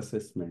balanced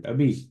assessment.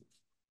 Abhi,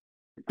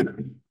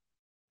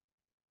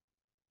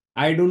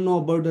 I don't know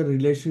about the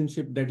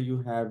relationship that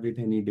you have with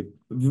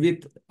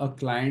with a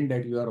client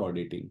that you are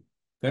auditing,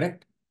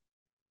 correct?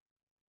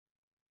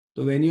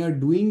 So when you are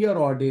doing your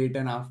audit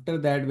and after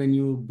that when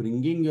you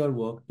bringing your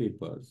work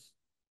papers,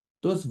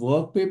 those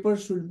work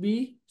papers should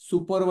be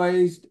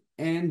supervised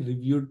and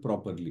reviewed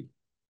properly.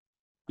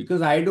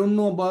 Because I don't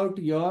know about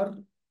your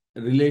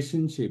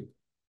relationship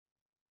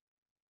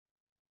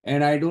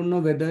and I don't know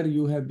whether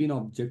you have been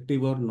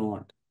objective or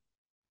not.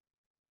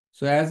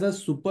 So as a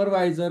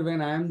supervisor,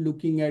 when I am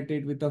looking at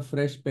it with a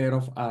fresh pair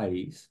of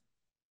eyes,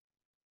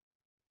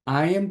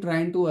 I am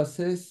trying to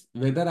assess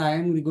whether I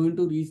am going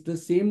to reach the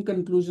same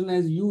conclusion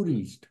as you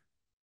reached.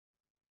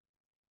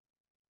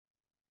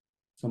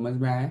 समझ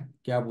में आया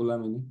क्या बोला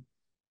मैंने?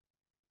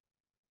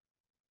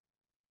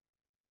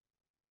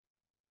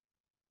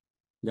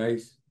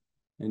 Guys,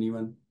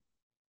 anyone?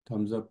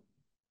 Thumbs up.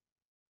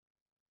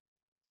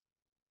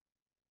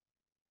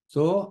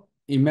 So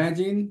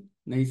imagine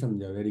नहीं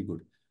समझा, very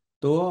good.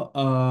 तो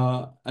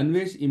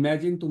Anvesh,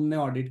 imagine तुमने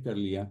ऑडिट कर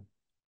लिया,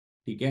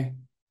 ठीक है?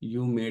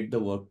 You made the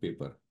work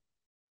paper.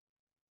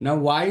 Now,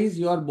 why is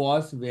your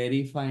boss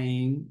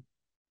verifying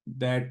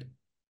that?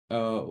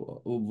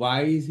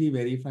 Why is he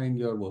verifying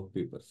your work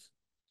papers?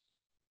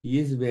 He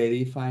is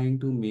verifying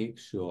to make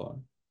sure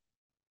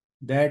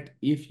that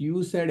if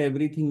you said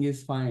everything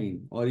is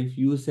fine, or if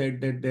you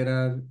said that there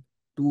are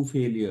two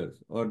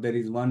failures, or there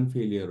is one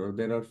failure, or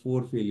there are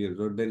four failures,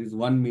 or there is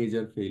one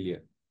major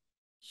failure,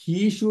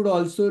 he should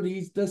also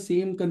reach the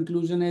same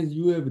conclusion as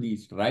you have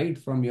reached, right?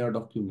 From your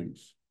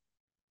documents.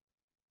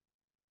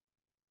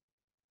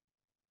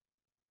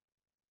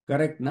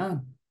 Correct, na?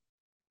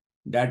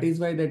 That is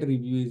why that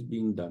review is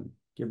being done.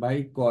 कि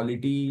भाई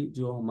quality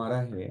जो हमारा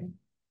है,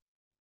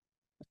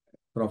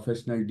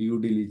 professional due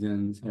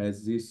diligence,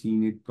 has he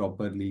seen it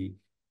properly?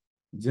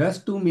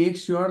 Just to make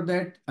sure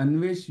that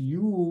Anvesh,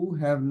 you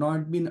have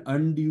not been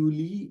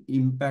unduly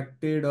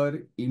impacted or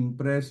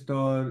impressed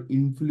or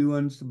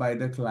influenced by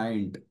the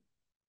client.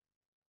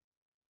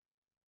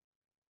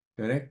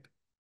 Correct?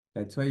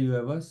 That's why you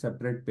have a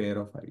separate pair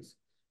of eyes.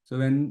 So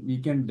when we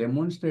can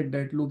demonstrate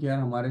that, look यार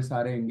हमारे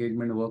सारे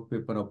engagement work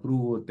paper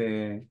approve होते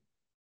हैं,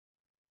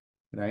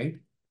 right?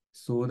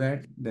 So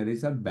that there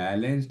is a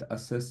balanced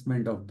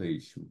assessment of the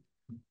issue.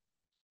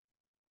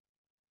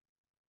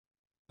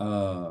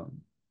 Uh,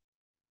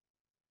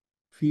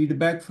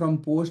 Feedback from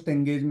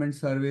post-engagement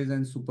surveys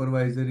and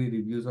supervisory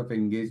reviews of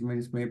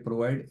engagements may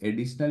provide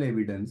additional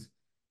evidence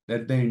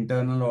that the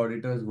internal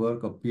auditor's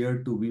work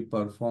appeared to be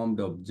performed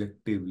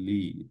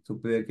objectively. So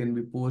there can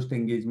be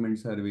post-engagement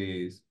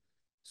surveys,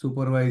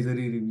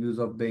 supervisory reviews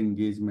of the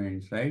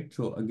engagements, right?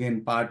 So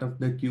again, part of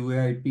the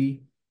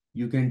QAIP,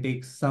 you can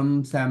take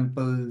some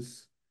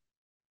samples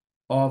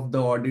of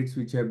the audits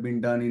which have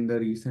been done in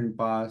the recent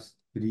past,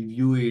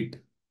 review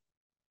it,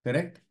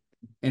 correct?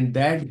 And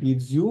that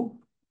gives you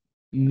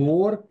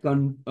more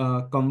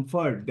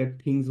comfort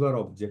that things were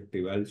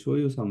objective. I'll show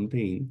you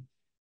something.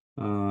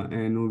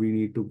 I know we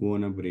need to go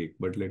on a break,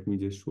 but let me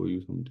just show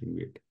you something.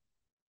 Wait.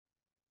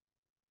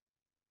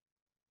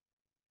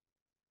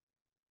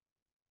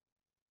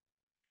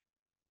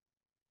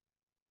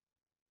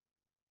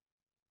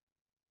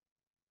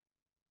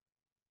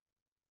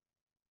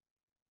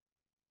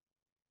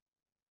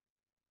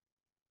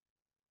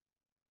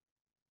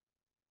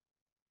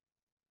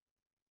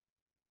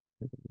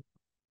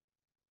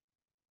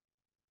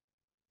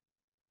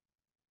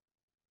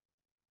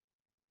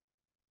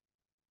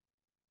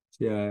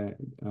 Yeah,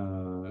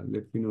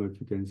 let me know if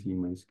you can see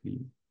my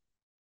screen.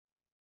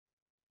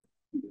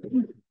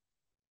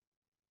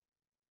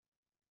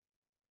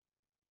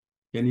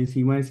 Can you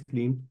see my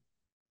screen?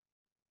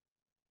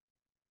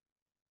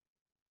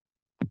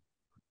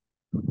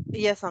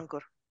 Yes,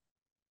 Ankur.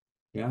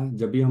 या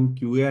जब भी हम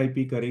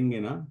QAIP करेंगे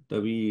ना,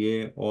 तभी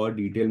ये और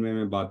detail में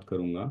मैं बात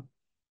करूंगा.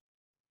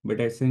 But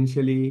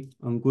essentially,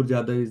 Ankur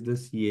Jadhav is the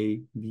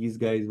CA. These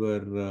guys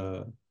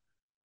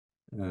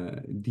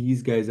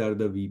are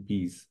the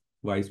VPs,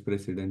 vice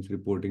presidents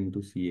reporting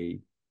to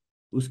CA.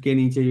 उसके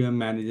नीचे you have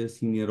managers,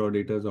 senior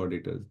auditors,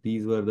 auditors.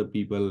 These were the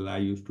people I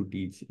used to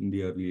teach in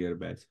the earlier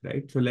batch,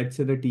 right? So let's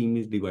say the team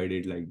is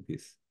divided like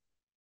this.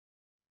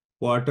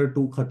 Quarter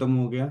 2 खत्म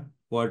हो गया.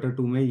 Quarter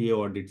 2 में ये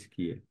audits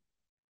किए.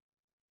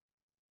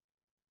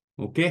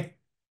 Okay?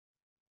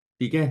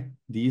 ठीक है?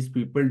 These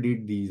people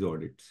did these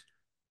audits.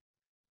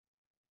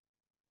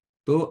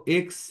 तो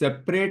एक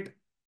सेपरेट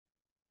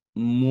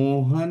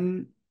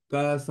मोहन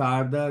का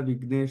शारदा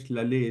विघ्नेश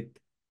ललित,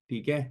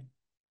 ठीक है?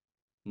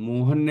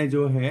 मोहन ने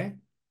जो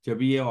है,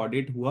 जब ये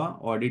ऑडिट हुआ,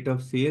 audit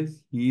of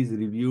sales, he is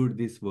reviewed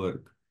this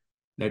work.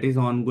 That is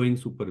ongoing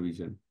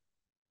supervision.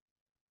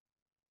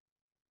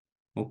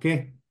 Okay.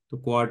 तो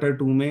Quarter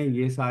 2 में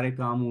ये सारे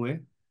काम हुए.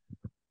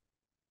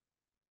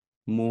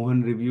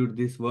 Mohan reviewed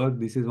this work.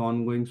 This is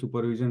ongoing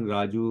supervision.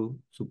 Raju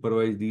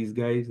supervised these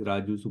guys.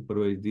 Raju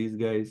supervised these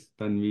guys.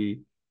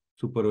 Tanvi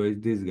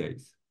supervised these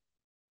guys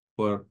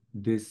for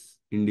this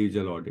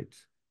individual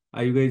audits.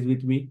 Are you guys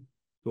with me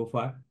so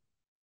far?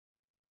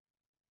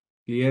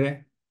 Clear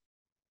है?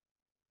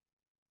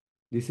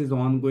 This is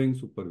ongoing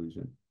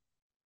supervision.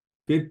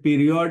 फिर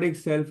periodic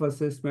self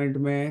assessment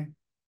में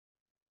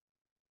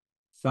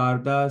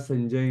Sharda,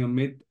 Sanjay,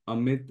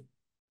 Amit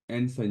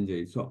and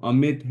Sanjay. So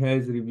Amit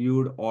has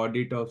reviewed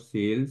audit of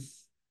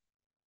sales.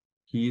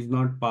 He is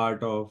not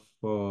part of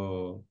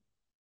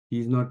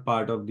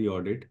the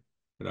audit,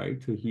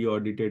 right? So he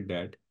audited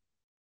that.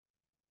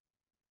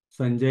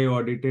 Sanjay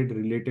audited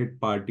related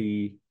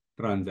party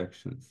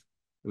transactions.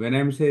 When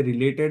I'm say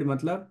related,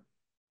 मतलब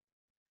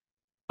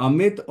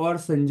अमित और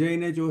संजय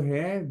ने जो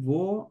है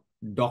वो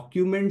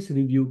documents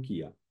review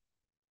किया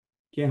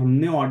कि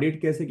हमने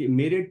audit कैसे की।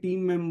 मेरे टीम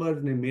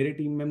मेंबर्स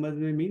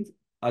ने means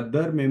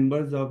other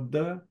members of the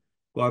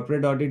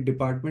corporate audit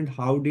department,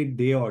 how did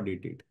they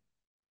audit it,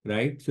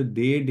 right? So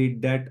they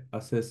did that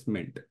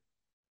assessment.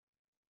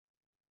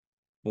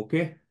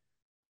 Okay.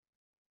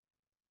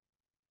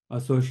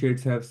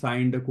 Associates have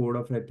signed a code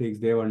of ethics.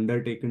 They have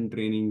undertaken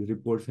trainings.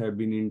 Reports have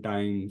been in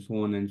time,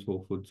 so on and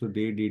so forth. So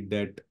they did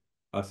that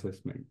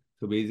assessment.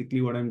 So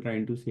basically, what I'm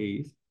trying to say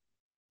is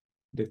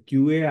the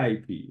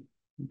QAIP,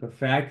 the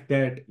fact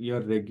that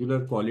your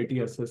regular quality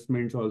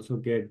assessments also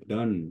get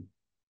done,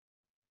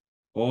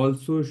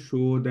 also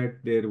show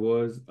that there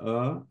was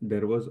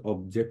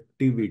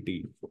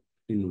objectivity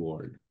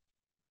involved.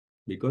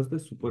 Because the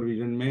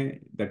supervision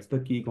में that's the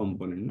key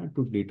component ना,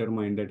 to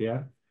determine that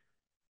यार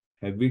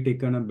have we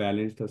taken a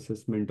balanced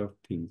assessment of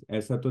things.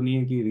 ऐसा तो नहीं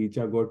है कि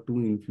Richa got too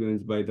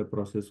influenced by the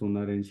process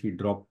owner and she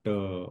dropped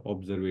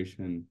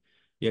observation.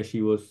 Yeah, she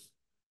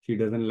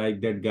doesn't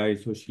like that guy,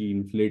 so she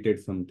inflated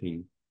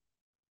something.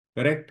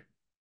 Correct?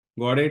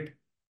 Got it,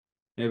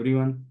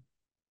 everyone?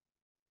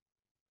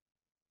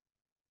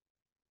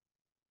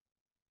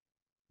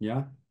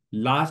 Yeah.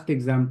 Last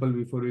example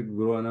before we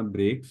go on a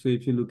break. So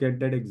if you look at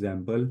that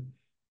example,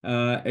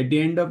 at the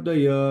end of the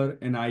year,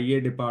 an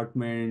IA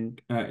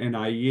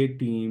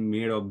team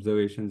made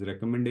observations,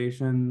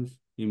 recommendations,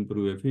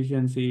 improve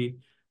efficiency.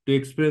 To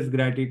express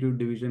gratitude,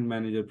 division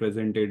manager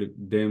presented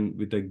them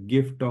with a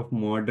gift of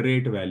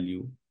moderate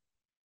value.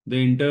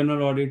 The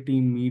internal audit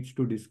team meets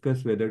to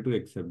discuss whether to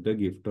accept the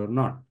gift or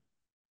not.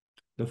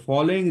 The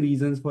following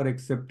reasons for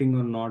accepting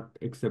or not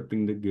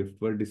accepting the gift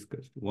were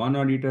discussed. One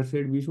auditor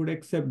said we should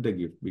accept the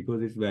gift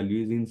because its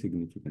value is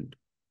insignificant.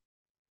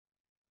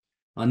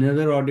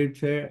 Another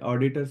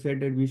auditor said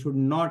that we should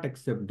not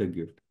accept the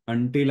gift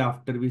until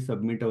after we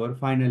submit our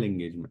final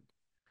engagement.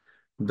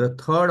 The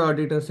third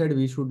auditor said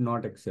we should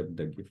not accept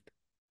the gift,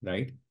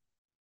 right?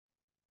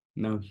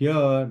 Now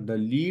here, the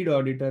lead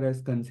auditor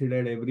has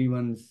considered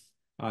everyone's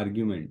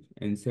argument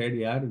and said,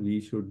 yeah,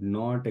 we should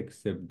not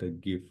accept the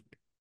gift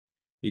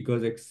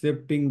because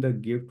accepting the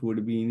gift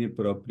would be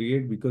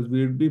inappropriate because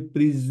we would be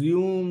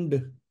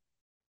presumed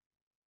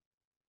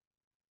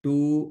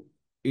to,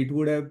 it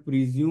would have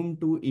presumed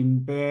to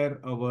impair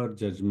our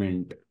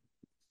judgment.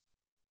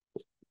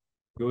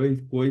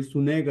 कोई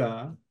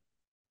सुनेगा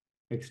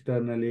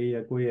externally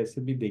या कोई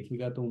ऐसे भी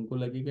देखेगा तो उनको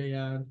लगेगा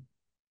यार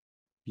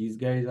these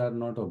guys are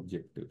not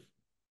objective.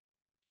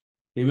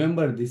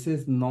 Remember, this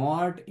is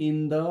not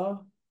in the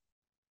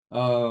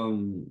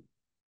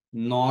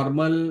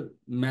normal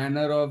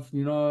manner of,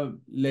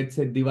 let's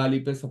say Diwali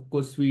पे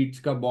सबको स्वीट्स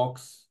का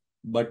बॉक्स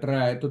बट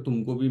रहा है तो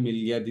तुमको भी मिल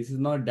गया. This is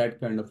not that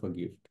kind of a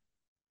gift.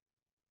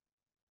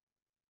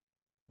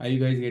 Are you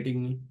guys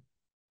getting me?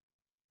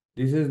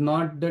 This is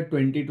not the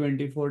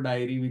 2024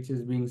 diary which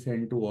is being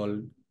sent to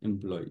all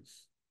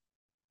employees,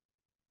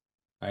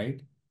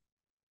 right?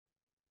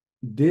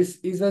 This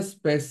is a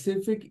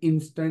specific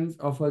instance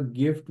of a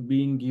gift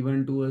being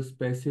given to a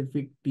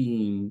specific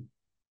team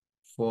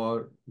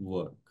for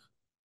work.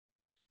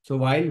 So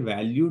while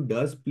value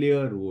does play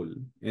a role,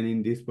 and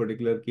in this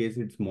particular case,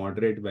 it's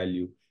moderate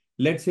value.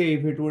 Let's say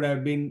if it would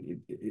have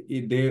been,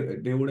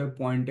 they would have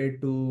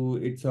pointed to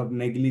it's of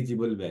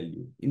negligible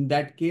value. In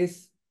that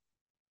case,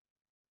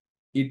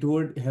 it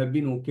would have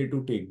been okay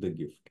to take the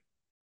gift.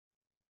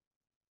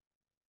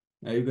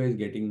 Are you guys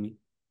getting me?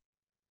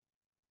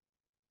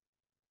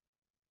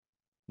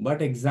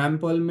 But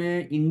example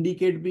में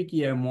indicate भी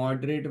किया है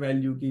moderate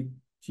value की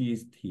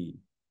चीज थी.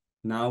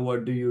 Now what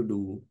do you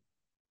do?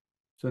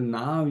 So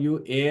now you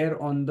air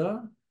on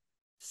the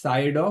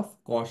side of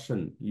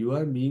caution. You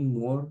are being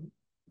more,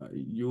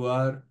 you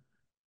are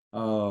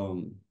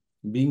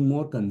being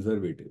more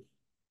conservative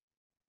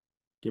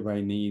कि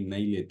भाई नहीं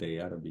नहीं लेते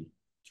यार, अभी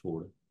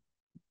छोड़,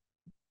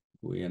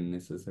 कोई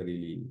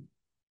अननेसेसरीली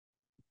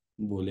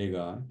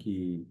बोलेगा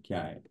कि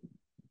क्या है.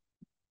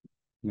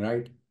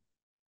 Right?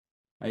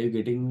 Are you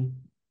getting me?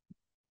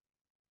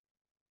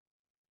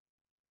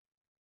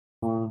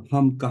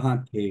 हम कहाँ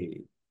थे?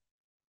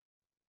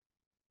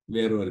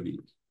 Where were we?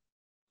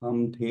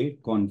 हम थे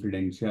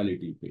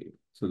कॉन्फिडेंशियलिटी पे.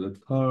 So the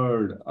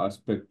third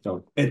aspect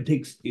of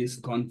ethics is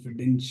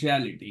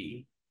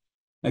confidentiality.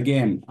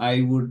 Again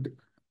I would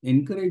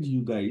encourage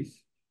you guys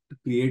to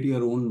create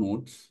your own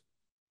notes.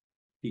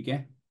 ठीक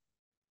है?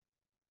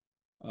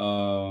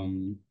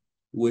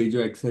 वही जो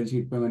एक्सेल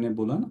शीट पे मैंने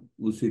बोला ना,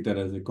 उसी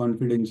तरह से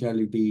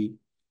confidentiality,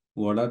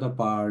 what are the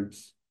parts,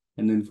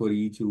 and then for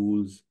each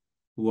rules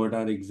what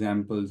are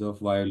examples of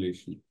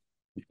violation.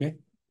 Okay?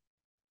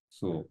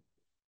 So,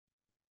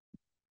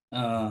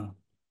 uh,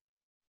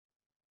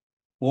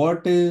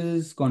 what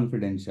is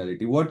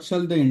confidentiality? What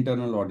shall the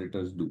internal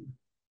auditors do?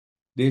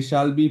 They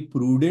shall be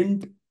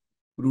prudent.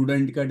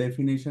 Prudent का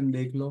definition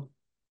देख लो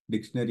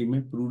dictionary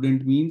में.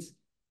 Prudent means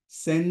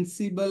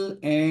sensible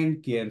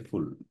and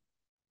careful.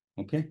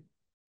 Okay.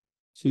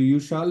 So you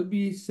shall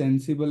be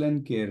sensible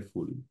and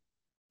careful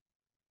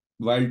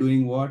while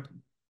doing what?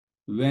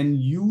 When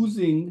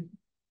using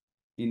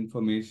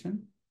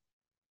information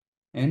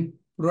and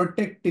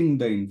protecting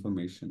the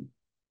information.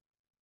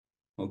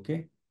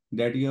 Okay.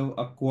 That you have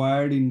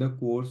acquired in the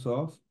course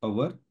of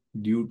our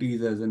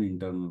duties as an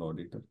internal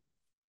auditor.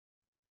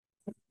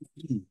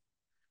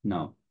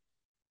 Now,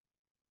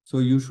 so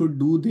you should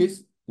do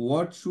this.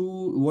 What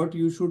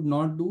you should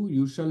not do?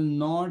 You shall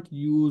not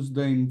use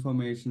the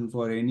information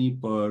for any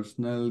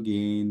personal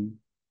gain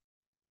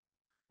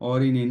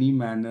or in any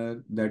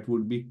manner that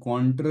would be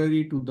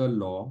contrary to the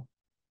law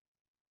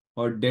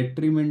or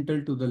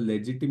detrimental to the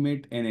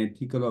legitimate and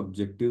ethical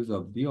objectives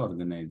of the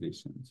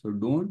organization. So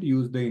don't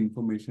use the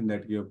information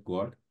that you have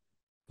got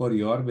for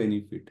your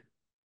benefit,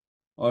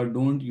 or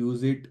don't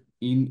use it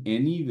in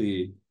any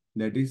way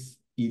that is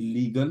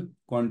illegal.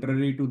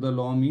 Contrary to the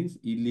law means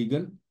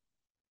illegal,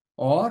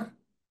 or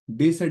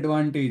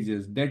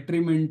disadvantageous,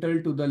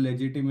 detrimental to the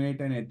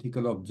legitimate and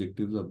ethical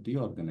objectives of the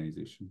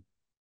organization.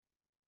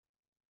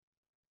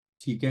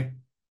 ठीक है?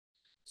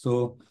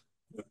 So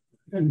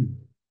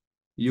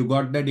you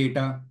got the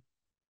data,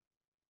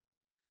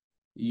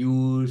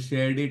 you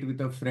shared it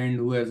with a friend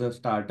who has a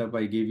startup.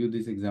 I gave you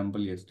this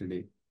example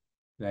yesterday,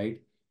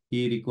 right?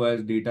 He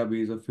requires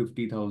database of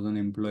 50,000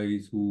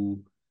 employees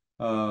who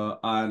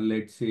are,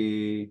 let's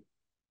say,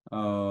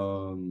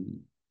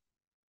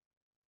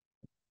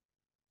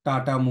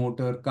 Tata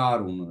Motor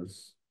car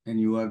owners, and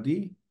you are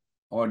the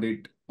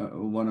audit,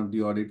 one of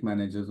the audit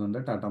managers on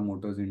the Tata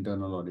Motors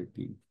internal audit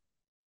team.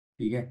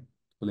 ठीक है?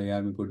 बोले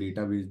यार मेरे को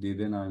database दे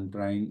देना.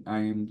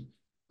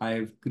 I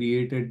have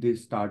created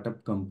this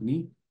startup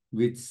company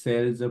which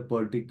sells a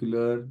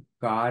particular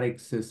car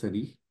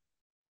accessory,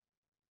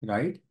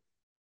 right?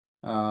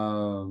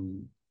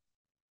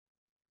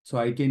 So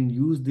I can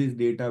use this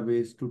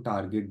database to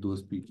target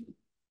those people.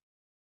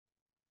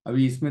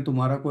 अभी इसमें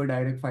तुम्हारा कोई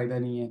डायरेक्ट फायदा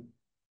नहीं है,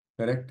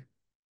 correct?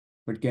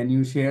 But can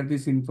you share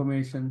this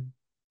information?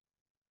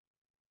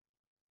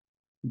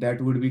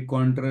 That would be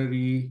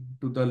contrary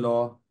to the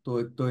law. So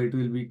it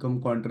will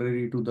become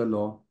contrary to the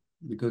law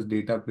because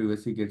data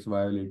privacy gets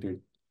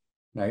violated,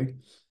 right?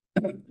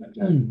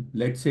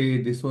 Let's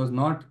say this was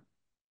not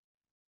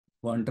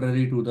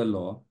contrary to the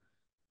law,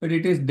 but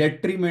it is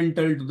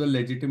detrimental to the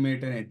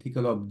legitimate and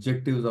ethical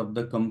objectives of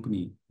the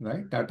company,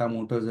 right? Tata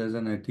Motors has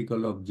an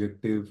ethical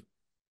objective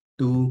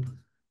to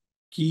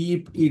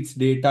keep its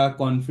data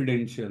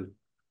confidential.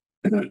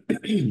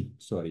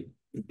 Sorry.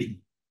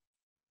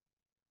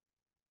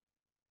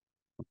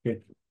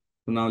 Okay.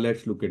 So now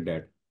let's look at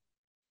that.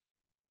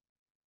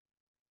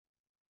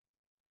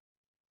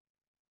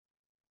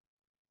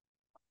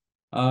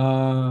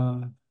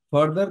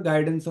 Further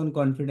guidance on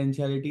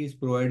confidentiality is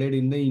provided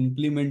in the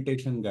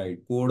implementation guide,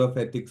 Code of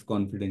Ethics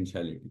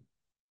Confidentiality.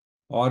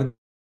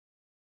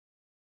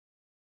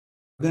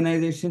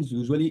 Organizations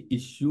usually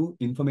issue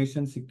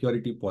information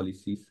security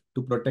policies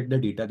to protect the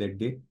data that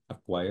they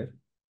acquire,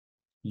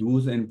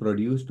 use, and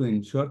produce to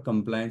ensure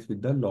compliance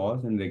with the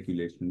laws and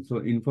regulations. So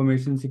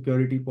information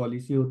security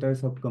policy होता है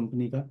सब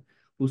company का,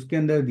 उसके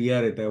अंदर दिया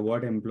रहता है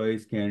what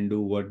employees can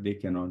do, what they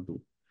cannot do.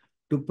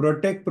 To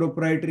protect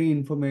proprietary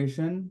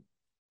information,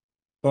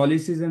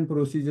 policies and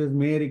procedures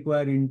may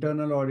require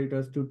internal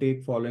auditors to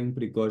take following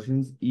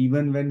precautions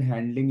even when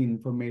handling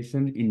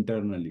information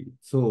internally.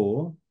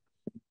 So,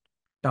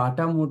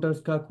 Tata Motors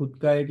का खुद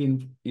का एक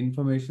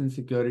इंफॉर्मेशन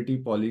सिक्योरिटी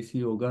पॉलिसी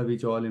होगा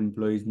which all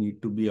employees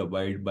need to be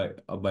abide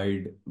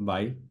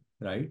by,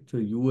 right? So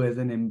you as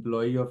an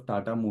employee of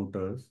Tata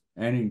Motors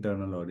and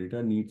internal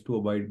auditor needs to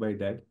abide by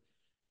that.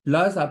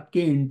 Plus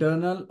आपके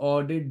internal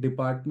audit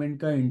department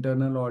का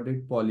internal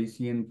audit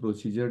policy and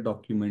procedure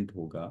document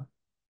होगा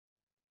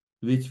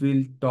which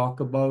will talk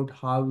about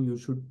how you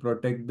should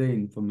protect the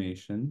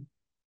information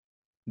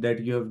that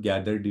you have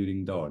gathered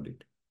during the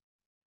audit.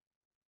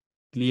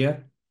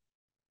 Clear?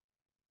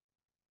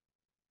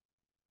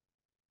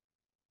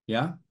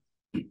 Yeah.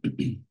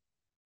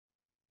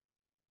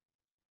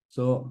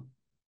 So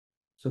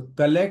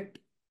collect.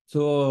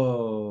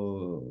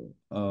 So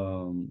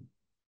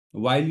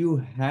while you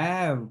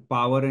have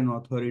power and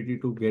authority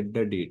to get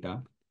the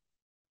data,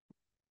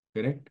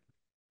 correct?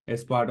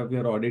 As part of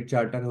your audit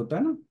charter होता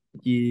है ना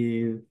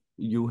कि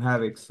you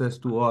have access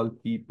to all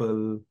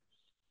people,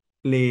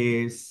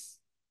 place,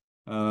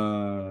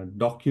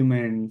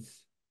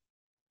 documents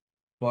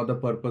for the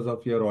purpose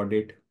of your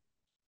audit,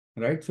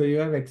 right? So you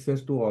have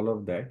access to all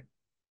of that.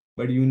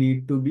 But you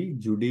need to be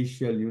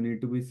judicial, you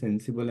need to be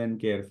sensible and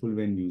careful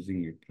when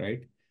using it,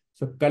 right?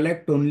 So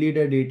collect only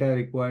the data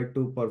required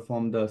to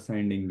perform the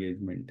assigned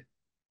engagement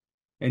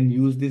and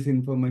use this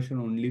information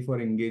only for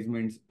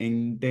engagement's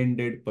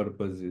intended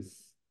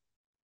purposes.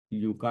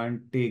 You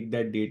can't take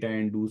that data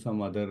and do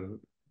some other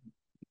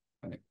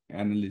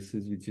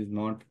analysis which is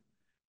not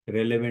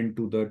relevant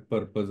to the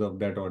purpose of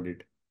that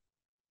audit.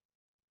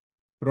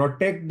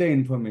 Protect the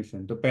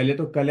information. तो पहले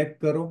तो collect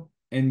करो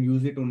and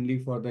use it only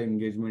for the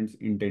engagement's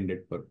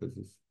intended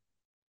purposes.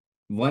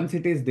 Once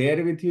it is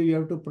there with you, you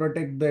have to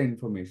protect the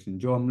information.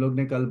 जो हम लोग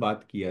ने कल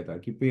बात किया था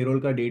कि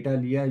payroll का data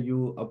लिया,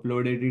 you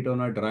uploaded it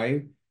on a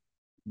drive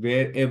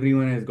where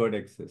everyone has got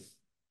access.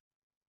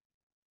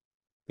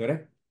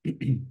 Correct?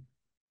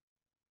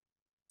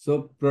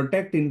 So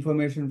protect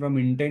information from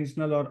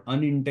intentional or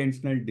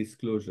unintentional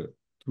disclosure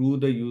through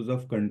the use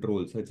of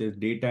controls such as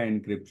data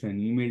encryption,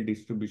 email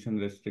distribution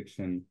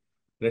restriction,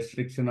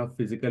 restriction of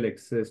physical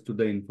access to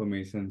the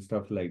information,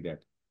 stuff like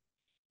that.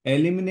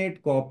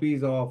 Eliminate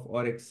copies of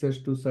or access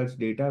to such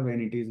data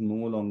when it is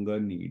no longer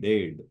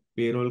needed.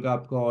 Payroll का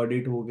आपका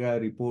audit हो गया,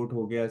 report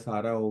हो गया,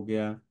 सारा हो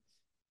गया.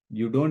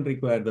 You don't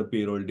require the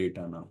payroll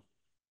data now.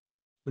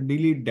 So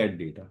delete that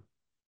data.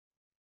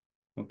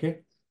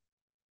 Okay?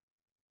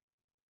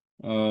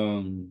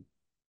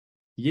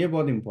 ये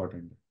बहुत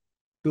important है.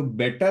 To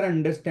better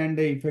understand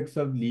the effects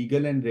of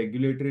legal and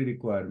regulatory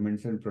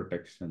requirements and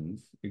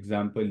protections,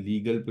 example,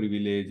 legal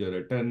privilege or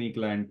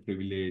attorney-client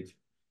privilege,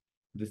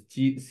 the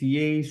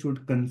CAE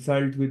should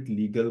consult with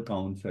legal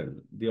counsel.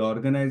 The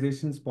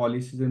organization's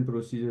policies and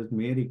procedures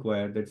may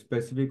require that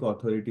specific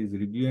authorities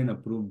review and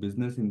approve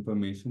business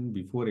information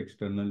before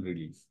external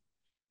release.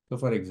 So,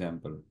 for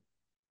example,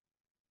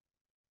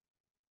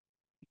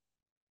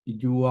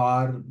 you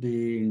are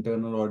the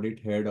internal audit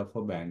head of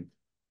a bank,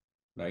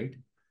 right?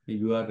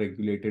 You are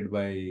regulated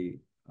by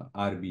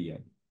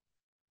RBI,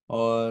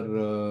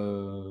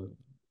 or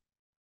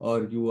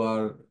you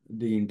are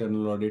the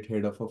internal audit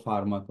head of a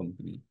pharma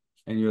company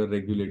and you are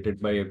regulated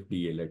by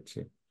FDA, let's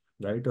say,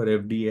 right? Or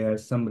FDA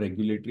has some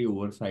regulatory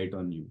oversight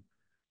on you.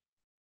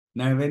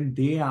 Now, when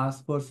they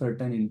ask for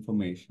certain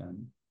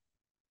information,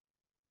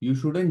 you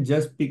shouldn't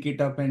just pick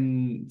it up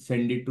and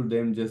send it to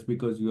them just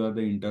because you are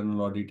the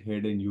internal audit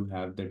head and you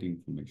have that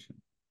information.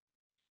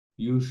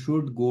 You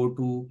should go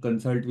to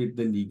consult with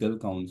the legal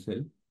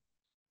counsel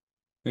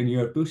and you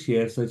have to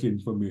share such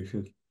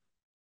information.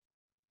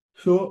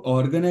 So,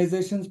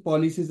 organizations'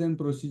 policies and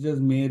procedures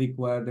may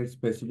require that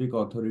specific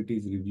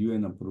authorities review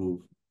and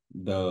approve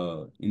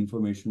the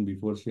information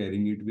before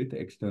sharing it with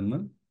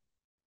external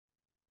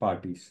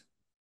parties.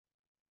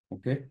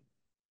 Okay?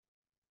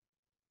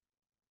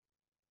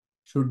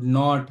 Should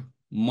not,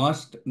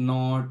 must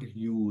not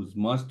use,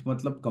 must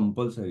matlab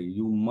compulsory.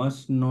 You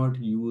must not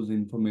use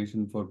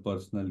information for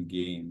personal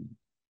gain.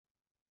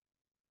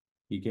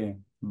 Okay?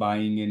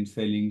 Buying and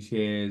selling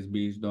shares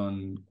based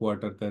on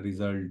quarter ka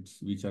results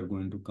which are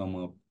going to come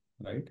up,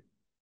 right?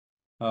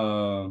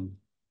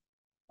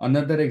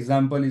 Another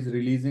example is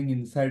releasing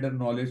insider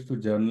knowledge to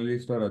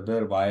journalists or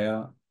other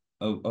via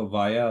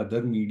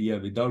other media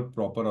without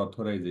proper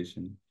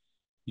authorization.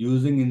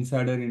 Using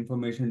insider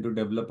information to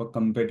develop a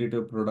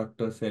competitive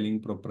product or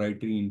selling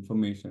proprietary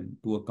information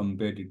to a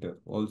competitor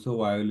also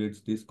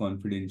violates this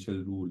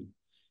confidential rule.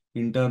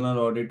 Internal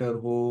auditor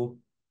ho,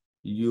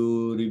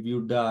 you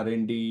reviewed the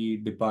R&D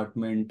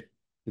department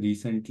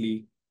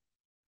recently.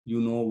 You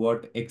know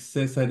what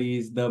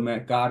accessories the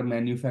car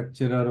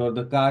manufacturer or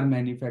the car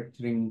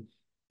manufacturing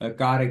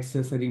car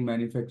accessory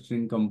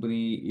manufacturing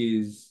company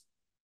is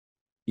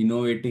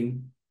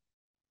innovating.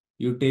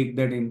 You take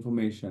that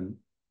information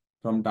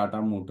from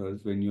Tata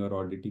Motors when you are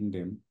auditing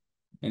them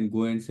and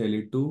go and sell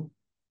it to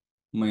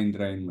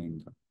Mahindra and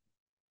Mahindra.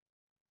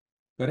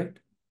 Correct?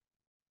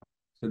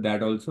 So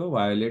that also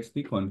violates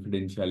the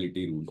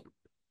confidentiality rule.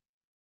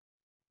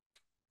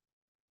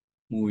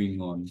 Moving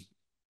on.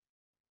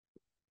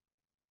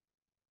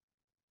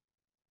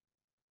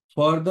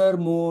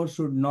 Furthermore,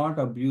 should not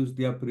abuse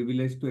their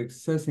privilege to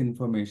access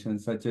information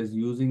such as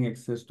using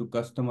access to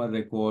customer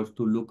records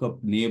to look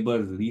up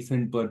neighbors'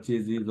 recent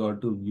purchases or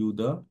to view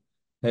the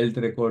health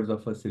records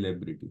of a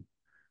celebrity.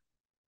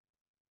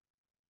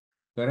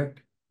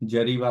 Correct?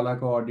 जरी वाला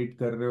का audit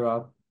कर रहे हो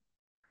आप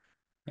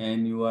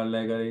and you are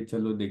like अरे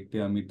चलो देखते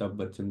हैं अमिताभ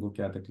बच्चन को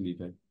क्या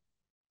तकलीफ है,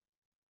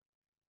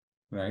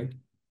 राइट?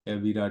 या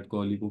विराट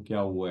कोहली को क्या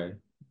हुआ है,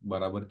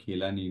 बराबर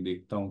खेला नहीं,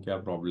 देखता हूँ क्या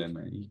प्रॉब्लम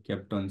है. He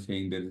kept on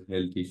saying there is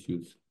health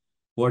issues.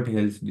 What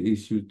health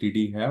issues did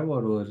he have,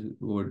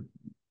 or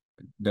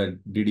that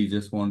did he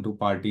just want to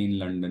party in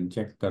London?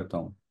 Check करता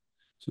हूँ.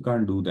 So you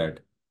can't do that.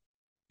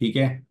 ठीक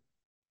है?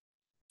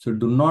 So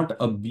do not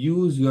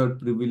abuse your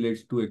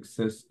privilege to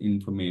access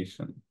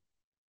information.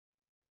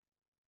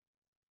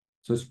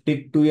 So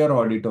stick to your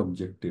audit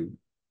objective.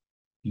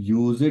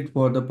 Use it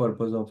for the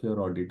purpose of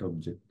your audit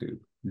objective.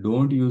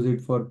 Don't use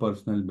it for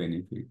personal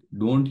benefit.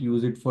 Don't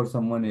use it for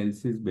someone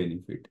else's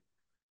benefit.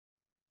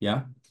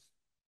 Yeah?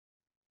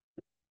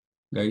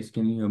 Guys,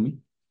 can you hear me?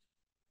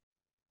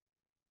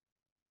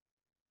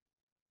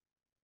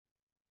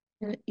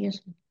 Yes.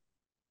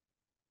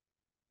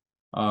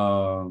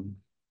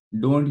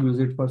 Don't use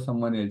it for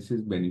someone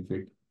else's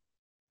benefit.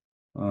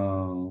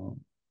 What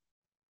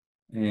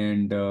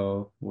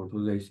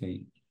was I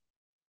saying?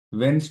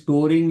 When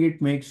storing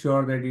it, make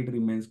sure that it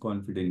remains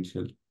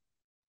confidential.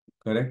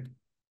 Correct?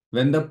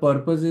 When the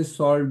purpose is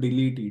solved,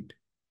 delete it.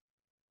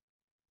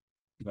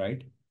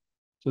 right?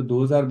 So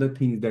those are the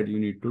things that you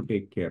need to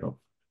take care of.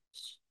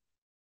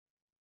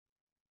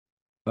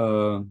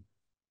 Uh,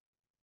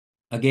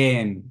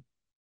 Again,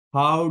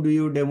 how do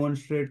you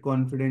demonstrate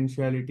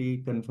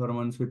confidentiality,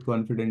 conformance with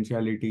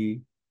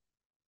confidentiality?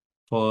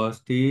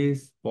 First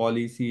is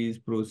policies,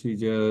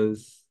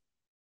 procedures,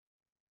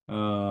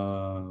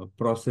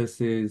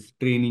 processes,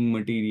 training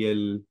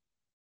material,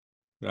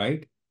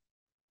 right?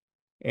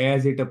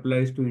 As it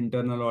applies to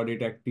internal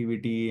audit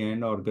activity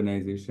and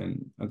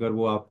organization. अगर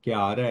वो आपके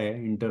आ रहा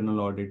है internal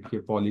audit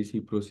के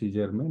policy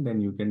procedure में, then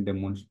you can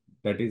demonstrate.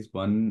 That is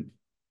one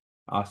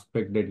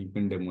aspect that you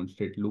can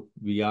demonstrate. Look,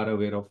 we are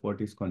aware of what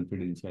is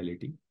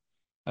confidentiality.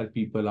 Our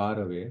people are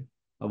aware.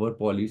 Our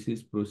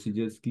policies,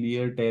 procedures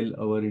clear tell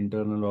our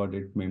internal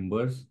audit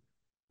members,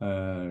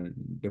 uh,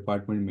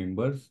 department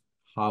members,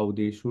 how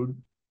they should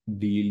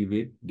deal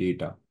with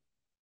data.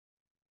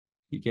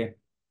 ठीक है?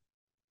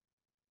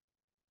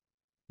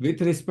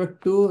 With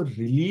respect to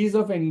release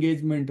of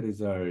engagement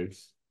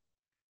results,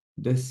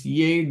 the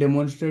CA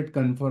demonstrate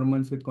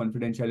conformance with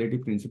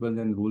confidentiality principles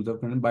and rules of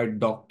conduct by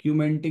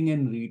documenting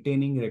and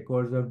retaining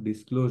records of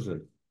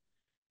disclosure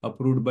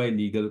approved by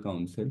legal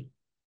counsel,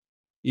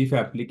 if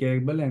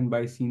applicable, and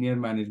by senior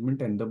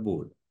management and the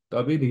board. तो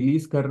अभी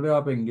release कर रहे हो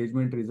आप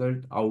engagement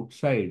result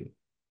outside,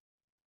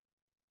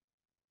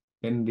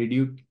 then did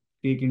you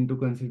take into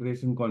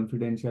consideration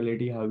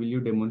confidentiality? How will you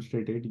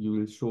demonstrate it? You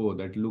will show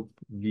that, look,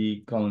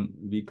 we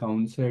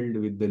counseled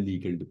with the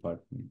legal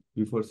department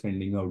before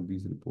sending out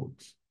these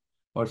reports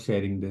or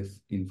sharing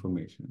this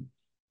information.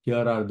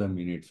 Here are the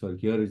minutes, or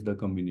here is the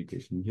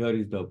communication. Here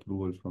is the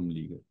approval from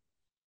legal,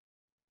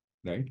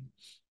 right?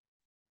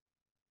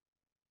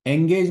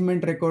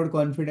 Engagement record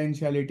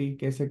confidentiality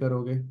कैसे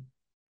करोगे?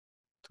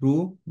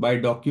 Through by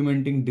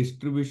documenting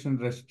distribution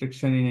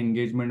restriction in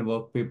engagement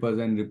work papers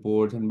and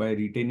reports, and by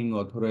retaining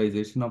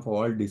authorization of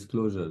all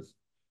disclosures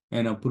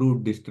and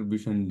approved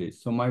distribution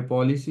list. So my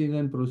policies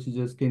and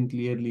procedures can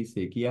clearly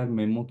say कि यार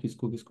memo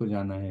किसको किसको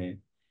जाना है,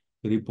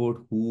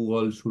 report who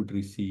all should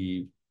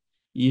receive.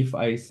 If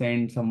I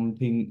send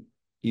something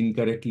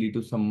incorrectly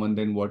to someone,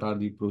 then what are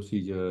the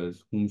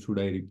procedures? Whom should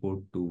I report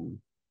to?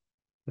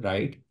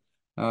 Right?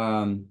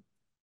 Um,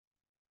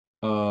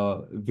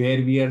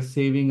 where we are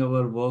saving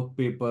our work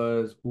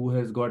papers, who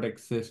has got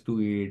access to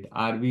it,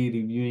 are we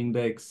reviewing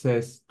the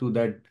access to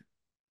that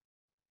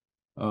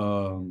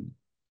um,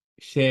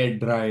 shared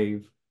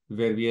drive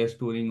where we are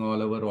storing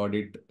all our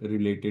audit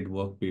related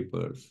work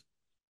papers.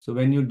 So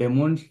when you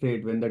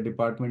demonstrate, when the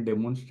department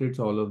demonstrates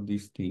all of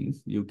these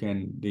things,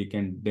 they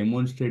can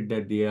demonstrate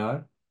that they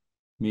are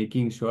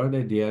making sure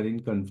that they are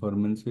in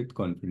conformance with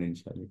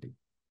confidentiality.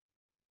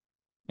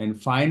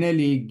 And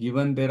finally,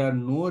 given there are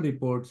no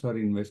reports or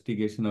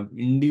investigation of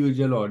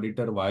individual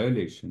auditor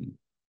violation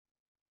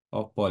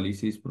of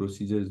policies,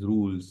 procedures,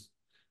 rules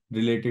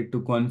related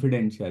to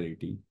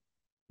confidentiality,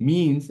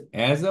 means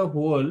as a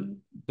whole,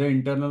 the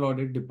internal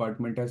audit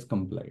department has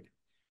complied.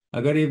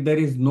 अगर if there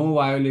is no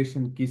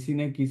violation, किसी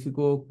ने किसी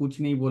को कुछ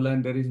नहीं बोला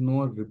and there is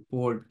no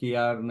report कि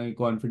यार नहीं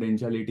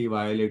confidentiality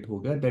violate हो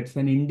गया, that's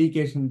an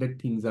indication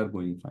that things are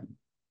going fine.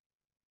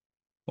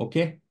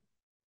 Okay?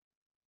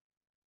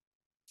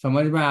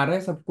 समझ में आ रहा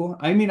है सबको?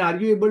 I mean, are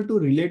you able to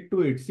relate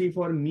to it? See,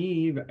 for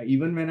me,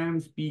 even when I'm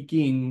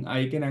speaking,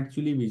 I can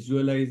actually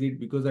visualize it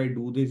because I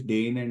do this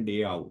day in and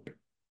day out.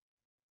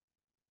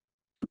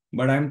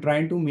 But I'm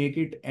trying to make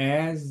it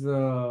as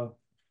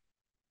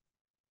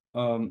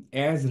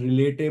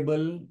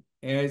relatable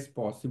as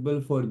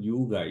possible for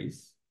you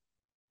guys.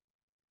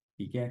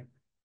 ठीक है?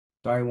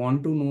 तो I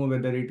want to know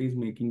whether it is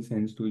making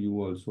sense to you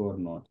also or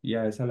not.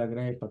 या ऐसा लग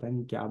रहा है पता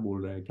नहीं क्या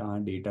बोल रहा है,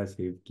 कहाँ डेटा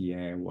सेव किया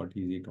है, what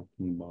is he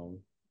talking about,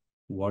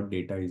 what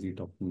data is he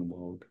talking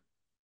about?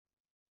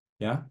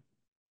 Yeah.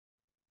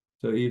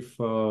 So if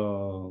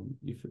I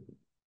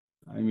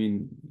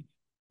mean,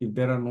 if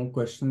there are no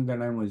questions,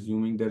 then I'm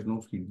assuming there's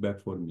no feedback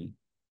for me.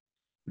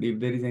 But if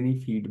there is any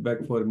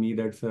feedback for me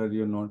that, sir,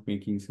 you're not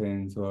making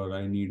sense, or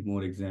I need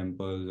more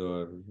examples,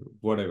 or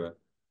whatever,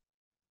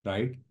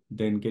 right?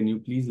 Then can you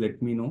please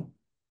let me know?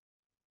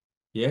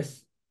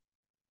 Yes?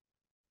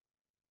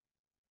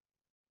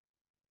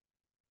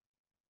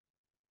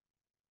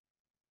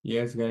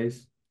 Yes,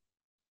 guys?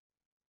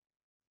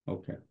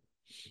 Okay,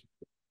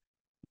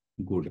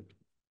 good.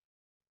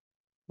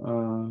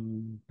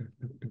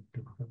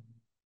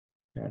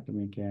 Chat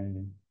में क्या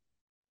है?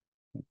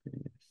 Okay,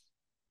 yes.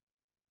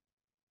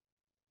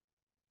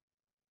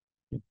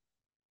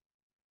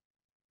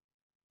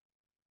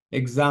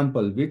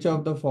 Example, which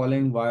of the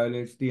following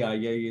violates the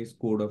IIS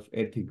code of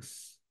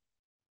ethics?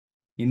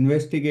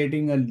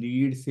 Investigating a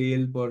lead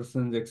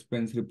salesperson's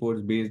expense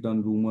reports based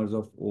on rumors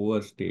of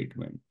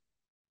overstatement.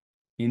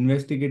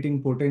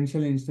 Investigating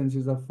potential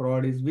instances of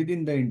fraud is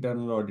within the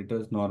internal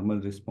auditor's normal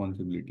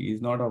responsibility,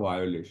 is not a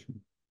violation.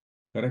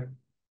 Correct?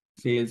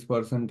 Sales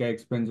person का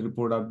expense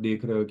report आप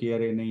देख रहे हो कि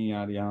अरे नहीं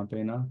यार यहाँ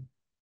पे ना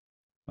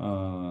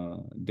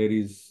there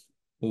is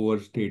over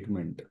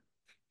statement,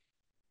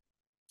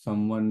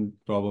 someone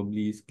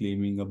probably is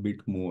claiming a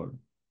bit more,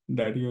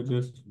 that you're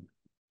just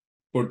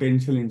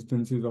potential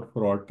instances of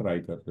fraud try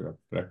कर रहे हो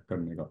ट्रैक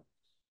करने का.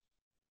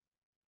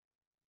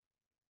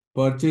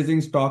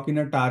 Purchasing stock in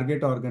a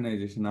target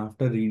organization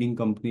after reading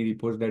company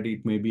reports that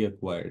it may be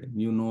acquired.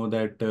 You know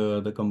that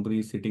the company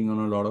is sitting on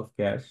a lot of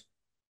cash,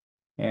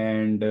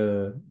 and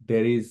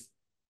there is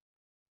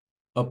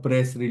a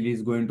press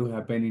release going to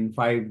happen in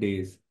 5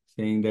 days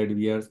saying that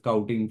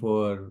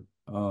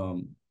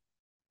um,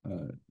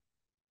 uh,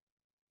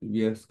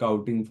 we are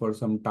scouting for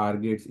some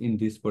targets in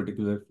this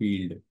particular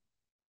field.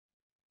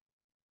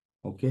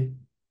 Okay,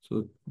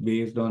 so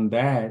based on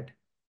that,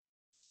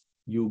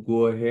 you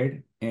go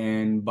ahead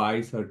and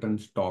buy certain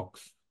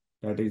stocks.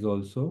 That is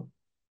also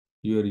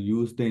you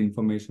use the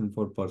information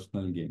for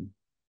personal gain.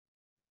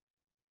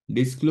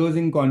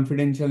 Disclosing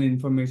confidential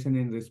information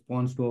in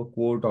response to a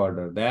court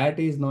order, that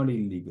is not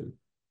illegal.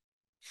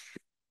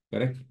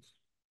 Correct?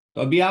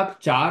 तो अभी आप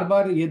 4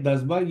 बार ये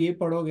 10 बार ये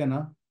पढ़ोगे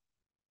ना,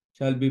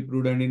 shall be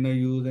prudent in the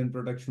use and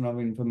protection of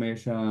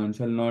information,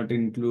 shall not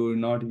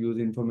use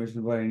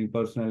information for any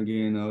personal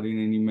gain or in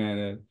any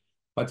manner.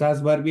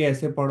 50 बार भी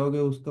ऐसे पढ़ोगे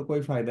उसका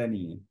कोई फायदा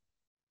नहीं है.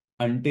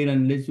 Until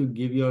unless you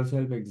give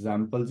yourself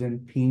examples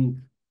and think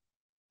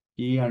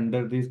कि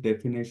under this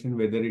definition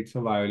whether it's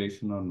a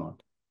violation or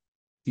not.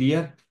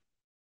 Clear?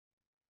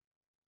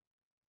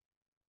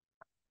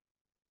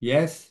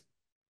 Yes.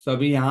 So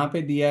अभी यहाँ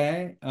पे दिया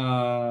है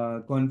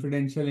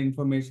confidential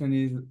information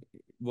is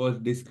was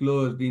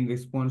disclosed in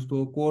response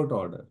to a court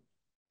order.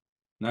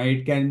 Now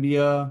it can be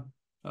a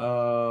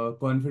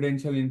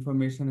confidential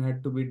information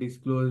had to be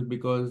disclosed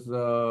because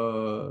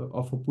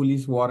of a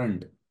police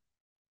warrant,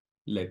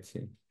 let's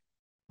say,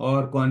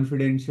 or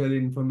confidential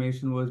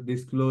information was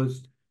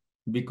disclosed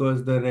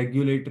because the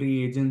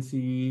regulatory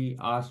agency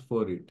asked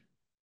for it,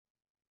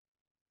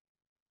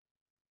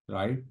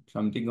 right?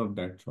 Something of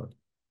that sort.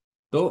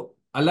 तो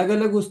अलग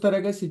अलग उस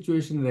तरह का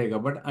situation रहेगा,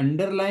 but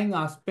underlying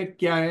aspect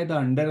क्या है? The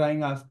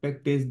underlying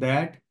aspect is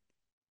that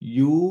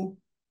you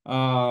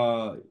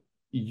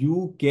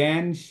you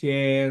can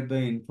share the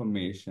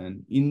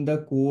information in the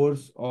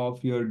course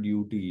of your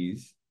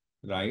duties,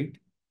 right?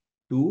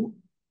 To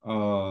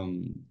um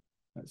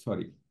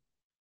sorry,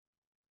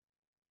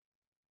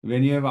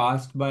 when you have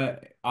asked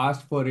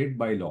for it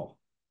by law.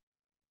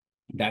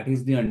 That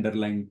is the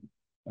underlying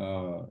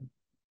uh,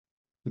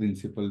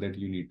 principle that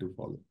you need to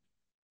follow.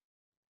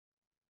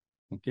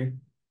 Okay.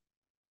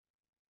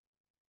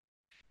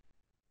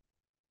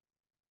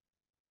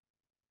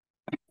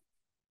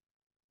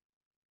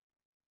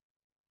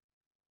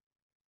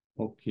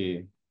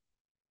 Okay.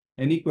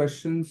 Any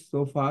questions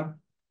so far?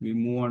 We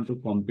move on to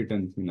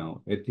competency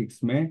now.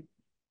 Ethics में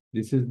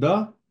this is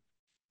the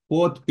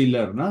fourth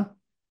pillar, na?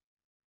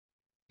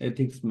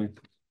 Ethics में.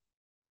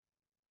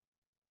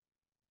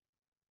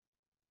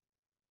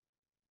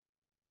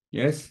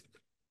 Yes.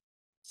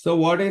 So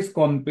what is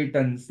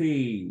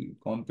competency?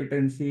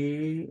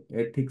 Competency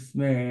ethics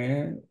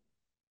में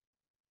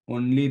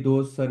only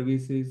those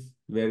services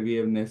where we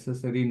have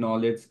necessary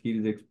knowledge,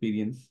 skills,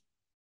 experience,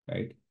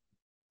 right?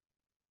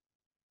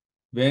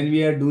 When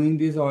we are doing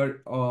this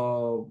or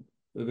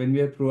when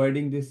we are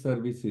providing these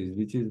services,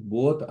 which is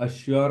both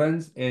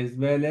assurance as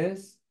well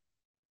as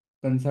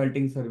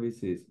consulting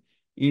services.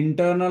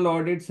 Internal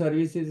audit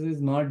services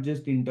is not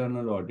just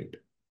internal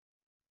audit.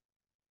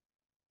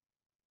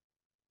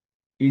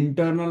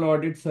 Internal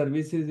audit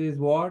services is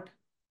what?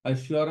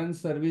 Assurance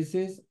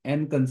services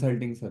and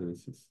consulting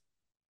services.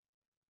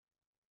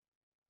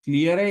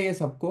 Clear है ये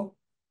सबको?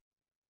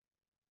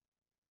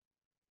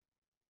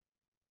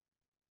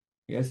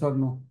 Yes or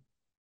no?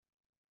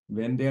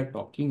 When they are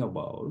talking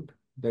about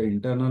the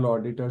internal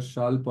auditor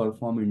shall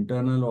perform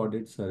internal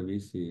audit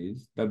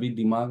services, तभी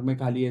दिमाग में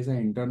खाली ऐसा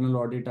internal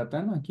audit आता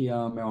है ना कि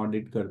हाँ मैं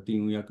audit करती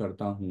हूँ या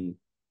करता हूँ,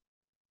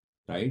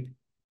 right?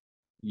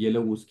 ये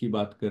लोग उसकी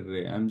बात कर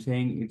रहे हैं. I'm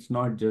saying it's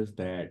not just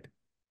that.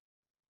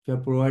 If you're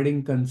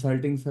providing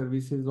consulting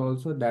services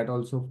also, that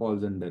also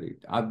falls under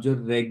it. आप जो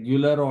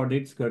regular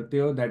audits करते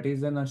हो, that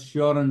is an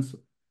assurance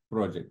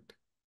project.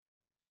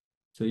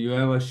 So you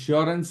have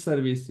assurance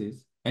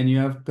services and you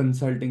have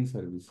consulting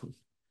services.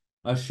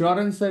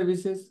 Assurance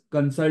services,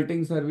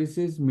 consulting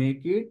services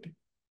make it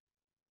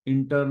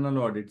internal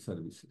audit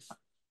services.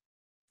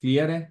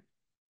 Clear है?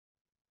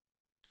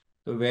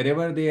 So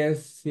wherever they are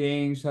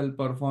saying shall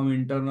perform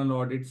internal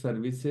audit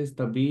services,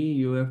 तभी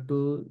you have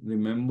to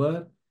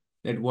remember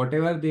that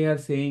whatever they are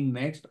saying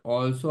next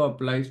also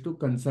applies to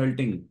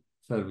consulting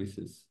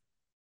services.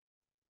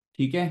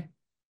 ठीक है?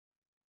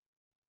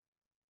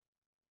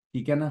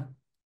 ठीक है ना?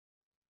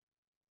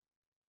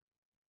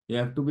 You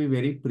have to be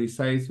very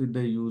precise with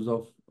the use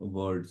of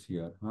words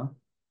here, huh?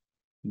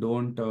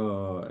 Don't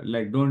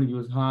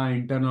use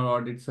internal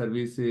audit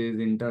services,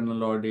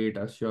 internal audit,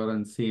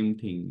 assurance, same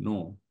thing.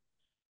 No.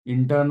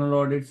 Internal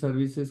audit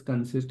services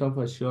consist of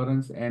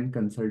assurance and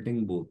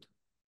consulting both.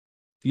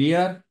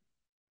 Clear?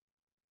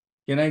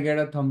 Can I get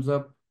a thumbs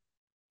up?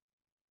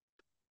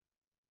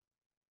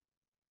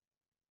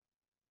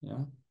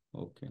 Yeah.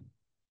 Okay.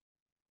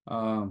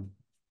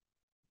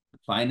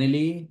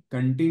 Finally,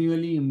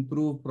 continually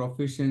improve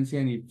proficiency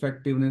and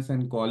effectiveness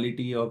and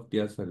quality of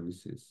their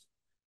services.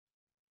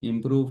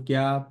 Improve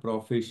क्या?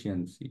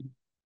 Proficiency,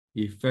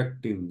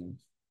 effectiveness,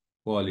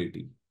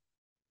 quality.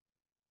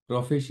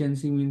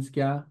 Proficiency means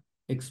क्या?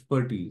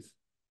 Expertise.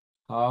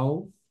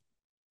 How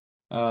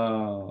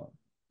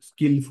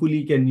skillfully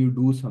can you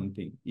do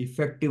something.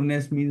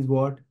 Effectiveness means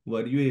what?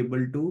 Were you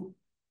able to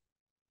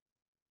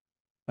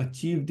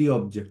achieve the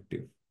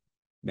objective?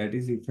 That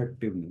is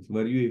effectiveness.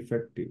 Were you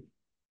effective?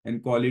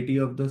 And quality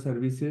of the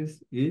services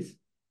is,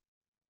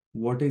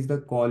 what is the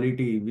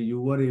quality? You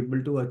were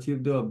able to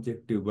achieve the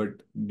objective, but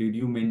did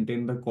you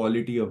maintain the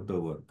quality of the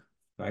work?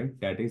 Right?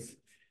 That is,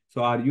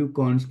 so are you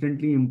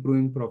constantly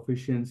improving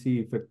proficiency,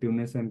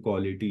 effectiveness, and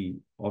quality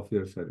of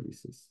your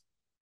services?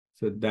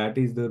 So that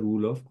is the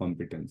rule of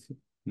competency.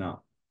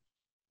 Now,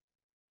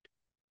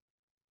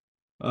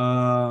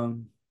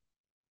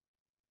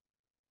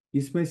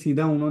 इसमें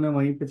सीधा उन्होंने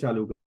वहीं पे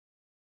चालू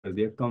कर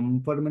दिया,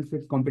 performance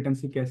with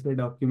competency कैसे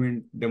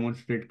document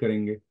demonstrate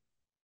करेंगे.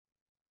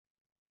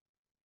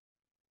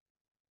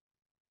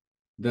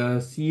 The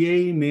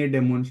CA may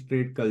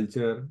demonstrate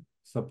culture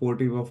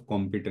supportive of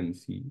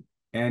competency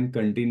and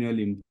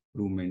continual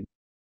improvement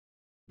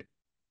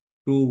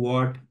to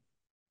what?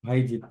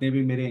 भाई जितने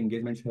भी मेरे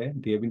एंगेजमेंट्स है,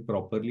 they have been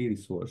properly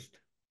resourced,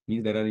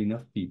 means there are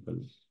enough people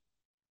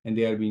and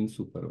they are being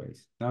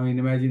supervised. Now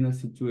imagine a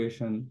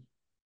situation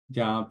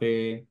जहाँ पे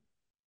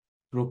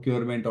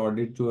procurement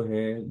audit जो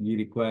है, we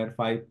require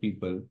 5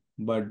 people,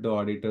 but the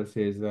auditor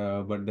says,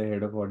 but the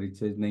head of audit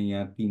says, नहीं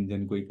यार 3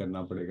 जन को ही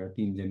करना पड़ेगा,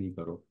 3 जन ही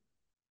करो.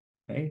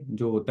 राइट?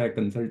 जो होता है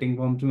कंसल्टिंग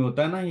फर्म्स में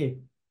होता है ना, ये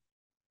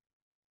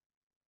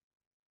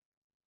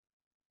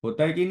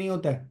होता है कि नहीं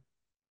होता है?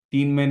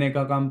 3 महीने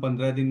का काम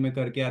 15 दिन में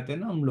करके आते हैं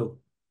ना हम लोग.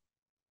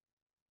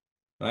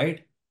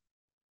 Right?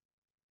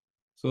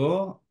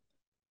 So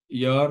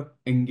your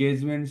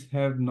engagements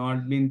have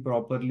not been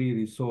properly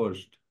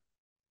resourced.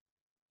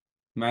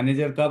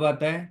 Manager कब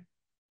आता है?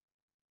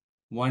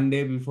 1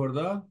 day before the,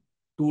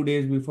 2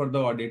 days before the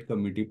audit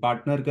committee.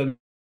 Partner कब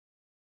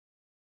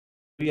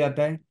भी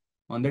आता है?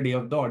 On the day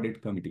of the audit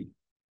committee.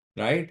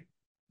 Right?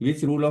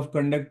 Which rule of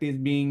conduct is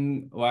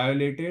being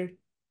violated?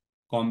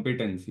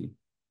 Competency.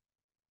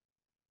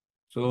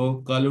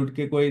 सो कल उठ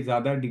के कोई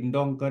ज्यादा डिंग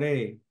डोंग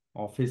करे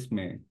ऑफिस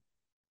में,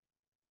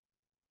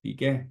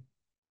 ठीक है,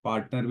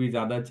 पार्टनर भी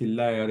ज्यादा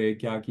चिल्लाए, अरे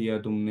क्या किया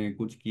तुमने,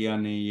 कुछ किया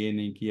नहीं, ये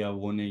नहीं किया,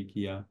 वो नहीं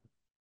किया,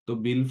 तो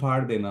बिल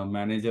फाड़ देना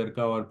मैनेजर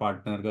का और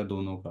पार्टनर का,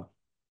 दोनों का.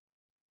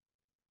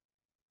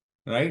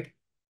 Right?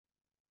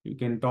 You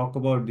can talk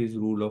about this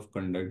rule of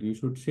conduct. You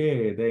should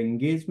say the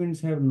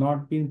engagements have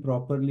not been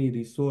properly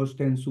resourced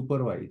and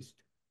supervised.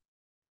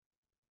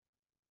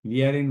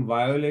 We are in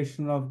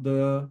violation of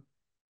the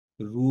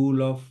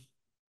rule of,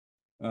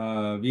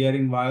 we are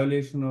in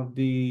violation of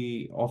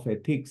the of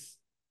ethics.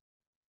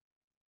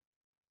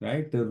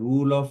 Right? The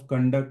rule of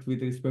conduct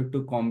with respect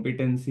to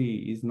competency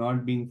is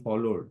not being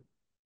followed.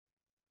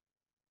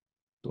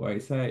 तो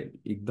ऐसा है,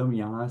 एकदम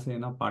यहाँ से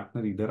ना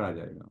partner इधर आ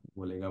जाएगा,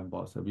 बोलेगा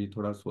बॉस अभी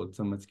थोड़ा सोच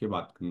समझ के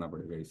बात करना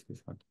पड़ेगा इसके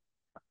साथ.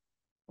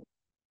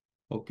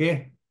 ओके.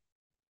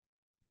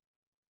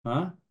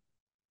 हाँ,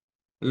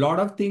 lot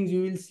of things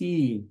you will see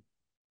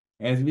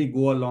as we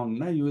go along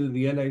ना, यू विल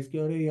रियलाइज कि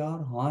अरे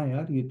यार, हाँ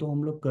यार, ये तो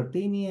हम लोग करते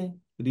ही नहीं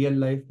है रियल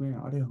लाइफ में.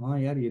 अरे हाँ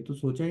यार, ये तो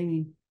सोचा ही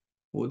नहीं.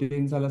 वो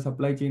 3 साल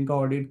सप्लाई चेन का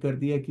ऑडिट कर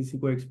दिया, किसी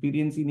को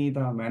एक्सपीरियंस ही नहीं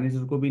था,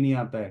 मैनेजर को भी नहीं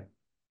आता है.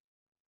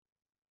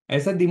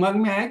 ऐसा दिमाग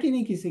में आया कि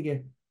नहीं किसी के,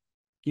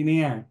 कि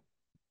नहीं आया?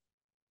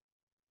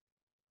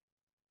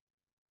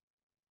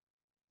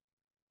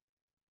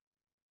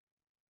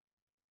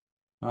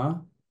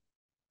 हाँ,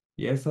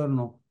 yes or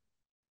no?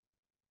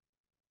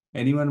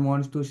 Anyone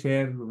wants to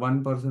share?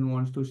 One person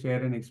wants to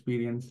share an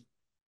experience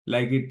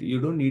like it. You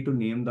don't need to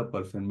name the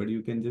person, but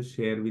you can just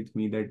share with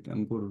me that,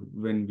 Ankur,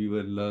 when we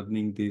were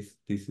learning this,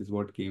 this is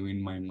what came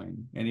in my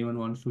mind. Anyone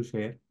wants to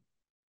share?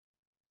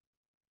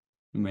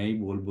 मैं ही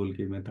बोल बोल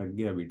के मैं थक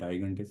गया, अभी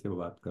 2.5 घंटे से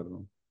बात कर रहा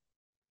हूँ.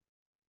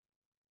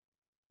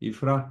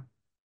 इफ्रा,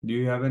 do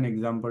you have an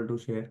example to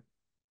share?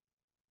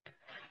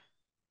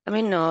 I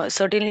mean,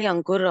 certainly,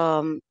 Ankur.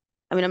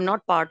 I mean, I'm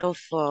not part of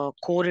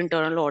core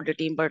internal audit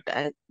team, but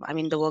I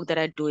mean, the work that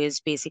I do is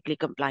basically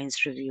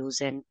compliance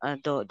reviews, and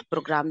the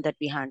program that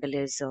we handle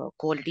is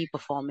quality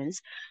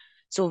performance.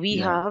 So we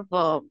Yeah.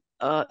 have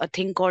a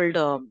thing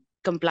called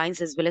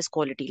compliance as well as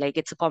quality. Like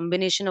it's a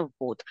combination of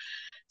both.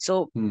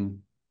 So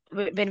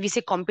when we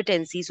say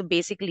competency, so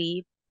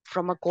basically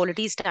from a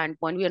quality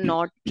standpoint, we are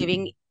not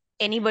giving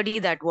anybody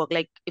that work.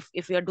 Like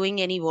if we are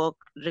doing any work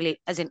relate,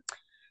 as in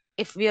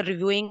if we are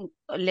reviewing,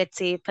 let's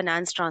say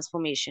finance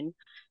transformation,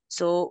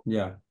 so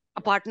Yeah.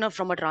 a partner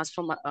from a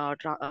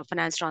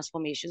finance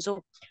transformation. So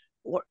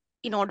what,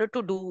 in order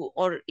to do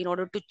or in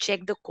order to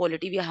check the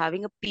quality, we are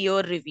having a peer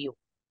review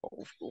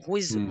who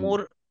is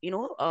more,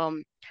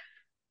 um,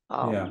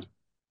 Yeah.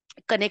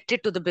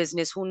 connected to the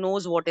business, who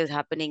knows what is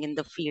happening in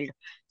the field.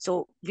 So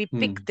we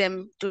pick them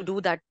to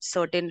do that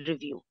certain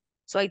review.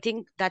 So I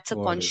think that's a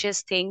Got it.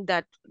 conscious thing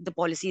that the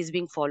policy is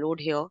being followed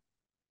here.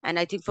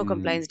 And I think for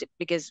compliance,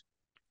 because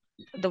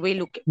the way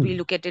we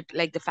look at it,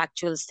 like the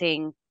factuals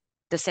thing,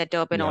 the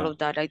setup and all Yeah. of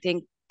that, I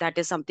think that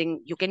is something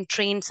you can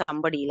train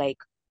somebody.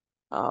 Like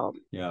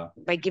Yeah.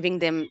 by giving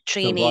them So got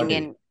training it.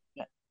 and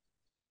yeah.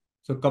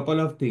 So couple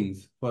of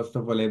things. First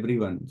of all,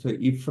 everyone. So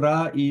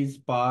IFRA is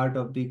part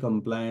of the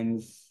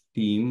compliance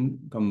team,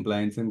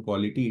 compliance and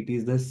quality. It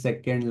is the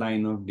second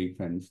line of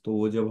defense. तो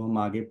वो जब हम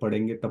आगे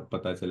पढ़ेंगे तब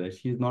पता चला.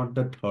 She is not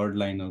the third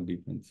line of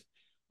defense.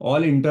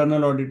 All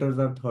internal auditors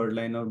are third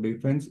line of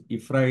defense.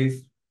 IFRA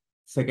is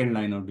second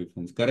line of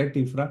defense. Correct,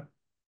 IFRA?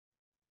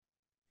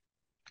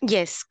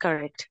 Yes,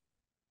 correct.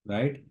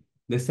 Right?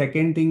 The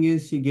second thing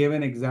is she gave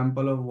an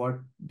example of what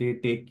they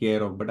take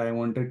care of, but I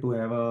wanted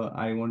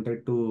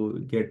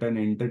to get an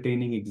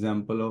entertaining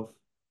example of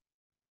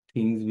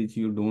things which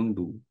you don't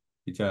do,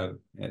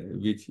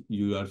 which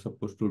you are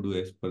supposed to do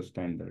as per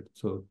standard.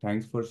 So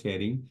thanks for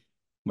sharing,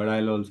 but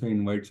I'll also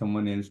invite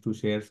someone else to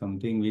share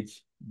something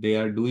which they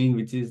are doing,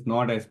 which is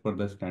not as per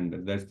the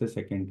standard. That's the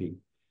second thing.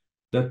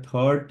 The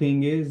third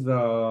thing is,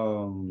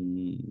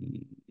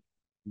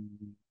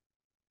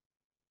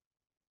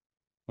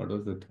 what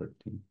was the third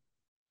thing?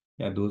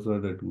 Yeah, those were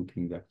the two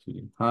things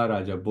actually. हाँ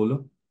राजा बोलो.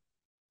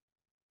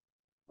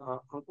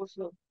 Ankur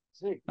sir,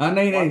 see, नहीं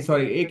नहीं one thing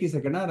sorry I एक ही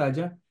second हाँ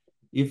राजा.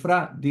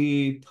 Ifra,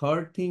 the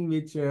third thing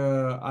which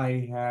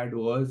I had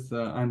was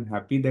I'm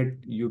happy that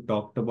you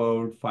talked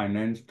about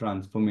finance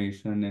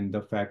transformation and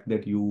the fact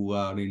that you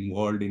are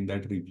involved in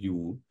that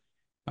review.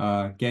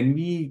 Can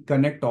we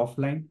connect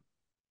offline?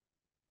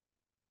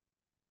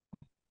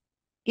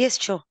 Yes,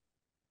 sure.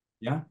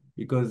 Yeah,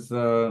 because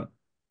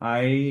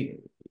I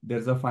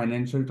there's a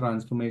financial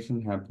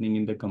transformation happening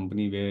in the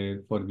company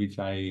where for which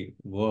I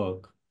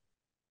work.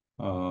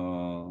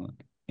 Uh,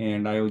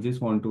 and I just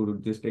want to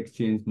just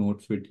exchange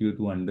notes with you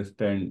to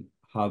understand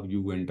how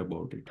you went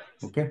about it.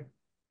 Okay?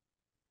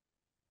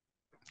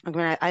 I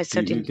mean, I We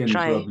certainly can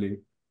try. probably,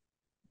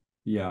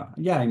 yeah,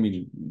 I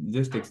mean,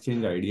 just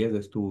exchange ideas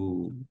as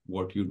to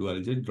what you do.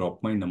 I'll just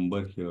drop my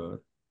number here,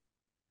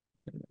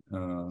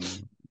 uh,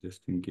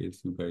 just in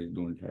case you guys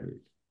don't have it.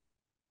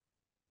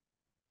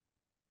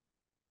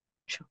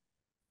 Sure.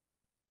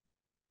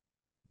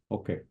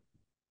 Okay.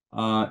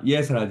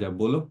 Yes, Raja,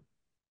 bolo.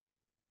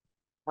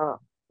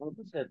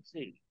 Ankur sir,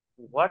 see,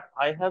 what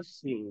I have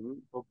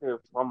seen, okay,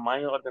 from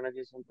my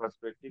organization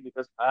perspective,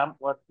 because I am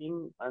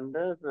working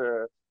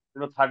under,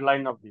 third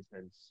line of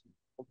defense.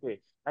 Okay,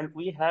 and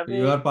we have So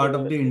you a, are part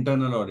of the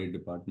internal audit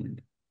department.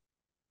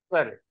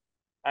 correct.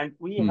 And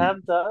we Hmm.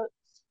 have the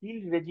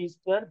skill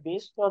register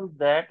based on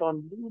that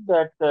only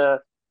that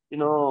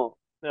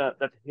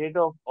that head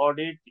of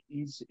audit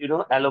is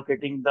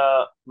allocating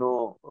the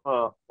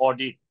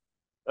audit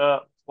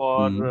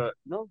for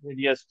Hmm.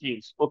 various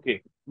teams.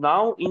 Okay.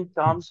 Now in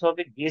terms of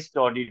a guest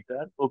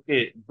auditor,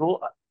 okay, though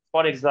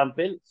for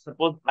example,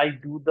 suppose I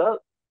do the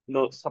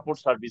support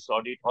service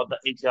audit or the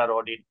HR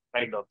audit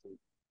kind of thing.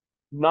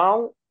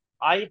 Now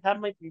I have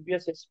my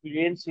previous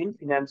experience in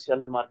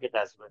financial market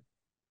as well.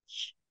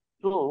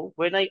 So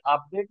when I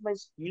update my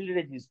skill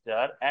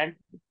register and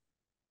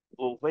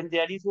when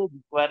there is a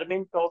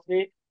requirement of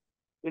a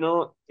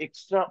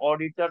extra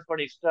auditor for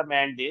extra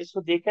mandate,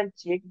 so they can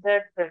check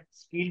that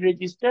skill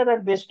register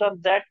and based on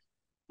that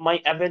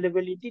my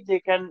availability they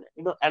can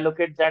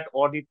allocate that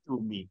audit to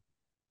me.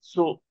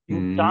 So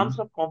in terms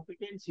Hmm. of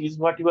competencies,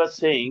 what you are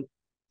saying,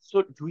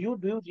 so do you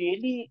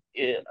really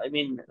I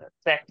mean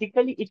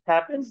practically it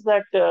happens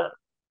that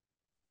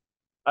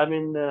I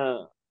mean,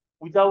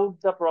 without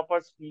the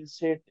proper skill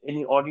set,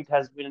 any audit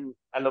has been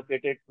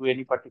allocated to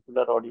any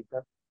particular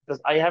auditor?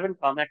 Because I haven't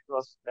come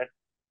across that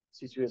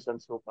situation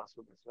so far.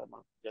 So that's why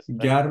I'm just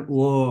trying यार to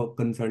वो understand.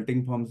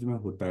 Consulting firms में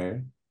होता है.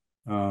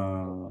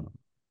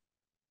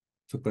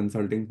 So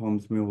consulting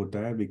firms में होता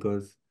है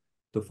because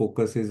the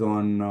focus is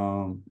on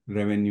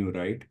revenue,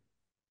 right?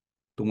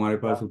 तुम्हारे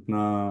Yeah. पास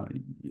उतना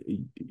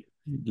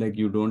like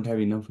you don't have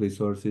enough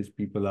resources.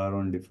 People are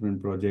on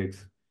different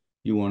projects.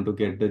 You want to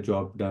get the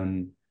job done.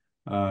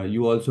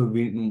 You also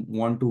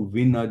want to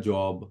win a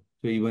job.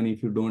 So even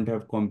if you don't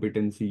have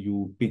competency,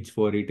 you pitch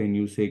for it and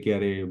you say कि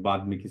अरे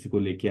बाद में किसी को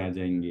लेके आ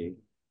जाएंगे,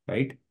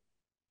 right?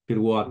 फिर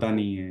वो आता Mm-hmm.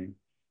 नहीं है.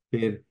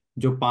 फिर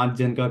जो 5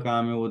 जन का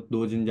काम है वो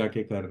 2 जन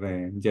जाके कर रहे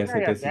हैं, Yeah, जैसे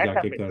yeah, तैसे that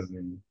जाके कर happens.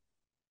 रहे हैं.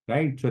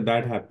 Right? So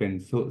that Mm-hmm.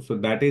 happens. So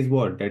that is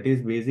what? That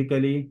is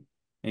basically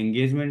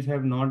engagements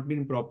have not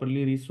been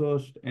properly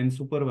resourced and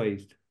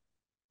supervised.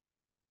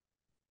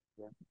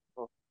 Yeah.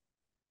 Oh,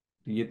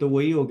 ये तो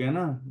वही हो गया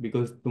ना,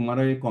 बिकॉज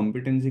तुम्हारा ये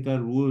कॉम्पिटेंसी का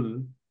रूल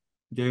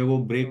जो है वो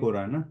ब्रेक mm, हो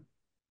रहा है ना.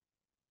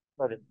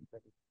 correct,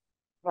 correct.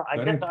 No, I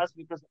just correct. asked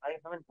because I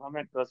haven't come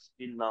across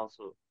till now.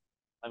 So,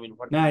 I mean,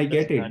 what ना you I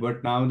get just it,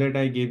 but now that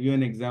I give you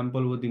an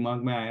example वो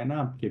दिमाग में आया ना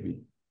आपके भी.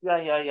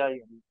 yeah, yeah, yeah,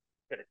 yeah.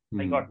 Correct.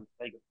 I got hmm. it.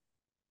 I got it.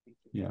 Thank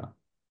you. या.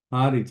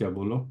 हाँ रिचा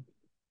बोलो.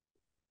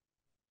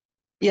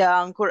 Yeah,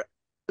 Ankur,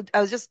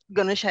 I was just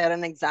gonna share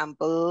an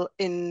example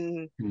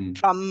in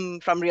hmm.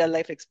 from real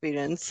life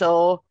experience.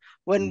 So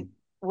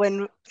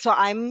hmm. so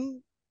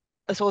I'm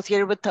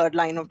associated with third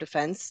line of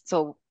defense. So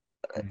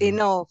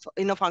hmm.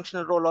 in a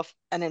functional role of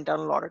an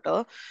internal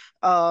auditor,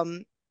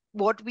 um,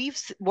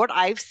 what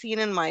I've seen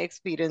in my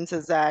experience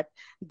is that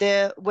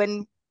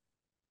when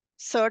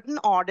certain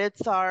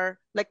audits are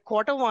like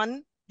quarter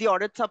one, the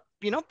audits are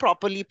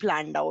properly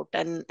planned out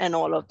and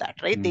all of that,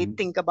 right? They Hmm.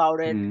 think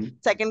about it. Hmm.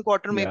 Second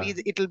quarter, maybe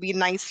Yeah. it'll be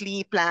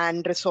nicely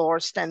planned,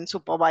 resourced, and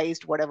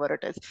supervised, whatever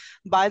it is.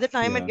 By the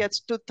time it Yeah. gets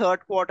to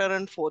third quarter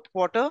and fourth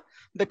quarter,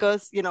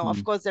 because of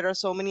Hmm. course there are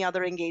so many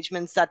other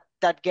engagements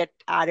that get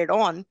added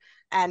on,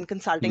 and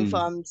consulting Hmm.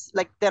 firms,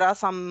 like there are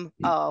some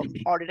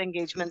audit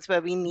engagements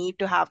where we need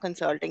to have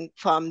consulting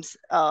firms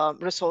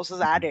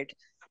resources added.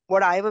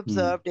 What I've Hmm.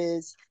 observed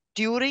is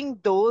during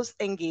those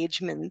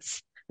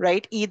engagements,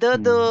 right, either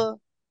Hmm.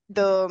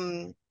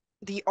 the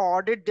the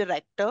audit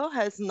director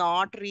has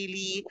not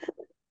really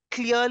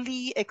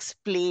clearly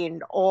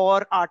explained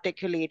or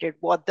articulated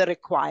what the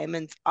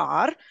requirements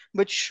are,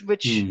 which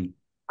Hmm.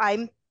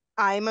 i'm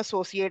I'm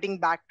associating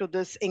back to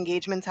this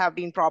engagements have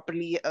been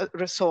properly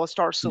resourced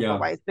or Yeah.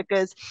 supervised,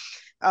 because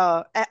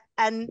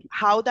and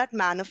how that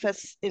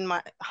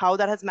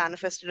has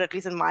manifested, at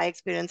least in my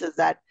experience, is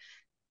that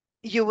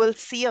you will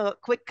see a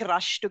quick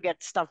rush to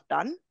get stuff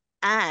done,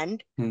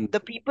 and Hmm. the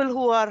people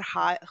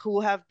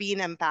who have been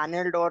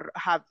empaneled or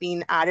have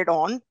been added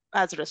on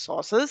as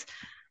resources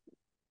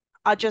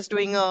are just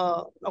doing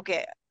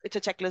okay, it's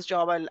a checklist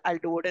job, I'll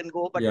do it and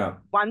go. But Yeah.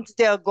 once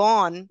they're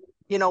gone,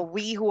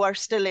 we who are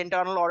still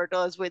internal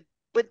auditors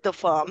with the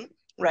firm,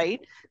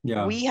 right,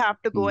 Yeah. we have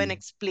to go and Hmm.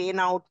 explain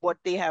out what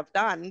they have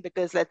done,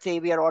 because let's say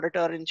we are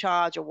auditor in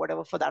charge or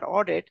whatever for that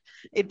audit.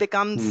 It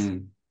becomes Hmm.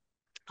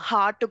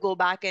 hard to go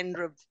back and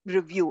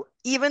review,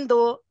 even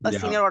though a Yeah.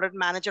 senior audit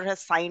manager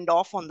has signed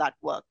off on that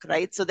work,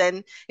 right? So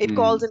then it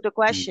calls Hmm. into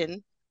Hmm.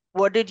 question,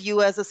 what did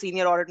you as a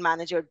senior audit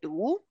manager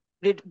do?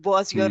 Did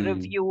was your Hmm.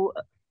 review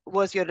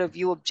was your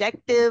review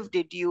objective?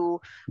 Did you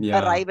Yeah.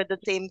 arrive at the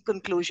same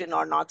conclusion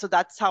or not? So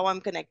that's how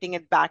I'm connecting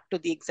it back to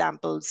the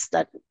examples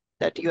Yeah.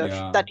 that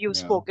you've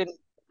Yeah. spoken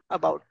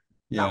about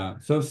now. Yeah.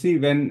 So see,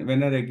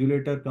 when a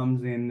regulator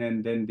comes in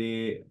and then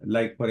they,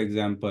 like for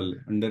example,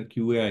 under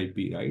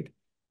QAIP, right?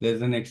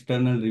 There's an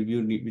external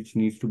review which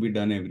needs to be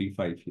done every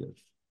 5 years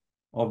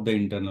of the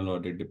internal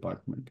audit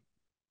department.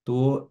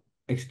 So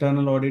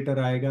external auditor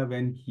आएगा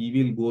when he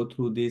will go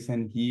through this,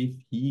 and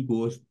he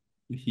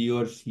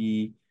or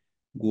she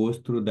goes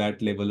through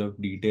that level of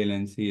detail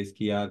and says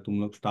कि यार तुम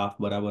लोग staff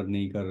बराबर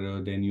नहीं कर रहे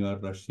हो, then you are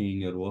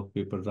rushing, your work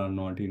papers are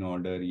not in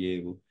order,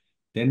 ये वो.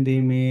 Then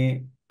they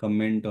may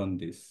comment on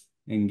this.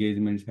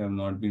 Engagements have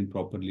not been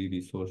properly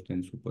resourced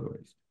and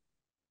supervised.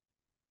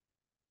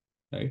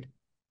 Right?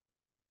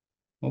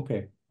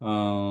 Okay.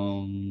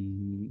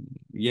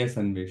 Yes,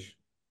 Anvesh.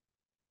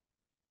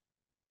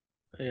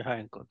 Yeah,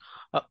 hi, Ankur.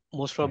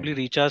 Most Hi. probably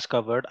Recharge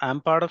covered.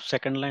 I'm part of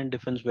second line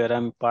defense where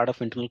I'm part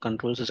of internal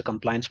controls as a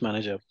compliance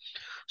manager.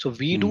 So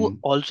we do Hmm.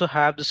 also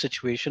have the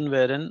situation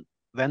wherein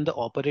when the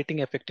operating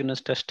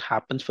effectiveness test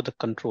happens for the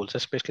controls,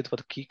 especially for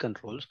the key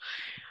controls,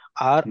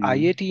 our Hmm.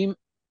 IA team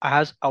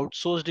has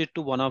outsourced it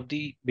to one of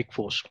the big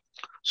fours.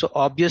 So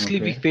obviously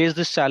we Okay. face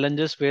these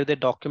challenges where they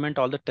document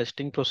all the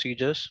testing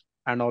procedures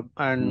and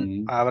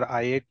Hmm. our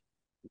IA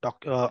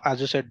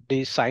as you said,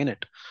 they sign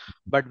it.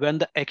 But when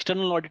the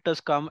external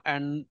auditors come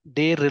and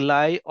they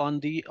rely on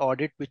the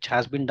audit which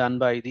has been done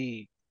by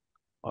the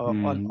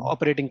on Hmm.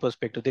 operating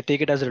perspective, they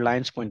take it as a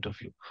reliance point of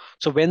view.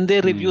 So when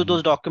they review Hmm.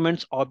 those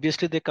documents,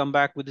 obviously they come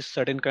back with this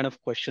certain kind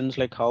of questions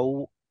like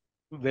how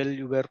well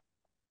you were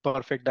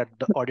perfect that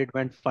the audit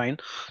went fine.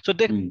 So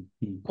they Hmm.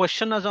 Hmm.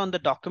 question us on the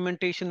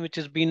documentation which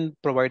has been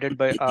provided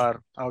by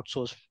our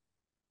outsourced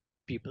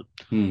people.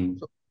 Hmm.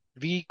 So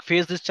we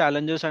face these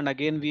challenges, and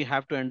again we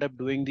have to end up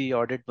doing the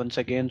audit once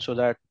again so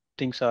that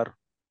things are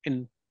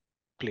in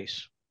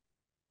place.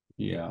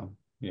 Yeah.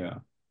 Yeah.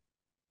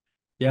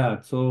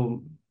 Yeah.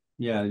 So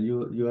yeah,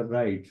 you are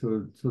right.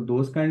 So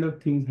those kind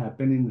of things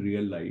happen in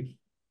real life,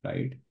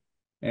 right?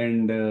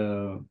 And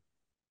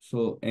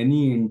so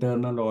any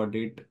internal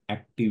audit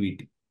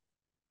activity,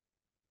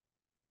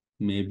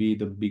 maybe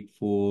the Big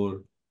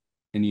Four,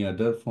 any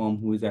other firm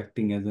who is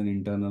acting as an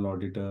internal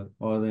auditor,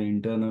 or the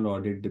internal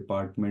audit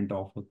department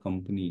of a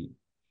company,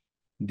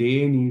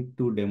 they need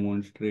to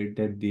demonstrate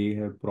that they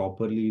have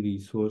properly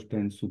resourced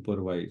and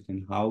supervised.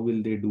 And how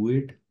will they do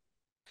it?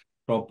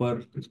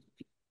 Proper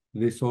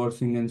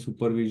resourcing and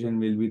supervision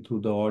will be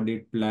through the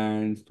audit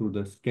plans, through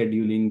the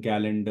scheduling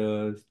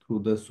calendars, through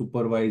the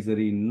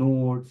supervisory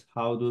notes,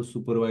 how those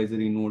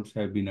supervisory notes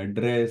have been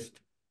addressed,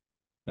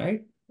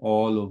 right?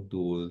 All of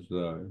those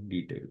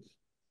details.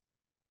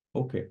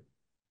 Okay.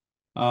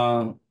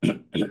 Uh,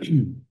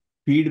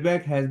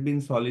 Feedback has been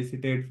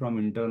solicited from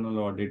internal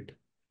audit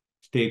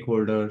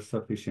stakeholders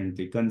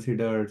sufficiently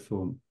considered.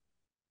 So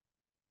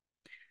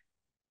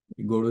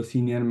you go to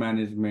senior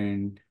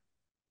management,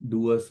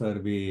 do a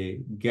survey,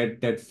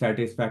 get that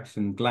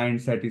satisfaction,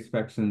 client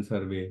satisfaction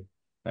survey,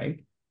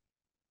 right?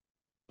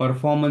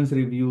 Performance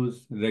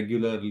reviews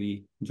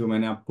regularly, जो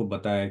मैंने आपको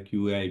बताया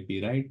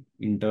QAIP, right?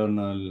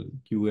 Internal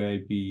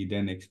QAIP,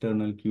 then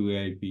external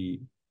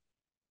QAIP.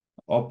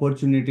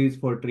 Opportunities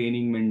for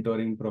training,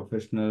 mentoring,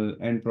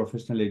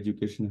 professional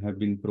education have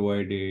been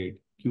provided.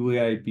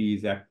 QAIP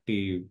is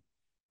active.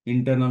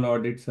 Internal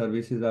audit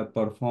services are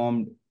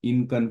performed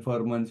in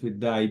conformance with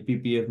the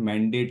IPPF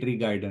mandatory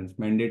guidance.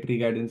 Mandatory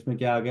guidance में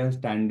क्या आ गया?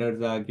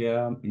 Standards आ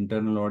गया,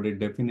 internal audit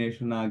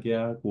definition आ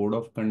गया, code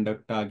of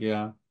conduct आ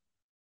गया,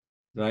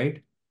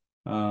 right?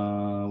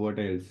 What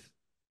else?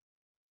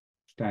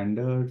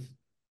 Standards,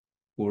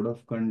 code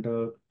of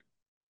conduct,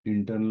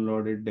 internal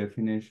audit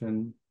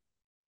definition.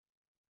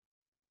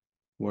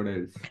 What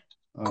else?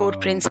 Core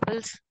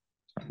principles.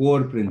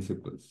 Core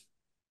principles.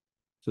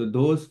 So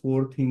those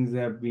four things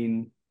have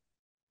been,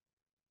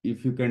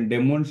 if you can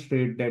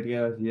demonstrate that,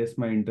 yes,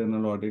 my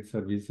internal audit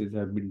services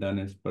have been done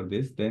as per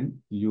this,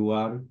 then you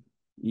are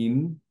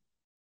in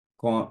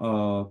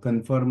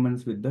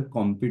conformance with the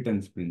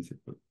competence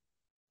principle.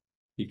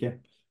 Okay.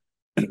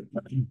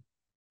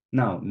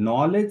 Now,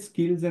 knowledge,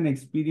 skills, and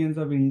experience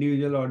of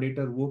individual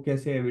auditor, वो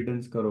कैसे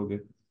evidence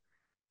करोगे?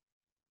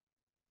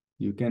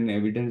 You can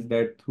evidence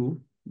that through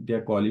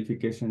their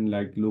qualification,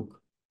 like, look,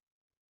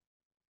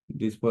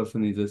 this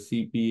person is a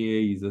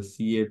CPA, is a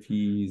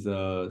CFE, is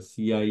a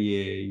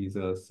CIA, is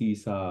a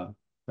CISA,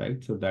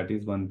 right? So that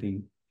is one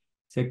thing.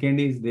 Second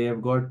is they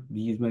have got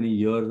these many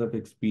years of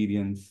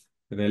experience,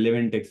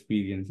 relevant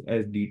experience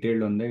as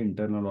detailed on the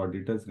internal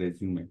auditor's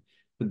resume.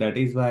 So that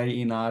is why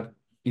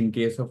in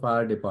case of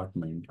our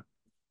department,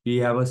 we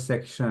have a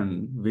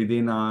section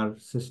within our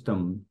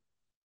system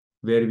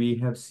where we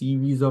have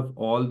CVs of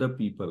all the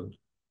people.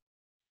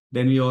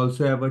 Then we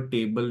also have a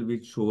table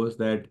which shows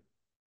that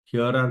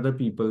here are the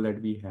people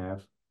that we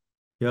have.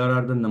 Here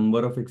are the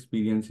number of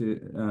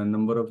experiences,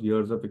 number of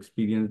years of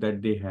experience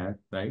that they have,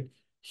 right?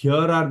 Here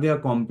are their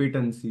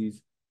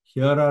competencies.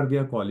 Here are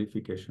their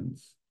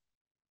qualifications.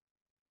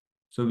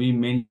 So we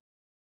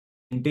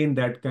maintain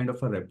that kind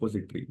of a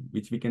repository,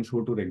 which we can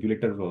show to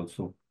regulators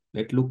also.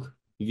 That look,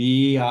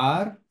 we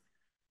are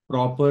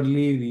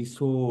properly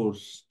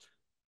resourced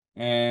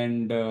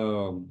and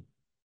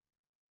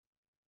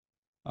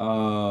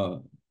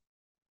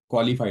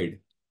qualified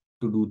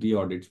to do the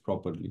audits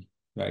properly,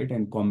 right?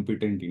 And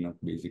competent enough,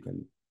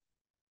 basically.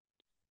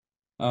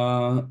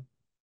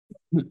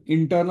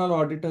 Internal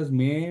auditors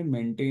may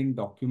maintain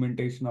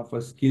documentation of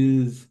a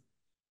skills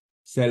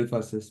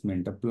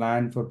self-assessment, a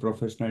plan for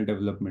professional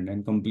development,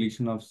 and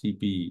completion of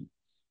CPE.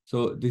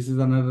 So this is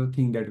another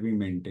thing that we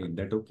maintain,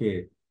 that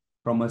okay,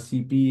 from a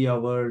CPE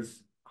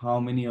hours,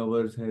 how many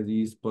hours has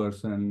each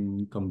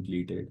person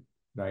completed,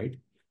 right?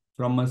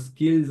 From a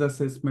skills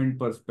assessment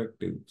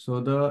perspective, so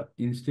the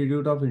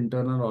Institute of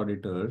Internal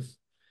Auditors,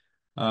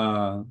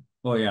 oh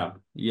yeah,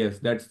 yes,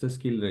 that's the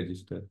skill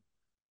register.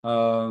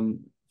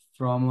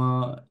 From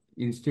a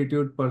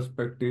institute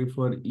perspective,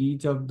 for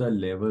each of the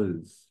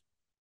levels,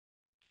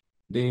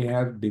 they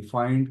have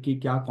defined कि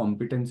क्या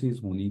competencies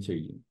होनी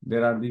चाहिए.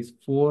 There are these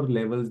 4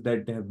 levels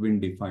that have been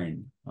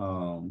defined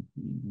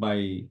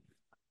by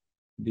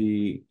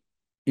the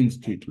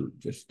institute.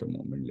 Just a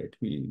moment, let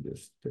me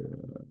just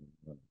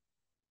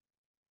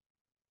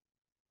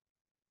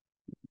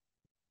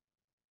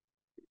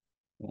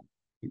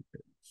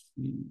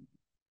see.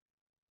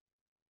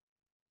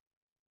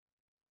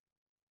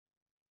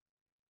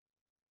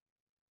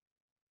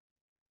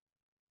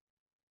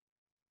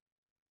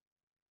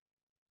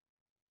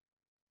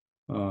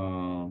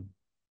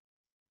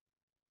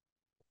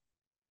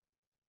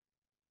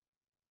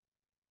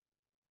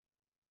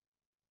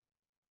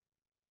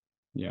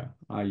 Yeah,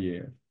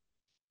 IAF.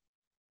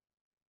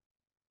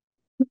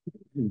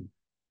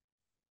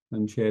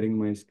 I'm sharing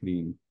my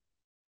screen.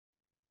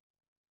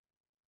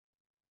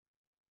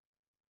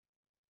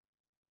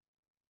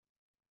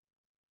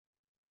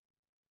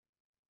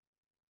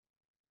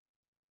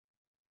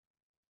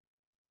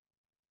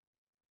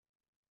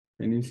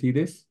 Can you see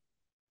this?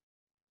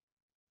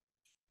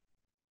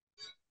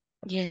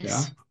 Yes.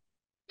 Yeah.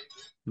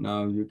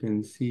 Now you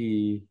can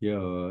see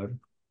here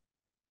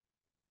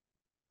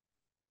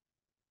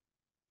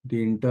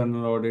the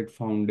Internal Audit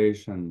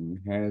Foundation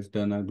has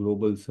done a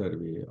global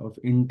survey of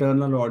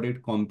internal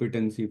audit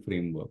competency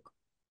framework.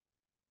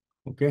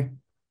 Okay.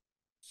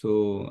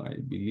 So I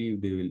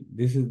believe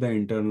this is the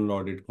internal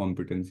audit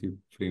competency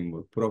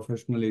framework: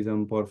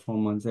 professionalism,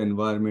 performance,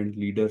 environment,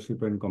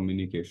 leadership, and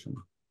communication.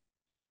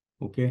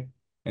 Okay.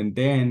 And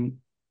then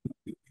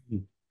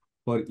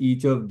for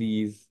each of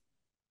these,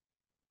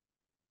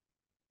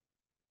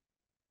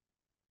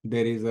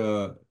 there is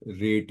a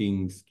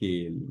rating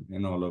scale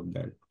and all of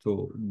that.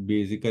 So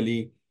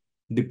basically,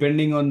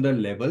 depending on the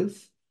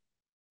levels,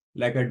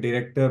 like a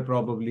director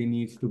probably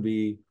needs to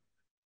be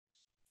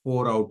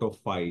 4 out of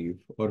 5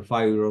 or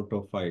 5 out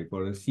of 5,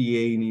 or a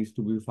CA needs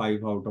to be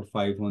 5 out of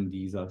 5 on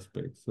these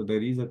aspects. So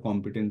there is a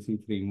competency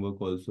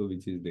framework also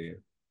which is there,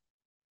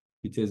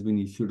 which has been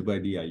issued by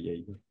the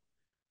IIA.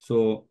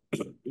 So,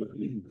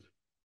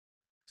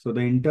 so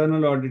the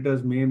internal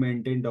auditors may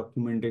maintain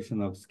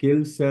documentation of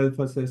skills,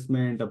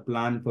 self-assessment, a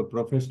plan for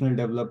professional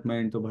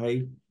development. So,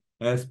 bhai,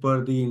 as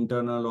per the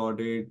internal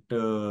audit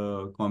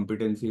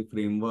competency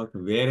framework,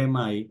 where am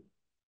I?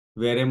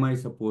 Where am I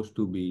supposed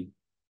to be?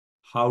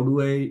 How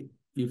do I,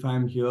 if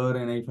I'm here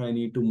and if I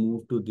need to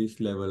move to this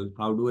level,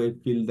 how do I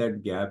fill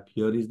that gap?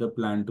 Here is the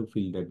plan to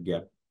fill that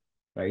gap,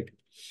 right?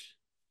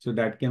 So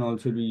that can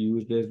also be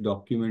used as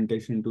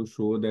documentation to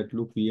show that,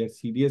 look, we are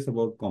serious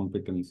about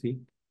competency,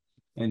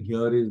 and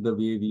here is the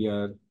way we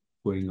are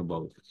going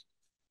about it.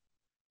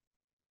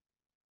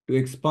 To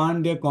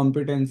expand their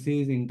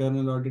competencies,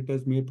 internal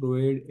auditors may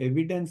provide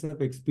evidence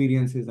of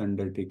experiences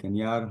undertaken.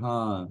 Yaar,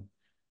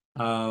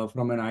 haan,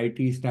 from an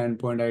IT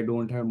standpoint, I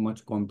don't have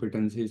much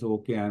competencies.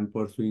 Okay, I'm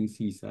pursuing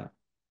CISA.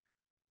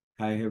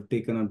 I have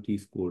taken up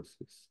these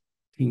courses.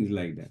 Things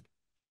like that.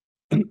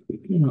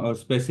 Or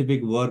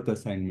specific work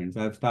assignments.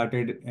 I've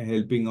started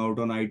helping out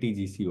on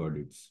ITGC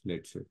audits,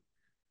 let's say.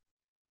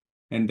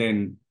 And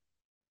then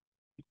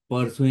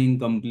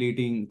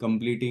completing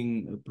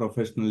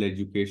professional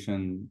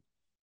education.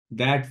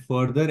 That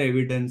further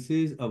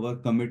evidences our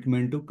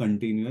commitment to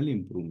continual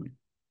improvement.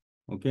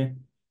 Okay.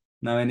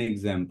 Now an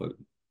example.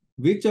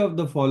 Which of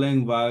the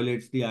following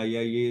violates the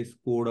IIA's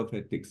code of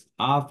ethics?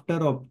 After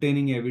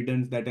obtaining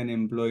evidence that an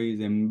employee is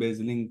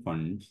embezzling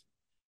funds,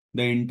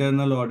 the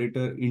internal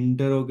auditor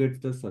interrogates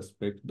the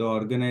suspect. The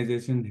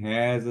organization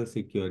has a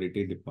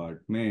security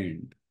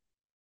department.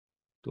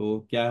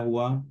 तो क्या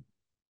हुआ?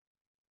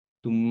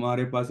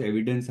 तुम्हारे पास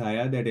evidence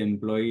आया that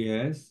employee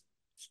has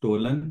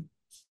stolen,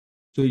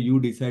 so you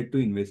decide to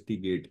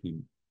investigate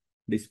him,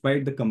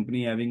 despite the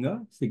company having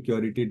a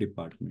security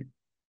department.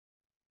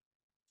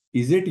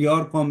 Is it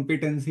your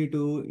competency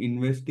to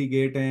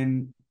investigate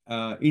and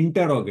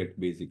interrogate,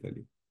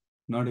 basically?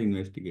 Not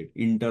investigate,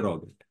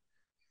 interrogate.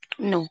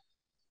 No.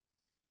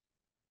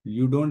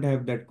 You don't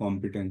have that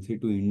competency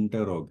to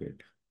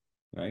interrogate,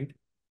 right?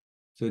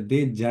 So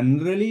they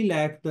generally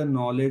lack the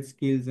knowledge,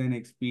 skills, and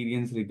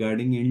experience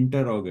regarding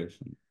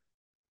interrogation.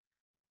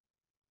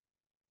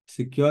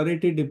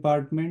 Security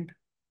department,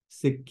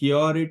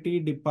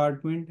 security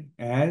department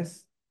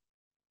has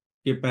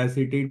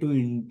capacity to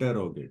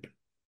interrogate.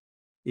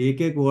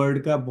 एक एक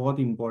word का बहुत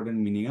important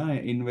meaning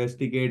है.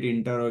 Investigate,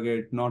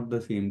 interrogate, not the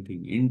same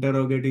thing.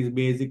 Interrogate is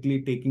basically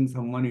taking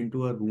someone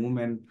into a room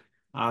and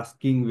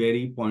asking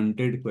very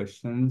pointed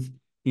questions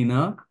in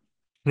a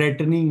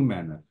threatening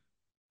manner,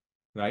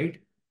 right?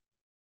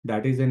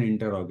 That is an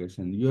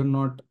interrogation. You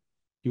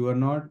are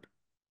not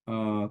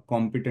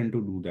competent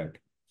to do that.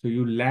 So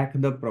you lack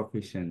the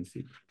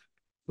proficiency.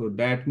 So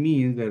that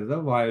means there is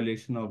a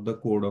violation of the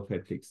code of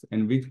ethics.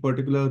 And which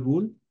particular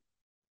rule?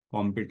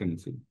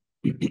 Competency.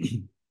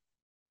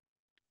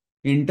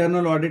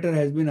 Internal auditor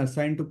has been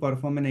assigned to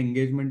perform an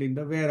engagement in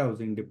the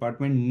warehousing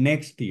department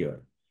next year.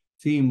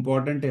 See,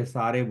 important है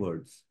सारे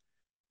words.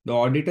 The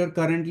auditor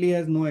currently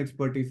has no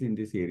expertise in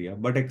this area,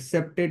 but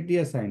accepted the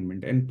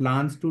assignment and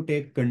plans to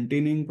take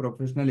continuing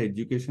professional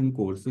education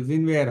courses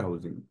in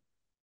warehousing.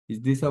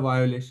 Is this a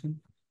violation?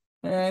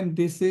 And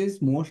this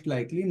is most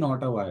likely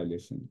not a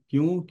violation.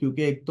 क्यों?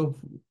 क्योंकि एक तो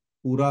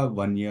पूरा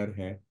 1 year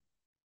है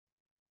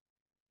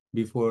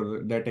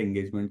before that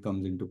engagement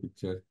comes into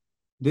picture.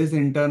 This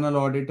internal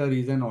auditor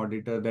is an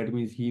auditor. That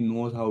means he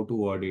knows how to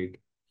audit.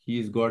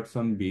 He's got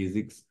some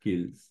basic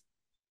skills.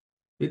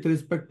 With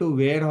respect to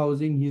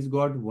warehousing, he's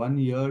got 1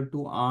 year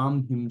to arm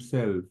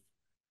himself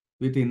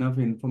with enough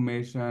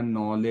information,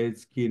 knowledge,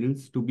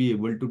 skills to be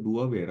able to do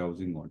a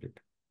warehousing audit,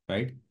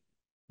 right?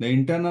 The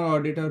internal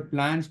auditor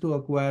plans to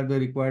acquire the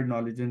required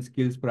knowledge and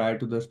skills prior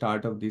to the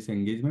start of this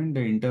engagement.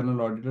 The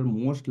internal auditor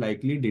most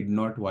likely did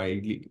not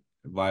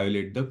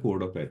violate the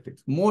code of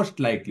ethics. Most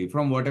likely,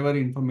 from whatever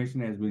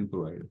information has been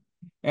provided.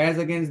 As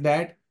against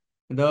that,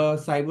 the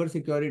cyber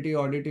security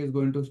audit is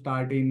going to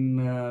start in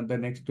the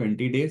next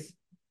 20 days.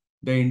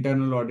 The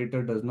internal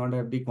auditor does not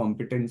have the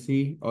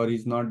competency or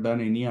is not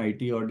done any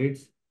IT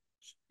audits.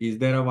 Is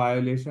there a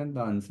violation? The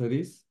answer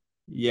is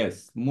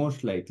yes.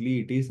 Most likely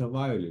it is a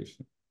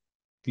violation.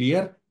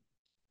 Clear?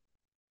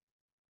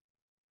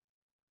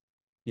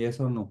 Yes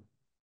or no?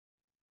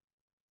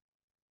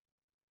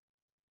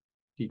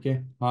 ठीक है.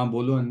 हाँ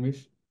बोलो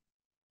Anvesh.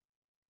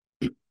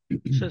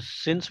 So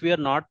since we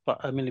are not,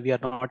 we are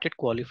not yet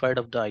qualified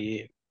of the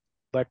IA,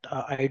 but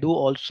I do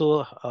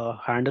also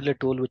handle a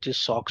tool which is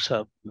SOX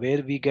Hub,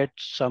 where we get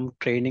some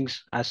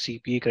trainings as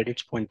CPA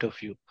credits point of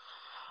view.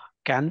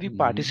 Can we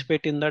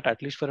participate in that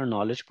at least for a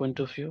knowledge point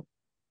of view?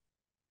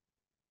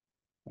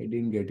 I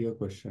didn't get your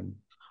question.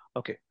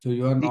 Okay. So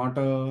you are not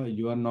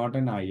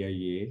an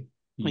IIA.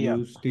 Yeah.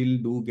 You still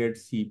do get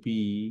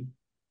CPE.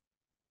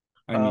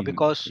 I mean,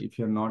 Because if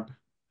you're not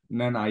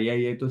an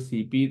IIA, तो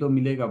CPE तो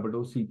मिलेगा, but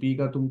वो CPE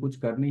का तुम कुछ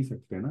कर नहीं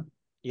सकते ना.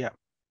 yeah,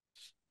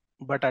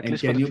 but at And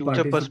least for can the you future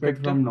participate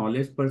perspective, from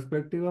knowledge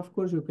perspective? Of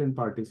course you can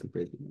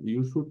participate.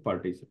 You should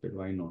participate.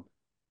 Why not?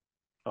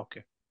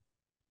 okay.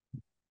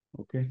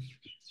 Okay.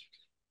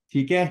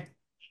 ठीक है.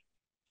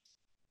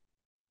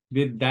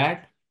 With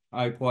that,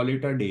 I call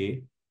it a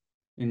day.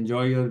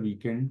 Enjoy your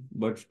weekend,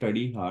 but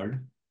study hard.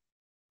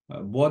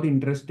 बहुत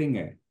interesting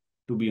है,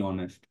 to be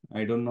honest.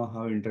 I don't know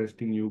how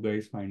interesting you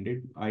guys find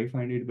it. I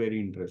find it very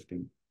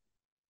interesting.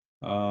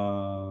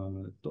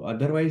 तो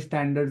otherwise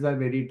standards are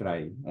very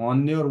dry.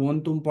 On your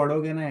own तुम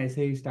पढ़ोगे ना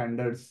ऐसे ही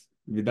standards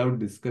without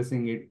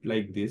discussing it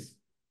like this.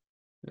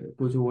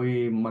 कुछ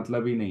वही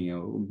मतलब ही नहीं है,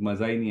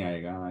 मजा ही नहीं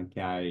आएगा. हाँ,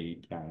 क्या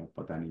है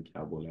पता नहीं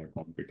क्या बोला है.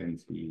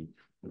 Competency,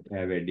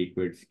 have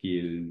adequate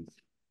skills,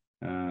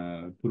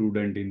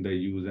 prudent in the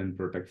use and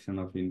protection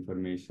of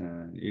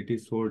information. It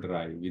is so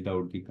dry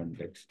without the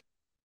context.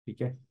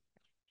 Okay.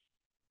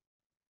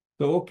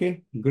 So,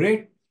 okay,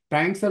 great.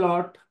 Thanks a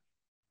lot.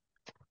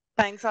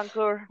 Thanks,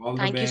 Ankur. All the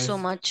Thank you so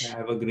best. much.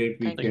 Have a great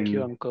Thank Thank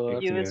you, weekend. Ankur.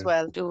 Take You as care.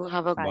 well. you. Thanks.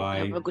 Have a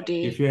Bye. good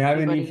day, If you have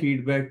any everybody.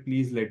 feedback,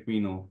 please let me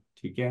know.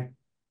 ठीक है?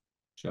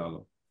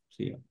 चलो.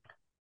 See ya.